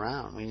need to turn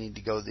around. We need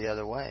to go the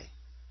other way.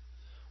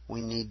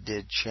 We need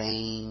to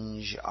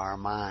change our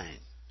mind.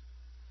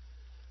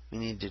 We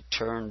need to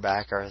turn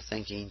back our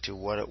thinking to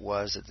what it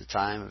was at the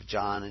time of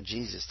John and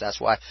Jesus. That's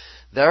why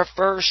their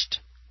first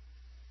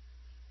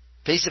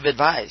piece of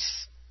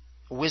advice,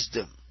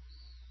 wisdom,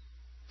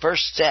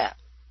 first step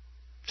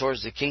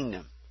towards the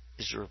kingdom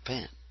is to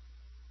repent.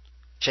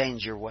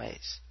 Change your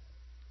ways.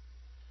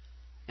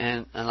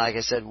 And like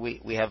I said,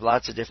 we have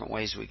lots of different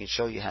ways we can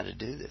show you how to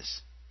do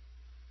this.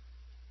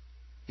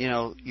 You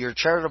know, your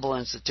charitable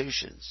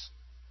institutions.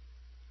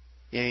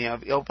 You know,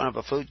 if you open up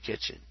a food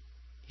kitchen,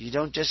 you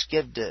don't just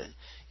give to,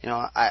 you know,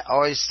 I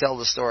always tell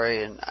the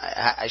story, and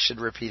I should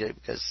repeat it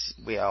because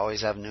we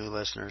always have new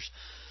listeners.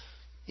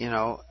 You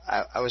know,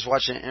 I was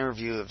watching an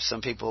interview of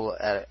some people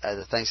at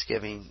a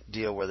Thanksgiving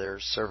deal where they're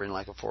serving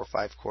like a 4 or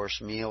 5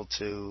 course meal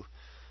to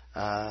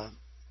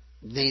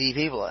needy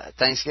people at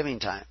Thanksgiving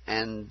time.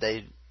 And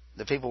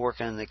the people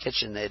working in the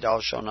kitchen, they'd all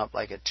shown up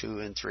like at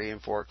 2 and 3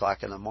 and 4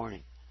 o'clock in the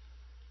morning.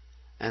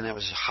 And it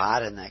was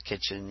hot in that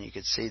kitchen. You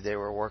could see they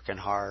were working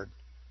hard.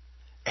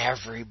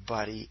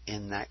 Everybody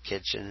in that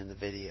kitchen in the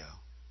video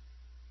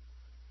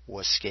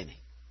was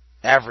skinny.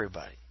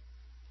 Everybody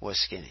was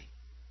skinny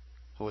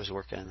who was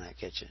working in that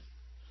kitchen.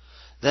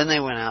 Then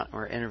they went out and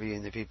were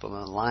interviewing the people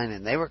in line,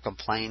 and they were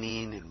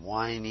complaining and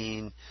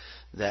whining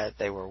that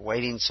they were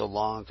waiting so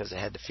long because they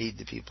had to feed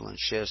the people in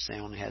shifts.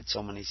 They only had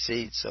so many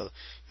seats. So, you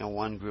know,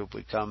 one group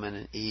would come in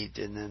and eat,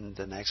 and then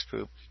the next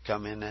group would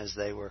come in as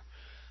they were,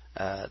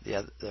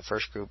 the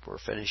first group were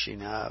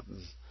finishing up,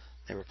 and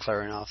they were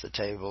clearing off the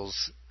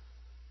tables.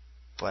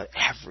 But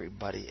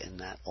everybody in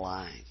that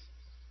line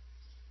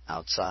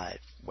outside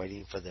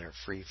waiting for their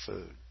free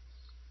food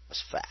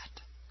was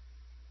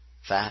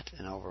fat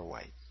and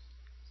overweight.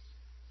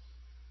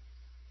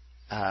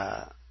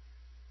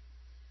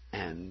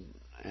 And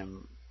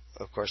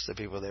of course the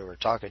people they were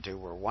talking to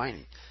were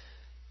whining.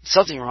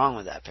 Something wrong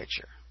with that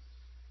picture.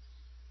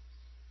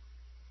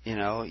 You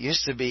know, it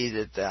used to be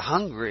that the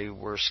hungry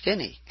were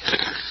skinny.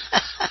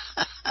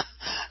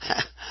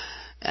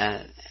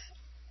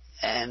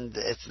 And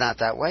it's not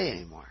that way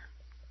anymore.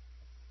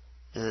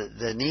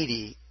 The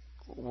needy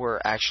were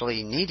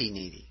actually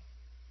needy,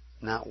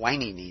 not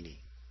whiny needy.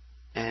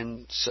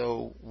 And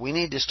so we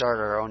need to start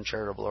our own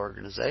charitable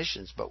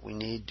organizations, but we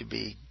need to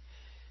be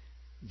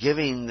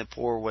giving the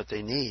poor what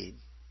they need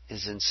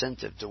is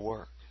incentive to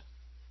work.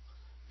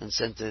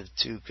 incentive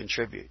to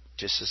contribute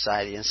to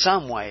society in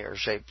some way or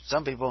shape.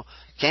 Some people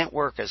can't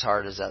work as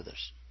hard as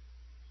others,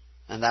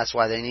 and that's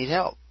why they need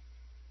help.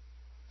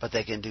 But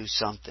they can do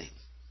something.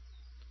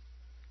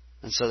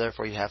 And so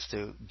therefore you have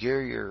to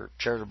gear your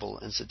charitable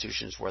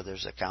institutions where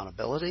there's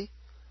accountability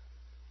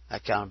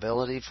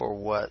for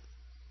what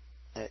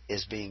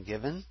is being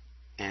given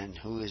and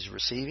who is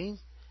receiving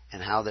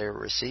and how they're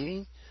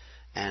receiving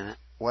and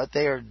what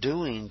they are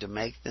doing to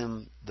make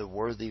them the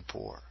worthy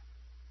poor,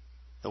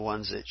 the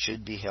ones that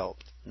should be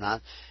helped.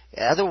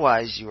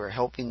 Otherwise you are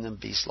helping them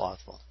be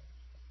slothful.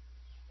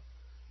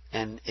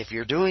 And if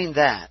you're doing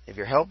that, if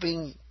you're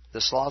helping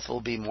the slothful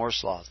be more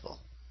slothful,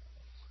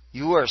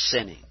 you are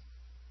sinning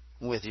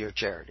with your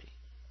charity.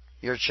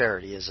 Your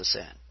charity is a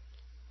sin.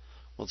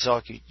 We'll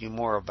talk to you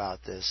more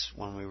about this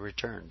when we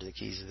return to the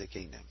Keys of the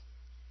Kingdom.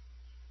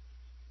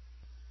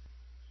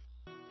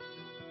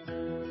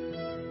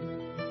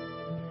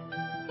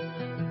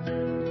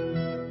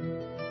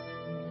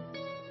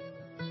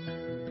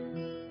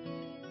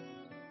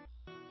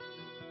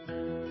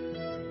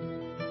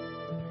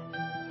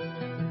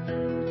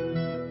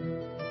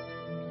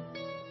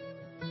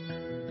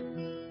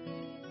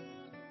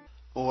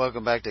 Well,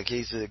 welcome back to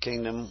Keys of the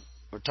Kingdom.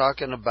 We're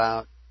talking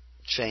about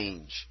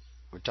change.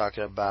 We're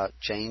talking about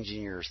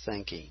changing your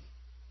thinking,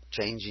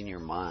 changing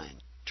your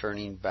mind,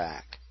 turning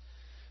back,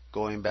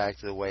 going back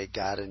to the way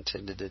God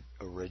intended it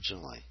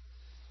originally.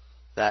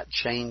 That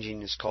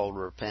changing is called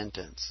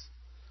repentance.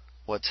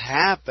 What's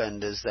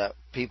happened is that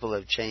people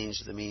have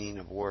changed the meaning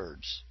of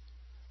words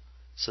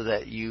so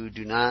that you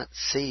do not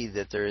see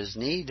that there is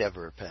need of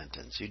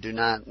repentance. You do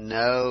not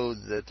know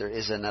that there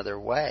is another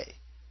way.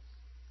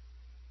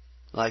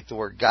 Like the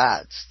word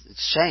gods,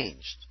 it's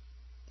changed.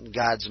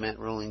 Gods meant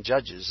ruling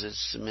judges.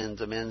 It's meant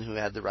the men who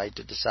had the right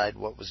to decide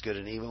what was good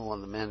and evil,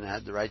 and the men who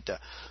had the right to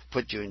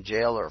put you in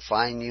jail or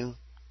fine you.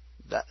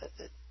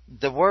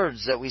 The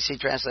words that we see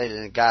translated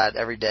in God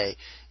every day,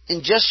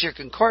 in just your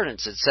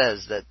concordance it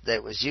says that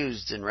it was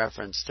used in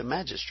reference to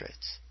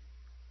magistrates.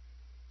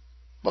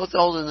 Both the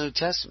Old and New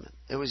Testament,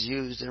 it was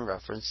used in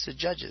reference to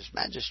judges,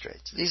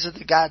 magistrates. These are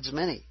the gods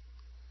many.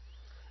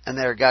 And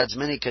they are God's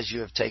many because you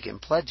have taken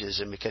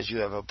pledges and because you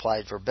have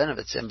applied for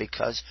benefits and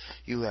because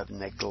you have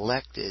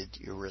neglected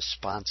your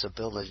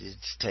responsibility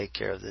to take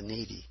care of the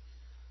needy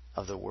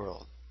of the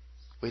world.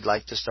 We'd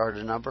like to start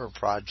a number of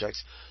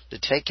projects to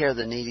take care of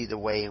the needy the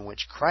way in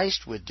which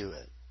Christ would do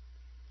it.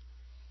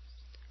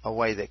 A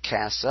way that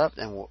casts up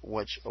and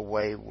a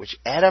way which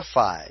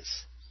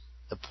edifies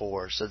the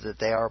poor so that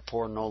they are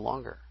poor no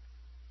longer.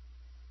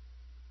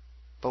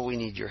 But we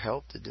need your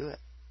help to do it.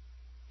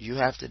 You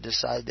have to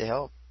decide to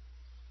help.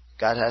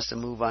 God has to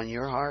move on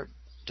your heart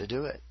to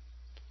do it.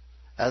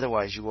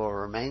 Otherwise, you will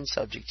remain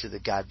subject to the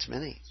gods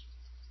many.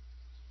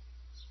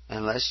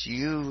 Unless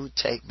you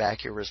take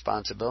back your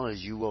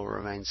responsibilities, you will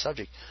remain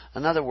subject.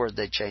 Another word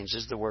they changed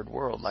is the word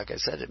world. Like I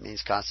said, it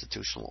means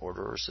constitutional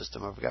order or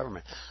system of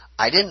government.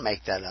 I didn't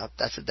make that up.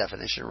 That's a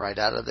definition right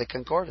out of the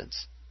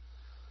concordance.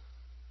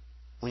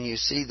 When you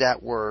see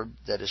that word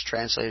that is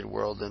translated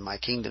world, then my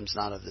kingdom's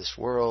not of this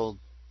world,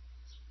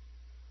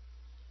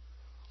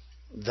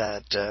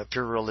 that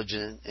pure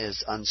religion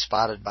is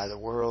unspotted by the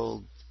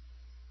world.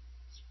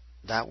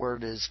 That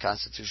word is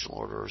constitutional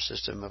order or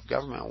system of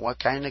government. What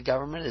kind of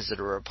government? Is it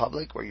a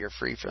republic where you're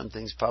free from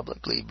things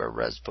public, liber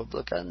res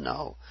publica?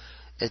 No.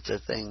 It's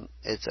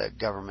a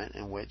government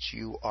in which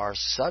you are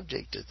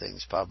subject to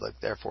things public.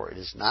 Therefore, it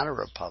is not a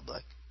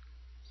republic.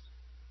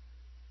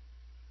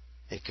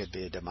 It could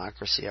be a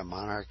democracy, a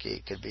monarchy.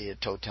 It could be a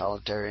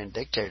totalitarian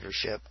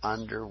dictatorship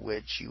under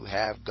which you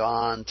have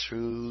gone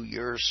through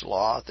your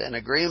sloth and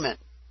agreement.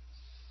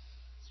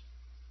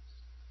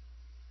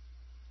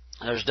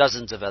 There's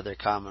dozens of other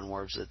common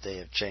words that they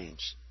have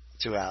changed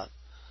throughout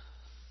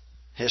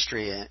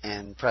history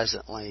and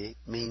presently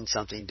mean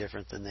something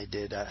different than they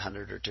did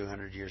 100 or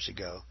 200 years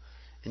ago.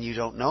 And you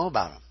don't know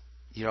about them.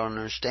 You don't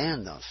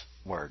understand those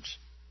words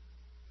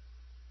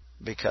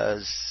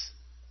because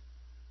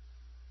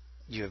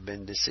you have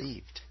been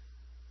deceived.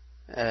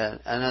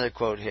 Another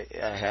quote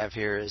I have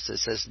here is it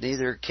says,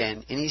 neither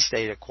can any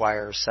state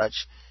acquire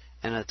such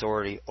an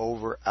authority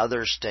over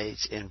other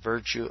states in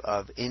virtue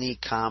of any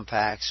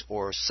compacts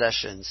or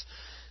cessions.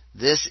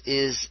 This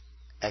is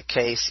a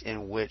case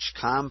in which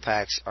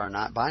compacts are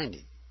not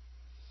binding.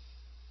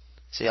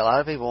 See, a lot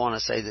of people want to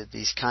say that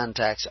these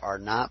contacts are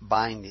not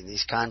binding.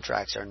 These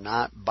contracts are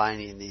not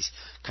binding. These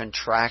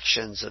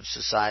contractions of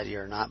society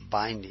are not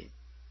binding.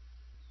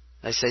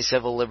 They say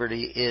civil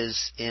liberty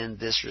is in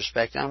this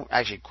respect. I'm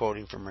actually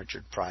quoting from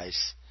Richard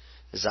Price,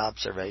 his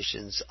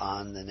observations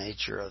on the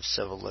nature of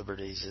civil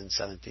liberties in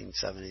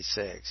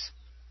 1776.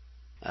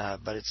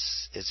 But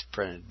it's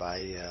printed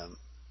by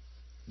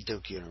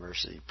Duke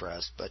University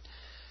Press. But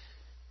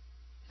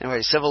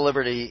anyway, civil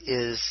liberty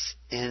is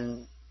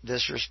in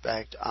this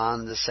respect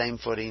on the same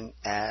footing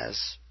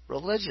as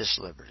religious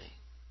liberty.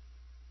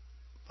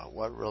 But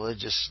what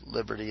religious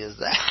liberty is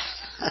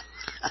that?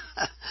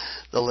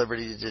 The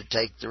liberty to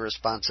take the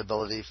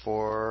responsibility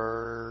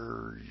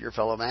for your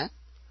fellow man?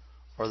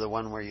 Or the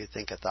one where you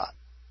think a thought?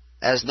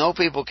 As no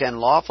people can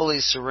lawfully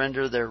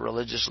surrender their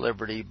religious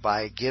liberty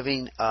by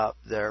giving up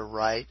their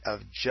right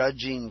of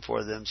judging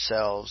for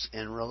themselves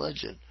in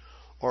religion,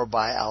 or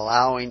by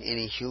allowing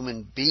any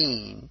human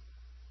being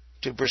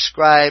to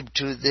prescribe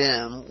to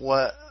them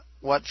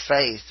what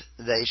faith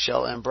they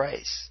shall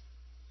embrace.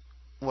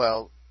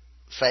 Well,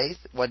 faith,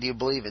 what do you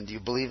believe in? Do you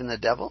believe in the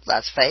devil?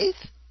 That's faith?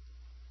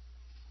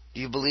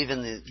 Do you believe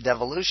in the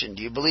devolution?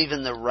 Do you believe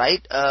in the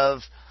right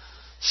of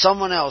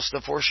someone else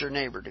to force your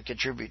neighbor to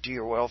contribute to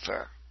your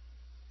welfare?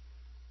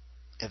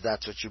 If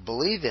that's what you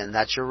believe in,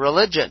 that's your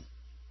religion.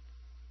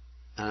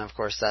 And of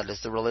course that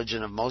is the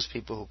religion of most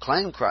people who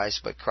claim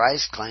Christ, but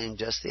Christ claimed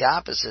just the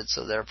opposite,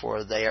 so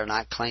therefore they are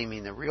not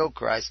claiming the real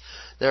Christ,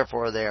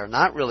 therefore they are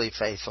not really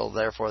faithful,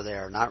 therefore they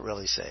are not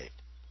really saved.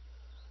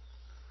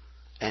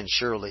 And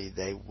surely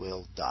they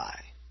will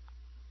die.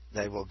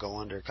 They will go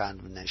under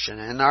condemnation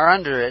and are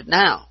under it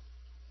now.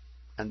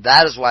 And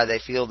that is why they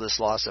feel this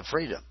loss of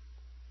freedom,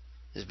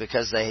 is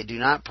because they do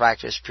not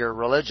practice pure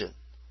religion.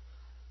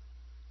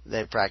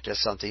 They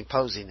practice something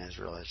posing as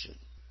religion.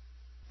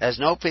 As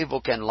no people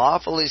can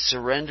lawfully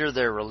surrender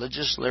their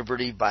religious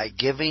liberty by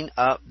giving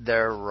up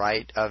their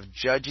right of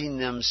judging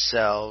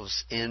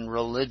themselves in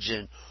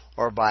religion,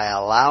 or by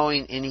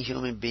allowing any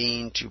human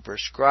being to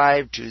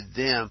prescribe to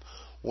them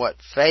what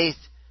faith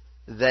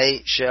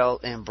they shall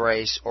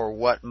embrace, or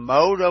what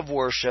mode of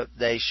worship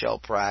they shall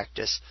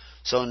practice,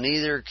 so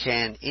neither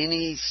can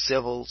any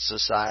civil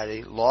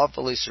society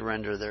lawfully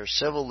surrender their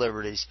civil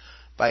liberties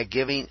by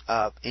giving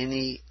up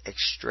any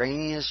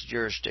extraneous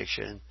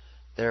jurisdiction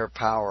their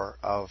power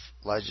of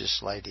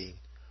legislating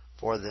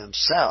for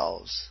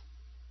themselves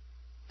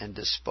and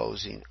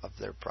disposing of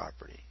their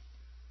property.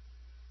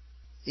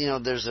 You know,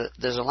 there's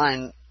a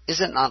line,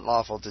 is it not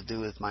lawful to do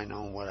with mine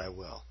own what I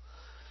will?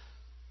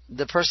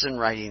 The person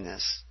writing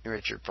this,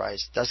 Richard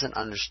Price, doesn't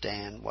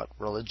understand what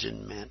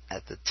religion meant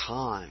at the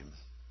time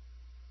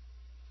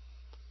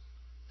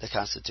the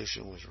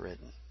Constitution was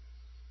written.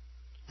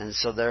 And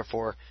so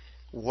therefore,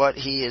 what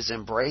he is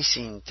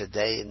embracing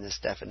today in this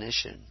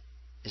definition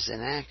is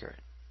inaccurate.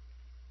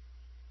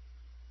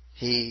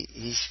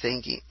 He's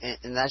thinking,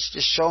 and that's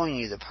just showing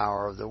you the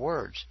power of the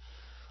words.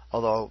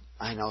 Although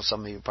I know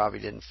some of you probably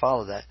didn't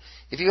follow that.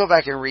 If you go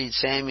back and read 1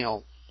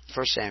 Samuel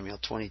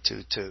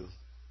 22:2,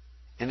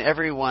 and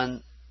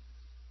everyone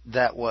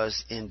that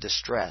was in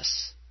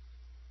distress,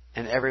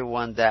 and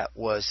everyone that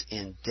was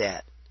in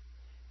debt,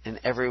 and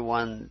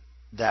everyone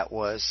that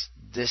was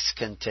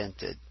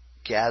discontented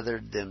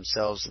gathered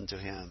themselves unto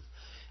him,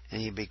 and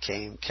he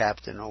became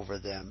captain over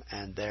them,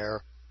 and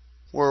there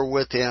were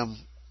with him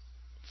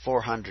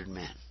 400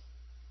 men.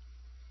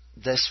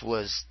 This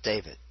was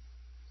David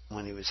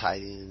when he was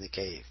hiding in the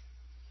cave,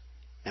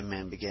 and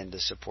men began to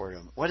support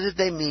him. What did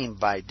they mean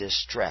by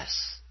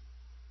distress?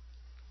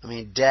 I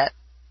mean, debt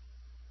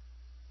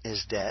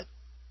is debt,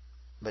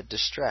 but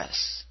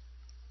distress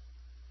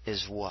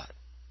is what?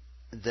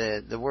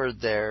 The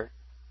word there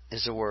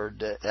is a word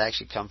that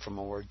actually comes from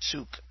a word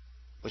tsuk,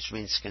 which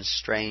means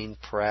constrain,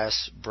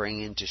 press,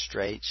 bring into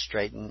straight,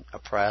 straighten,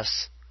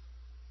 oppress.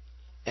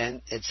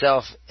 And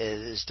itself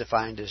is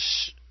defined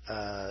as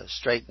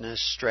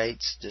straightness,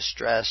 straits,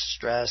 distress,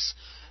 stress,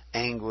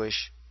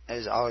 anguish.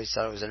 I always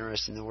thought it was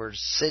interesting. The word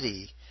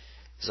city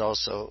is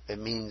also, it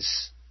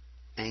means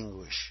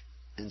anguish.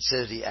 And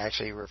city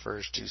actually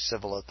refers to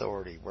civil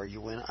authority, where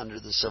you went under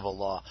the civil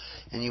law,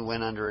 and you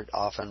went under it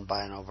often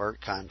by an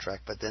overt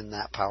contract, but then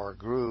that power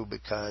grew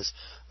because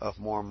of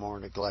more and more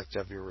neglect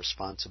of your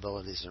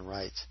responsibilities and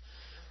rights.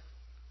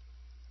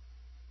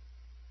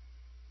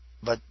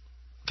 But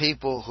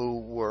people who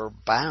were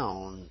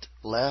bound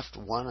left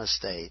one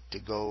estate to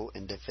go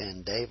and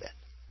defend David.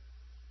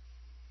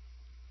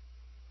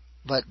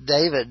 But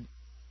David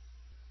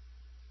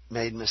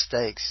made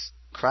mistakes.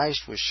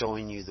 Christ was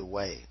showing you the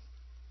way.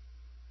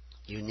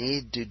 You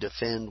need to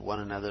defend one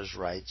another's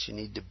rights. You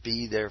need to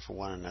be there for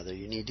one another.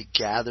 You need to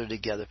gather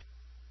together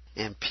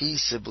and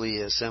peaceably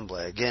assemble.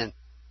 Again,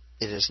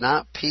 it is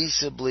not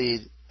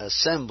peaceably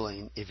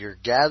assembling if you're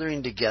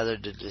gathering together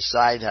to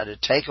decide how to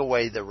take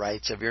away the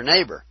rights of your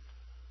neighbor.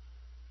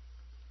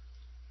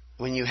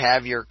 When you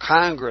have your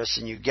Congress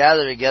and you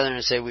gather together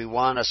and say, we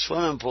want a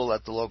swimming pool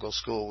at the local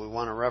school, we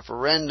want a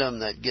referendum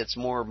that gets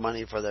more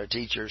money for their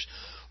teachers,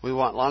 we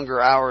want longer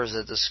hours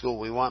at the school,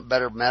 we want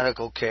better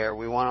medical care,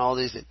 we want all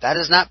these things. That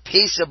is not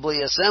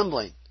peaceably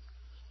assembling.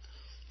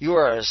 You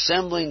are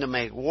assembling to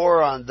make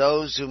war on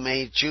those who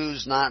may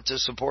choose not to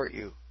support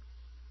you.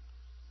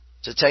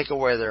 To take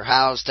away their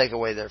house, take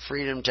away their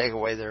freedom, take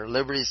away their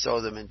liberty, throw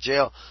them in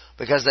jail,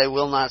 because they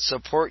will not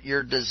support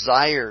your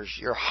desires,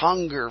 your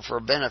hunger for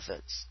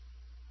benefits.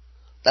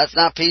 That's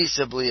not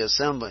peaceably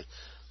assembling.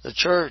 The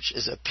church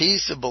is a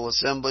peaceable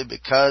assembly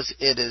because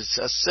it is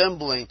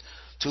assembling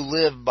to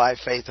live by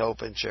faith,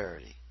 hope, and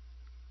charity.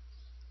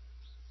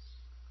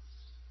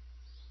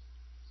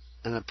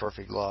 And the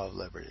perfect law of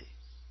liberty.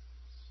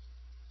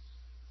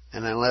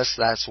 And unless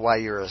that's why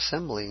you're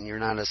assembling, you're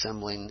not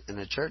assembling in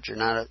a church. You're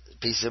not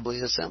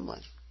peaceably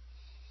assembling.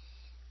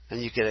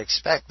 And you could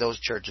expect those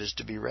churches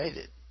to be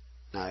raided.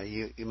 Now,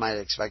 you might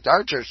expect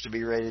our church to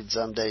be raided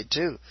someday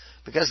too,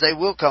 because they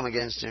will come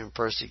against you and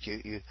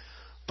persecute you.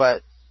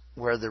 But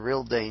where the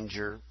real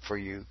danger for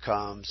you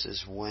comes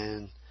is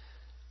when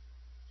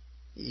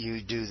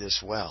you do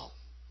this well.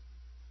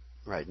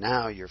 Right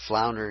now, you're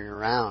floundering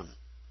around.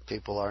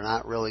 People are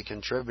not really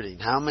contributing.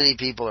 How many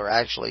people are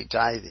actually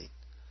tithing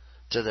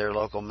to their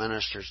local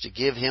ministers to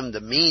give him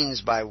the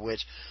means by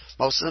which,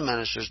 most of the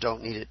ministers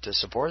don't need it to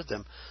support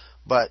them,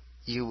 but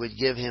you would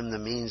give him the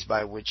means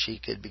by which he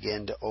could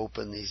begin to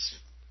open these,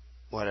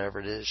 whatever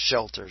it is,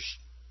 shelters.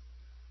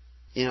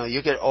 You know,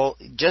 you could,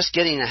 just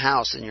getting a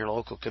house in your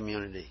local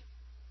community.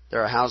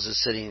 There are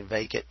houses sitting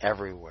vacant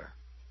everywhere.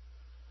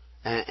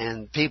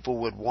 And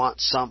people would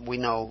want some, we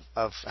know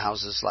of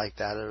houses like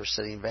that are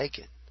sitting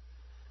vacant.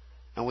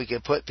 And we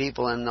could put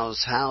people in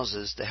those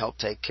houses to help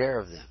take care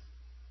of them.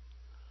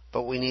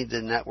 But we need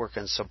the network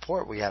and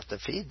support. We have to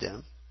feed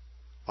them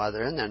while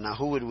they're in there. Now,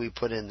 who would we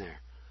put in there?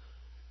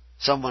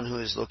 Someone who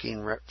is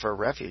looking for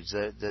refuge.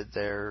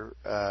 Their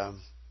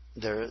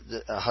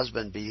a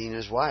husband beating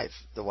his wife.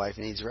 The wife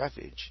needs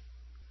refuge.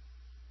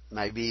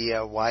 Maybe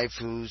a wife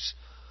who's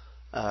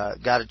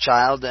got a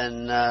child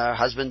and her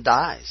husband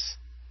dies,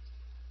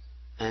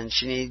 and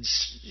she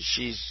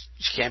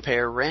can't pay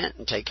her rent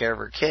and take care of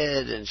her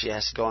kid, and she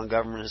has to go on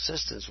government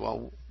assistance.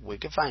 Well, we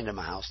could find him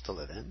a house to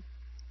live in,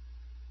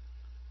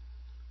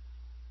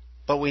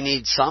 but we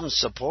need some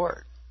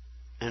support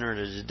in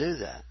order to do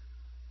that.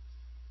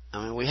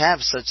 I mean, we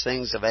have such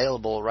things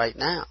available right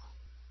now,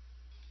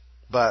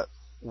 but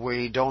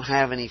we don't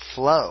have any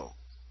flow.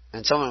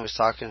 And someone was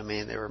talking to me,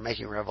 and they were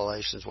making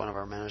revelations. One of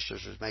our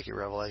ministers was making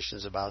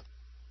revelations about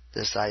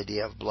this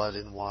idea of blood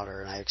and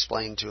water. And I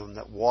explained to him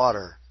that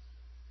water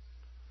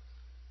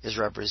is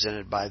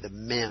represented by the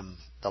mem,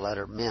 the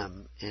letter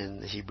mem in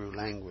the Hebrew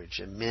language.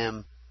 And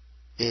mem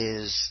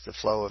is the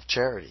flow of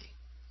charity,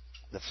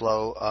 the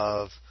flow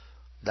of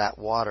that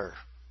water.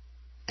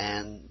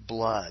 And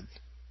blood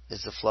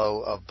is the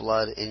flow of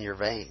blood in your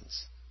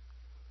veins.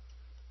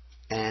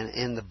 And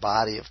in the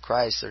body of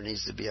Christ, there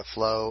needs to be a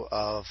flow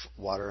of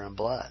water and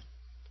blood.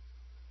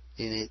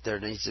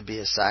 There needs to be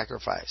a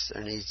sacrifice.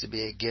 There needs to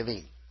be a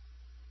giving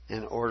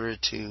in order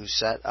to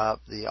set up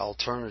the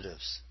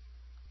alternatives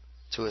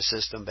to a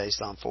system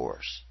based on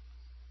force.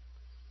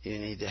 You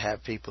need to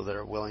have people that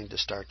are willing to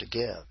start to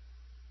give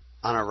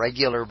on a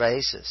regular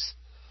basis.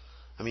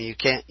 I mean, you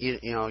can't, you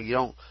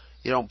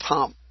don't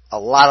pump a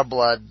lot of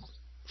blood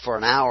for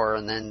an hour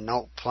and then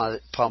don't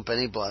pump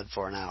any blood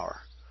for an hour.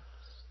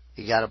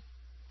 You got to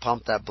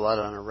pump that blood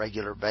on a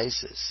regular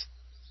basis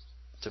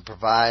to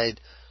provide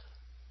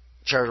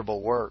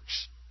charitable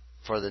works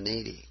for the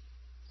needy.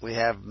 We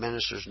have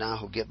ministers now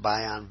who get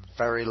by on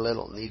very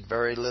little, need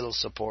very little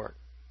support.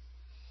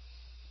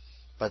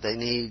 But they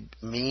need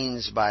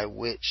means by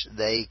which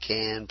they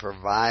can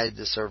provide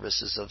the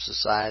services of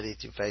society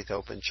through faith,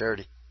 hope, and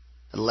charity.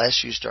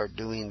 Unless you start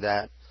doing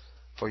that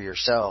for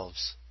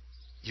yourselves,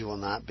 you will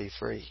not be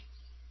free.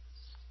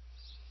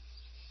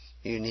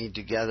 You need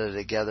to gather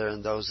together,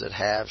 and those that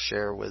have,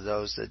 share with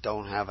those that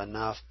don't have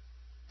enough.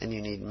 And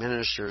you need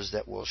ministers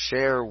that will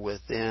share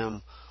with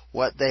them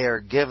what they are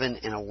given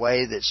in a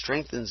way that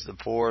strengthens the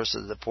poor,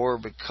 so that the poor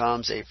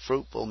becomes a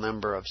fruitful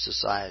member of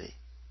society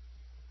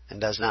and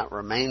does not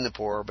remain the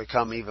poor or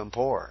become even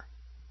poorer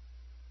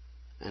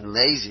and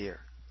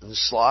lazier and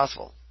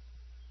slothful.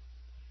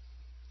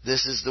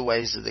 This is the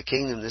ways of the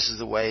kingdom. This is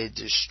the way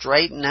to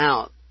straighten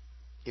out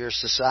your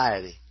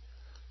society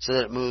so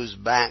that it moves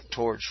back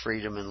towards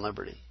freedom and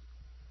liberty.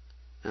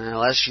 And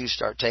unless you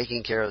start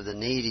taking care of the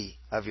needy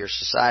of your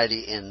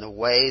society in the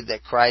way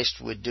that Christ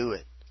would do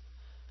it,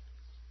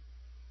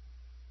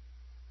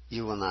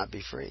 you will not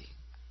be free.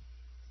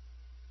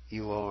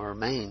 You will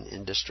remain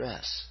in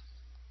distress.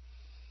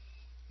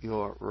 You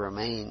will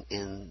remain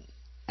in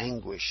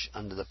anguish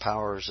under the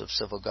powers of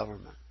civil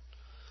government,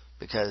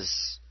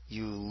 because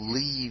you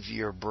leave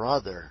your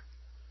brother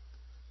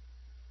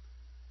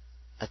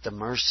at the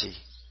mercy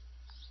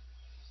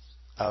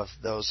of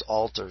those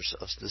altars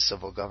of the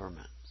civil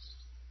government.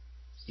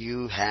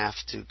 You have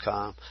to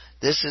come.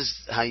 This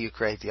is how you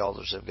create the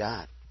altars of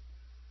God.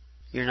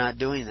 You're not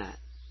doing that.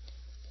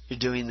 You're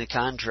doing the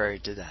contrary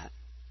to that.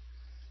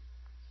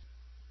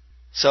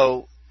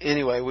 So,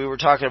 anyway, we were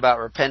talking about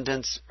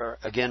repentance.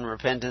 Again,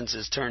 repentance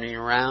is turning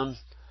around.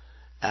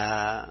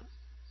 There's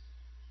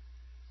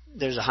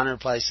 100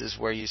 places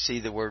where you see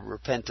the word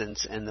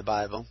repentance in the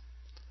Bible.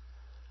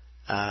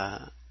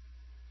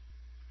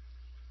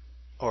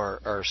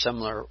 Or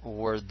similar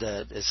word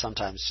that is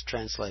sometimes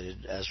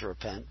translated as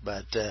repent.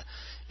 But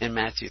in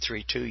Matthew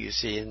 3:2, you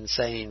see in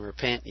saying,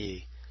 repent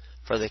ye,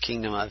 for the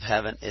kingdom of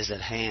heaven is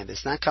at hand.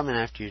 It's not coming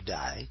after you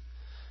die.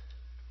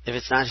 If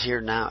it's not here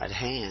now at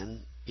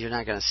hand, you're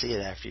not going to see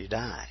it after you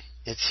die.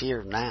 It's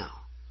here now.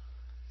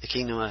 The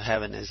kingdom of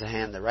heaven is at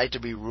hand. The right to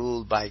be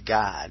ruled by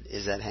God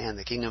is at hand.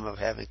 The kingdom of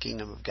heaven,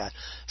 kingdom of God.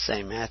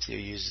 St. Matthew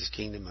uses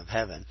kingdom of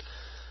heaven,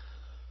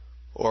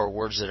 or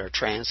words that are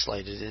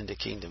translated into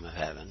kingdom of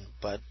heaven,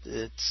 but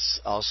it's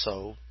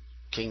also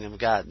kingdom of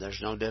God.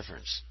 There's no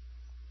difference.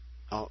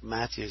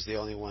 Matthew is the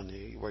only one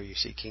where you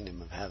see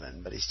kingdom of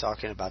heaven, but he's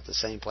talking about the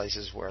same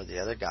places where the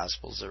other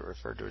Gospels are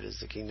referred to it as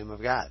the kingdom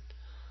of God.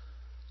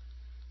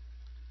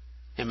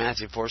 In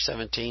Matthew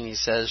 4:17, he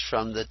says,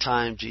 from the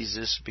time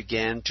Jesus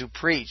began to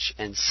preach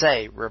and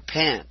say,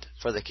 repent,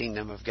 for the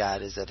kingdom of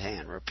God is at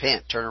hand.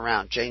 Repent, turn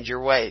around, change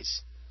your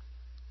ways.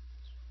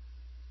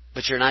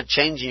 But you're not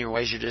changing your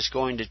ways, you're just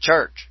going to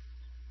church.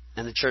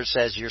 And the church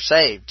says you're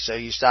saved, so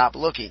you stop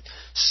looking.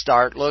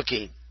 Start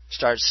looking.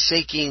 Start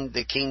seeking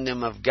the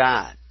kingdom of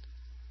God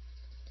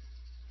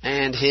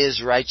and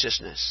His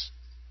righteousness,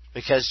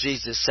 because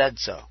Jesus said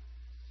so.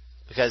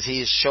 Because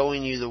He is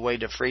showing you the way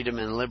to freedom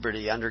and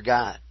liberty under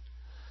God.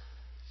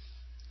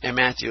 In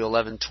Matthew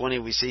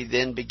 11:20 we see,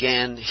 then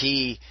began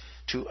He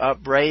to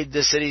upbraid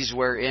the cities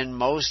wherein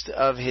most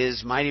of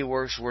His mighty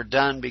works were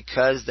done,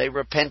 because they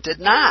repented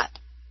not.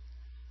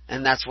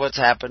 And that's what's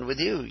happened with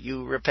you.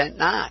 You repent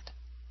not.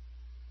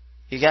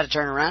 You got to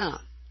turn around.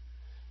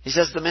 He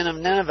says, the men of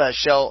Nineveh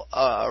shall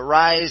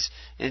arise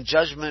in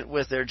judgment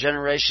with their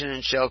generation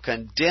and shall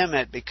condemn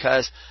it,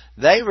 because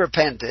they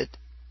repented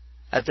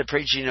at the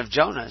preaching of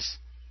Jonas.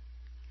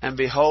 And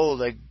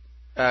behold,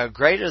 a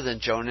greater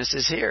than Jonas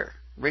is here,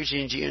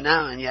 reaching to you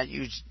now, and yet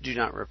you do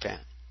not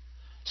repent.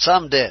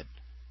 Some did.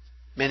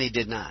 Many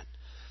did not.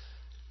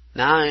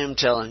 Now I am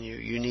telling you,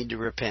 you need to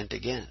repent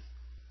again.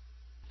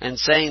 And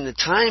saying, the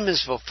time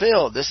is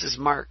fulfilled. This is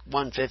Mark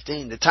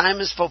 1:15. The time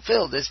is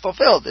fulfilled. It's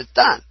fulfilled. It's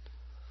done.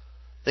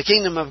 The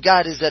kingdom of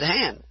God is at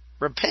hand.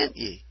 Repent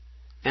ye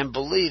and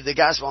believe the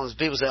gospel. And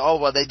people say, oh,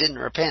 well, they didn't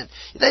repent.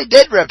 They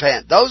did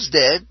repent. Those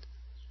did.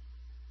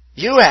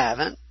 You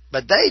haven't,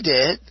 but they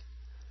did.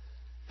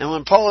 And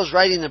when Paul is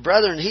writing the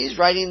brethren, he's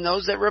writing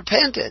those that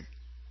repented.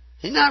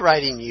 He's not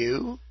writing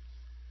you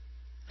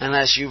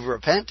unless you've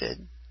repented.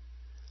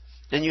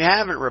 And you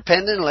haven't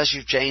repented unless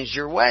you've changed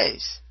your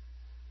ways.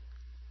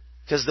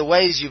 Because the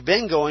ways you've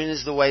been going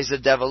is the ways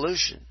of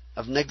devolution,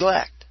 of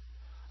neglect,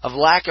 of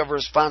lack of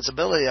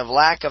responsibility, of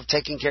lack of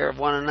taking care of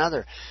one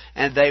another.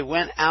 And they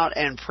went out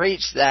and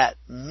preached that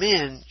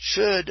men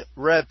should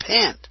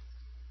repent.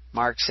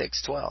 Mark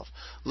 6:12.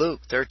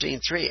 Luke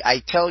 13:3.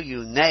 I tell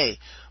you, nay,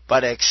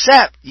 but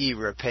except ye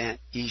repent,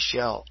 ye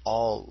shall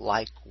all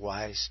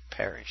likewise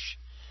perish.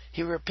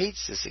 He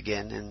repeats this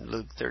again in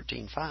Luke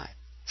 13:5.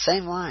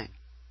 Same line.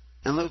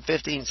 In Luke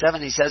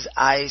 15:7 he says,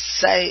 I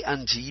say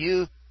unto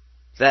you,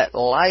 that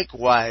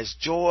likewise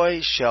joy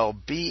shall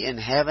be in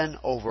heaven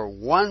over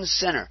one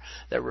sinner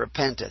that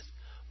repenteth,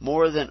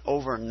 more than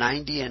over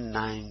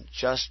 99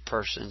 just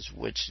persons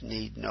which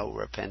need no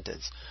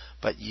repentance.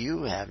 But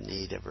you have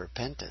need of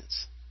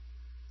repentance.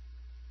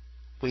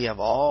 We have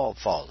all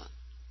fallen,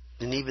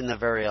 and even the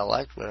very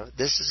elect.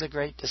 This is a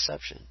great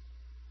deception,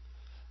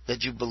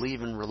 that you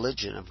believe in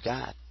religion of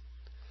God,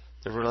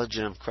 the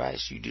religion of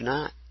Christ. You do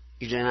not.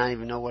 You do not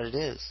even know what it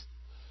is.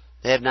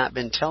 They have not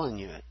been telling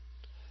you it.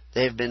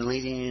 They have been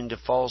leading you into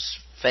false,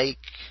 fake,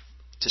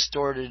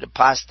 distorted,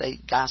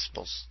 apostate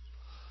gospels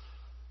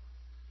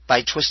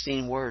by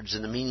twisting words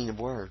and the meaning of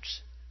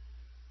words.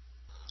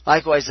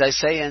 Likewise, I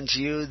say unto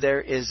you,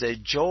 there is a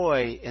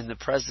joy in the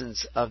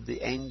presence of the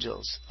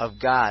angels of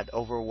God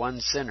over one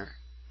sinner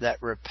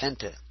that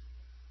repenteth.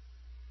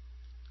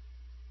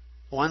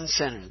 One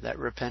sinner that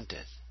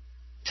repenteth.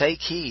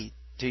 Take heed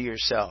to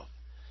yourself.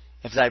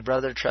 If thy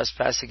brother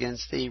trespass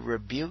against thee,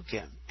 rebuke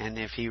him, and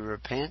if he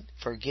repent,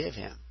 forgive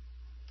him.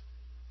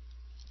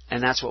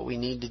 And that's what we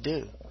need to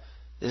do.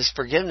 This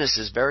forgiveness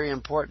is very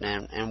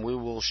important, and we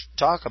will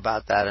talk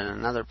about that in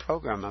another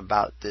program,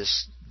 about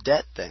this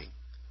debt thing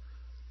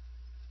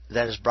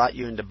that has brought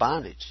you into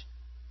bondage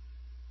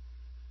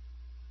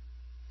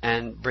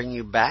and bring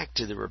you back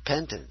to the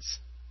repentance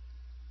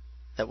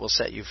that will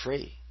set you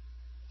free.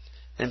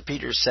 Then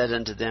Peter said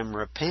unto them,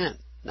 repent.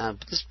 Now,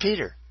 this is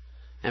Peter.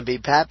 And be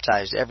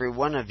baptized, every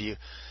one of you,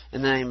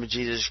 in the name of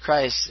Jesus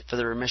Christ, for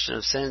the remission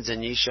of sins,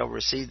 and ye shall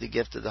receive the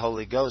gift of the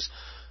Holy Ghost.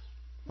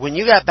 When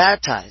you got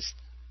baptized,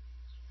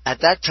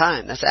 at that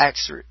time, that's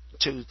Acts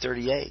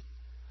 2:38.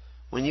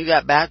 When you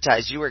got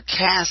baptized, you were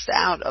cast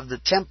out of the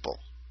temple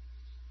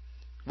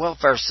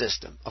welfare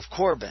system of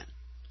Corban.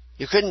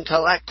 You couldn't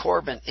collect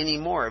Corban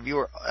anymore. If you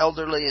were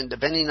elderly and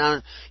depending on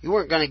it, you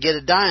weren't going to get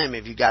a dime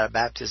if you got a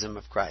baptism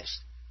of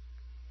Christ.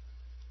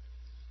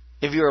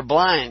 If you were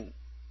blind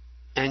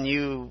and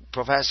you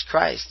professed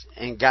Christ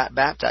and got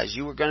baptized,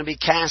 you were going to be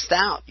cast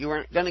out. You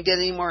weren't going to get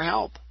any more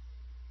help.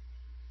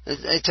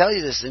 They tell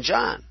you this in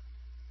John.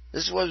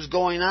 This is what was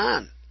going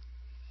on.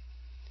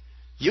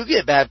 You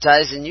get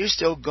baptized and you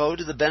still go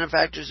to the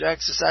benefactors who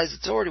exercise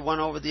authority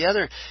one over the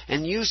other,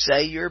 and you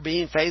say you're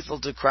being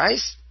faithful to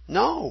Christ?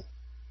 No.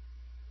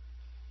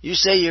 You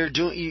say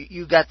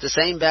you got the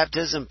same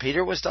baptism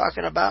Peter was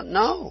talking about?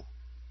 No.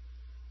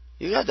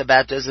 You got the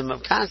baptism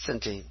of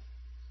Constantine.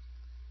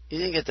 You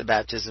didn't get the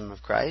baptism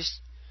of Christ.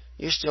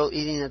 You're still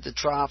eating at the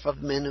trough of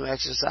men who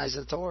exercise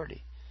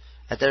authority,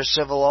 at their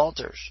civil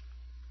altars.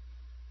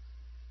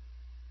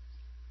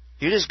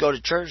 You just go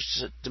to church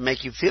to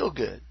make you feel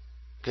good,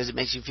 because it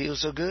makes you feel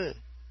so good.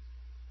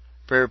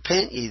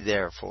 Repent ye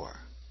therefore,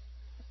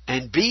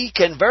 and be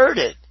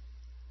converted,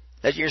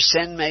 that your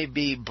sin may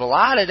be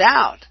blotted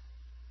out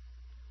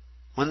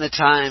when the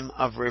time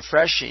of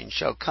refreshing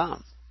shall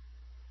come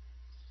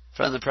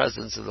from the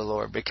presence of the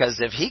Lord. Because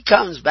if He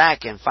comes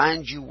back and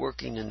finds you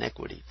working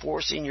iniquity,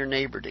 forcing your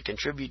neighbor to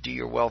contribute to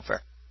your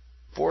welfare,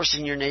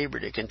 forcing your neighbor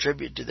to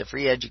contribute to the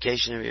free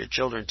education of your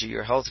children, to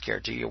your health care,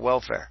 to your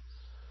welfare,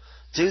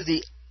 to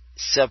the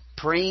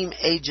supreme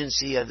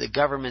agency of the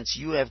governments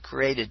you have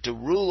created to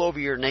rule over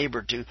your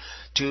neighbor,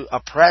 to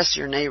oppress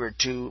your neighbor,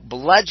 to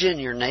bludgeon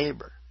your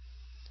neighbor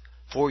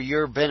for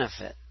your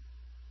benefit,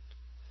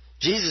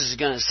 Jesus is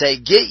going to say,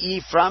 "Get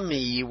ye from me,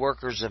 ye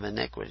workers of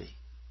iniquity."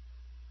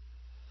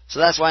 So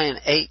that's why in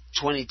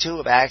 8:22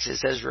 of Acts it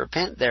says,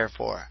 "Repent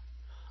therefore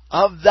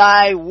of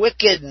thy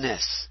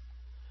wickedness,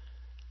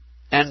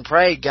 and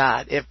pray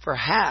God, if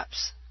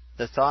perhaps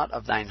the thought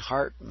of thine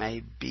heart may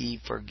be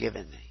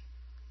forgiven thee."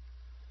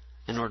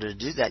 In order to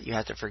do that, you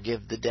have to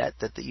forgive the debt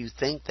that you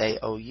think they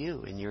owe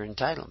you in your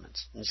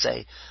entitlements. And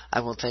say, "I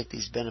will take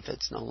these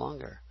benefits no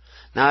longer."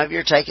 Now, if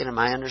you're taking them,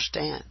 I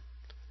understand.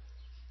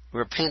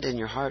 Repent in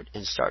your heart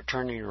and start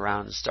turning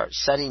around and start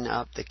setting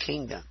up the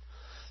kingdom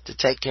to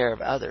take care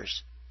of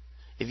others.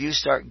 If you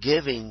start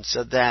giving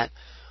so that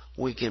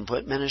we can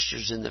put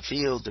ministers in the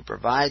field to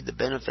provide the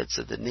benefits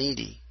of the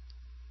needy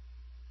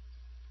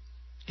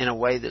in a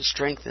way that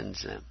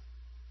strengthens them,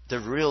 the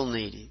real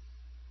needy,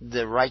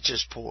 the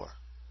righteous poor,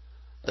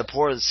 the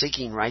poor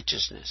seeking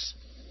righteousness,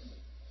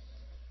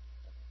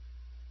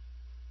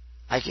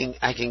 I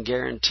can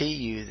guarantee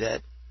you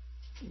that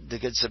the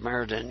Good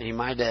Samaritan, he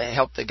might have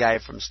helped the guy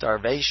from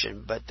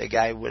starvation, but the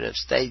guy would have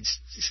stayed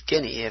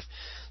skinny if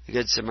the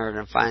Good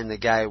Samaritan found the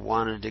guy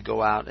wanted to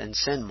go out and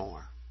sin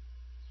more.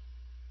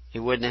 He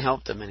wouldn't have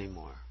helped him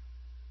anymore.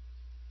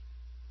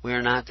 We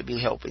are not to be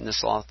helping the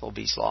slothful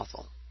be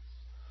slothful.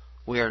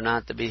 We are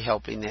not to be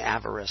helping the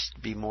avarice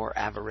be more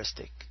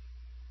avaristic.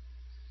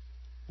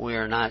 We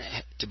are not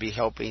to be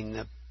helping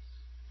the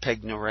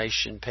pig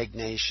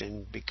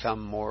nation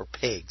become more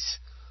pigs,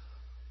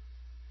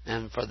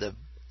 and for the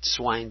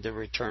swine to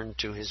return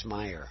to his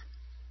mire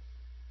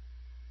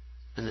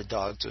and the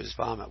dog to his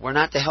vomit. We're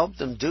not to help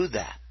them do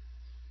that.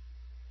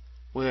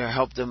 We are to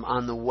help them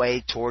on the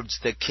way towards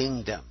the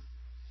kingdom,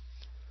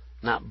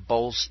 not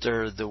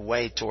bolster the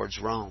way towards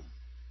Rome.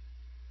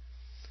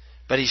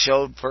 But he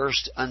showed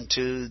first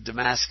unto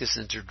Damascus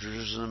and to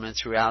Jerusalem and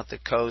throughout the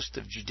coast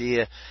of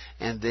Judea,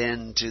 and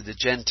then to the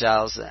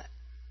Gentiles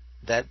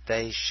that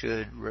they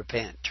should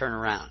repent, turn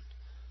around,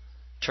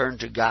 turn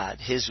to God,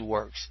 His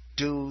works,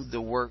 do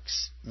the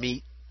works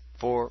meet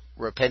for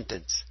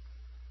repentance.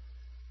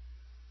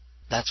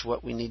 That's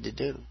what we need to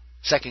do.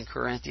 2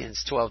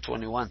 Corinthians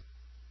 12:21.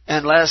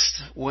 "And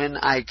lest when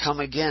I come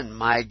again,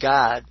 my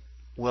God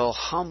will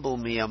humble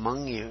me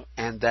among you,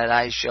 and that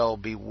I shall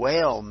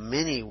bewail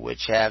many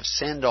which have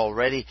sinned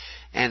already,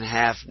 and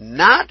have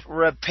not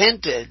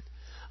repented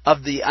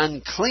of the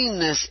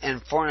uncleanness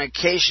and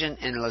fornication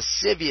and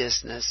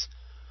lasciviousness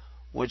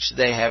which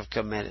they have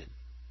committed."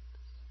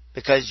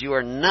 Because you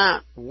are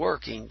not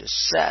working to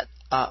set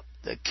up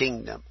the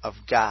kingdom of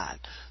God,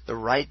 the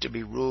right to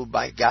be ruled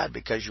by God,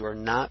 because you are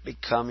not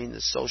becoming the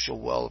social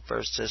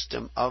welfare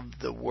system of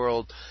the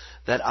world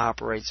that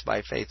operates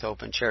by faith,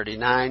 hope, and charity.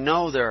 Now, I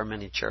know there are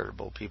many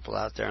charitable people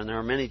out there, and there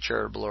are many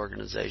charitable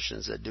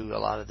organizations that do a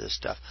lot of this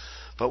stuff,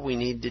 but we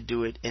need to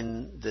do it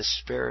in the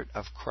spirit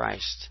of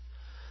Christ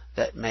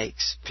that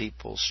makes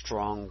people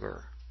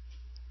stronger,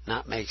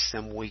 not makes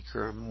them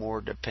weaker and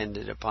more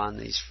dependent upon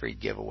these free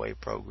giveaway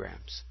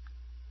programs.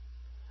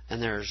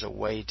 And there's a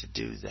way to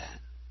do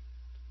that.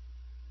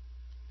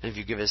 And if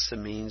you give us the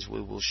means, we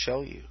will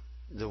show you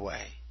the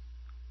way.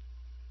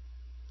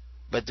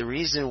 But the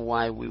reason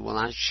why we will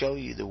not show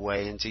you the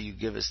way until you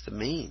give us the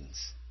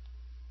means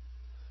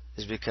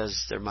is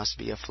because there must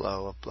be a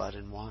flow of blood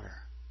and water.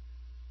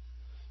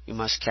 You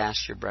must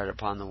cast your bread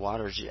upon the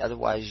waters.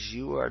 Otherwise,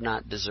 you are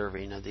not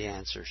deserving of the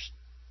answers.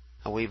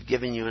 And we've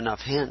given you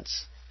enough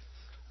hints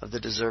of the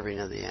deserving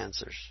of the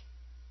answers.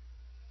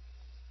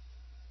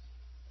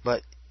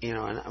 But,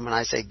 and when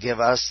I say give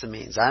us the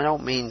means, I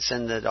don't mean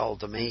send it all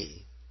to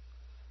me.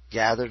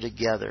 Gather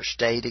together,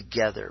 stay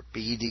together,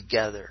 be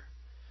together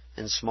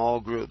in small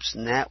groups,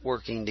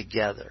 networking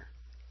together.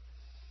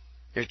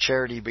 Your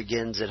charity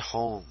begins at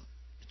home.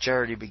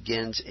 Charity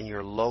begins in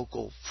your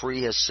local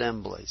free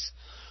assemblies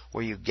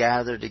where you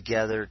gather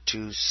together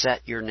to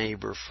set your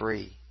neighbor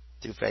free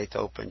through faith,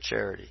 hope, and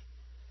charity.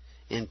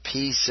 In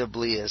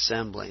peaceably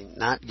assembling,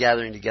 not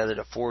gathering together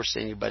to force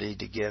anybody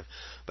to give,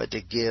 but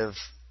to give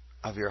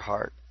of your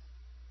heart.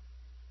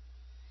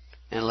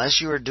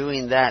 Unless you are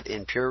doing that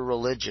in pure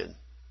religion,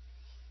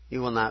 you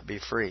will not be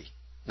free.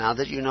 Now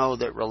that you know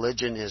that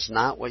religion is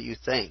not what you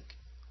think,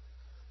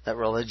 that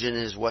religion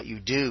is what you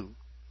do,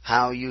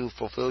 how you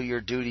fulfill your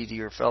duty to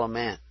your fellow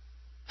man,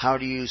 how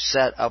do you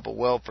set up a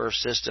welfare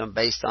system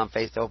based on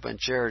faith, hope, and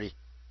charity,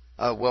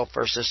 a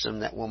welfare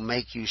system that will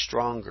make you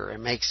stronger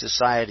and make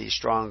society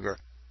stronger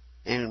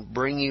and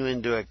bring you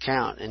into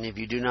account. And if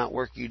you do not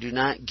work, you do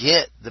not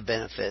get the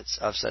benefits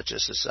of such a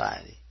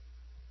society.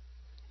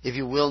 if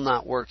you will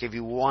not work, if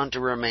you want to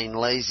remain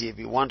lazy, if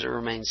you want to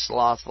remain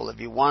slothful, if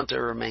you want to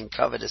remain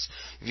covetous,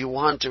 if you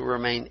want to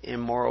remain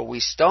immoral, we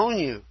stone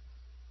you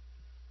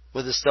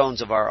with the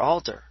stones of our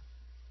altar.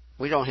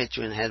 We don't hit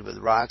you in the head with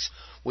rocks.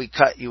 We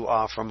cut you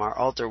off from our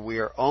altar. We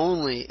are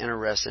only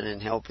interested in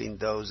helping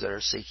those that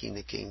are seeking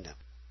the kingdom.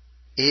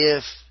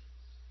 If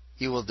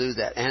you will do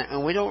that.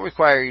 And we don't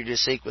require you to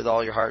seek with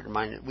all your heart and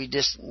mind. We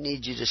just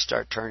need you to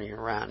start turning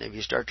around. If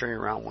you start turning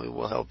around, we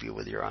will help you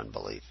with your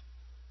unbelief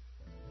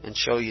and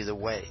show you the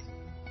way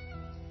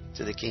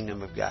to the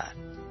kingdom of God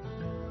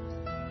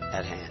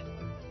at hand.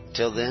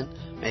 Till then,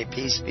 may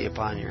peace be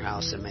upon your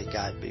house and may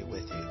God be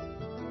with you.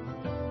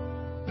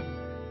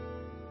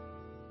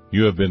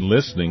 You have been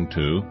listening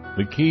to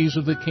The Keys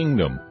of the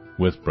Kingdom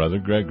with Brother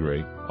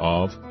Gregory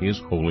of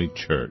His Holy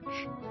Church.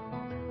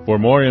 For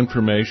more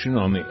information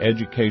on the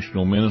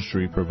educational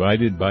ministry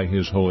provided by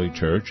His Holy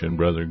Church and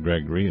Brother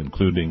Gregory,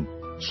 including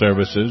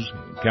services,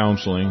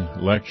 counseling,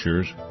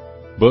 lectures,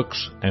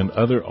 books, and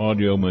other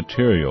audio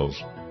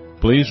materials,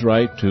 please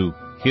write to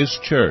His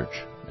Church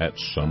at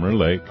Summer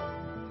Lake,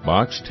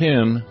 Box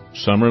 10,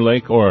 Summer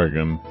Lake,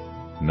 Oregon,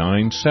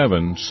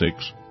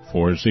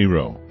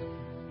 97640.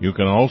 You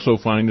can also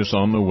find us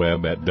on the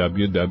web at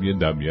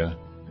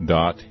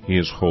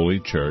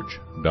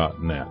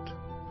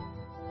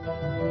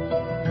www.hisholychurch.net.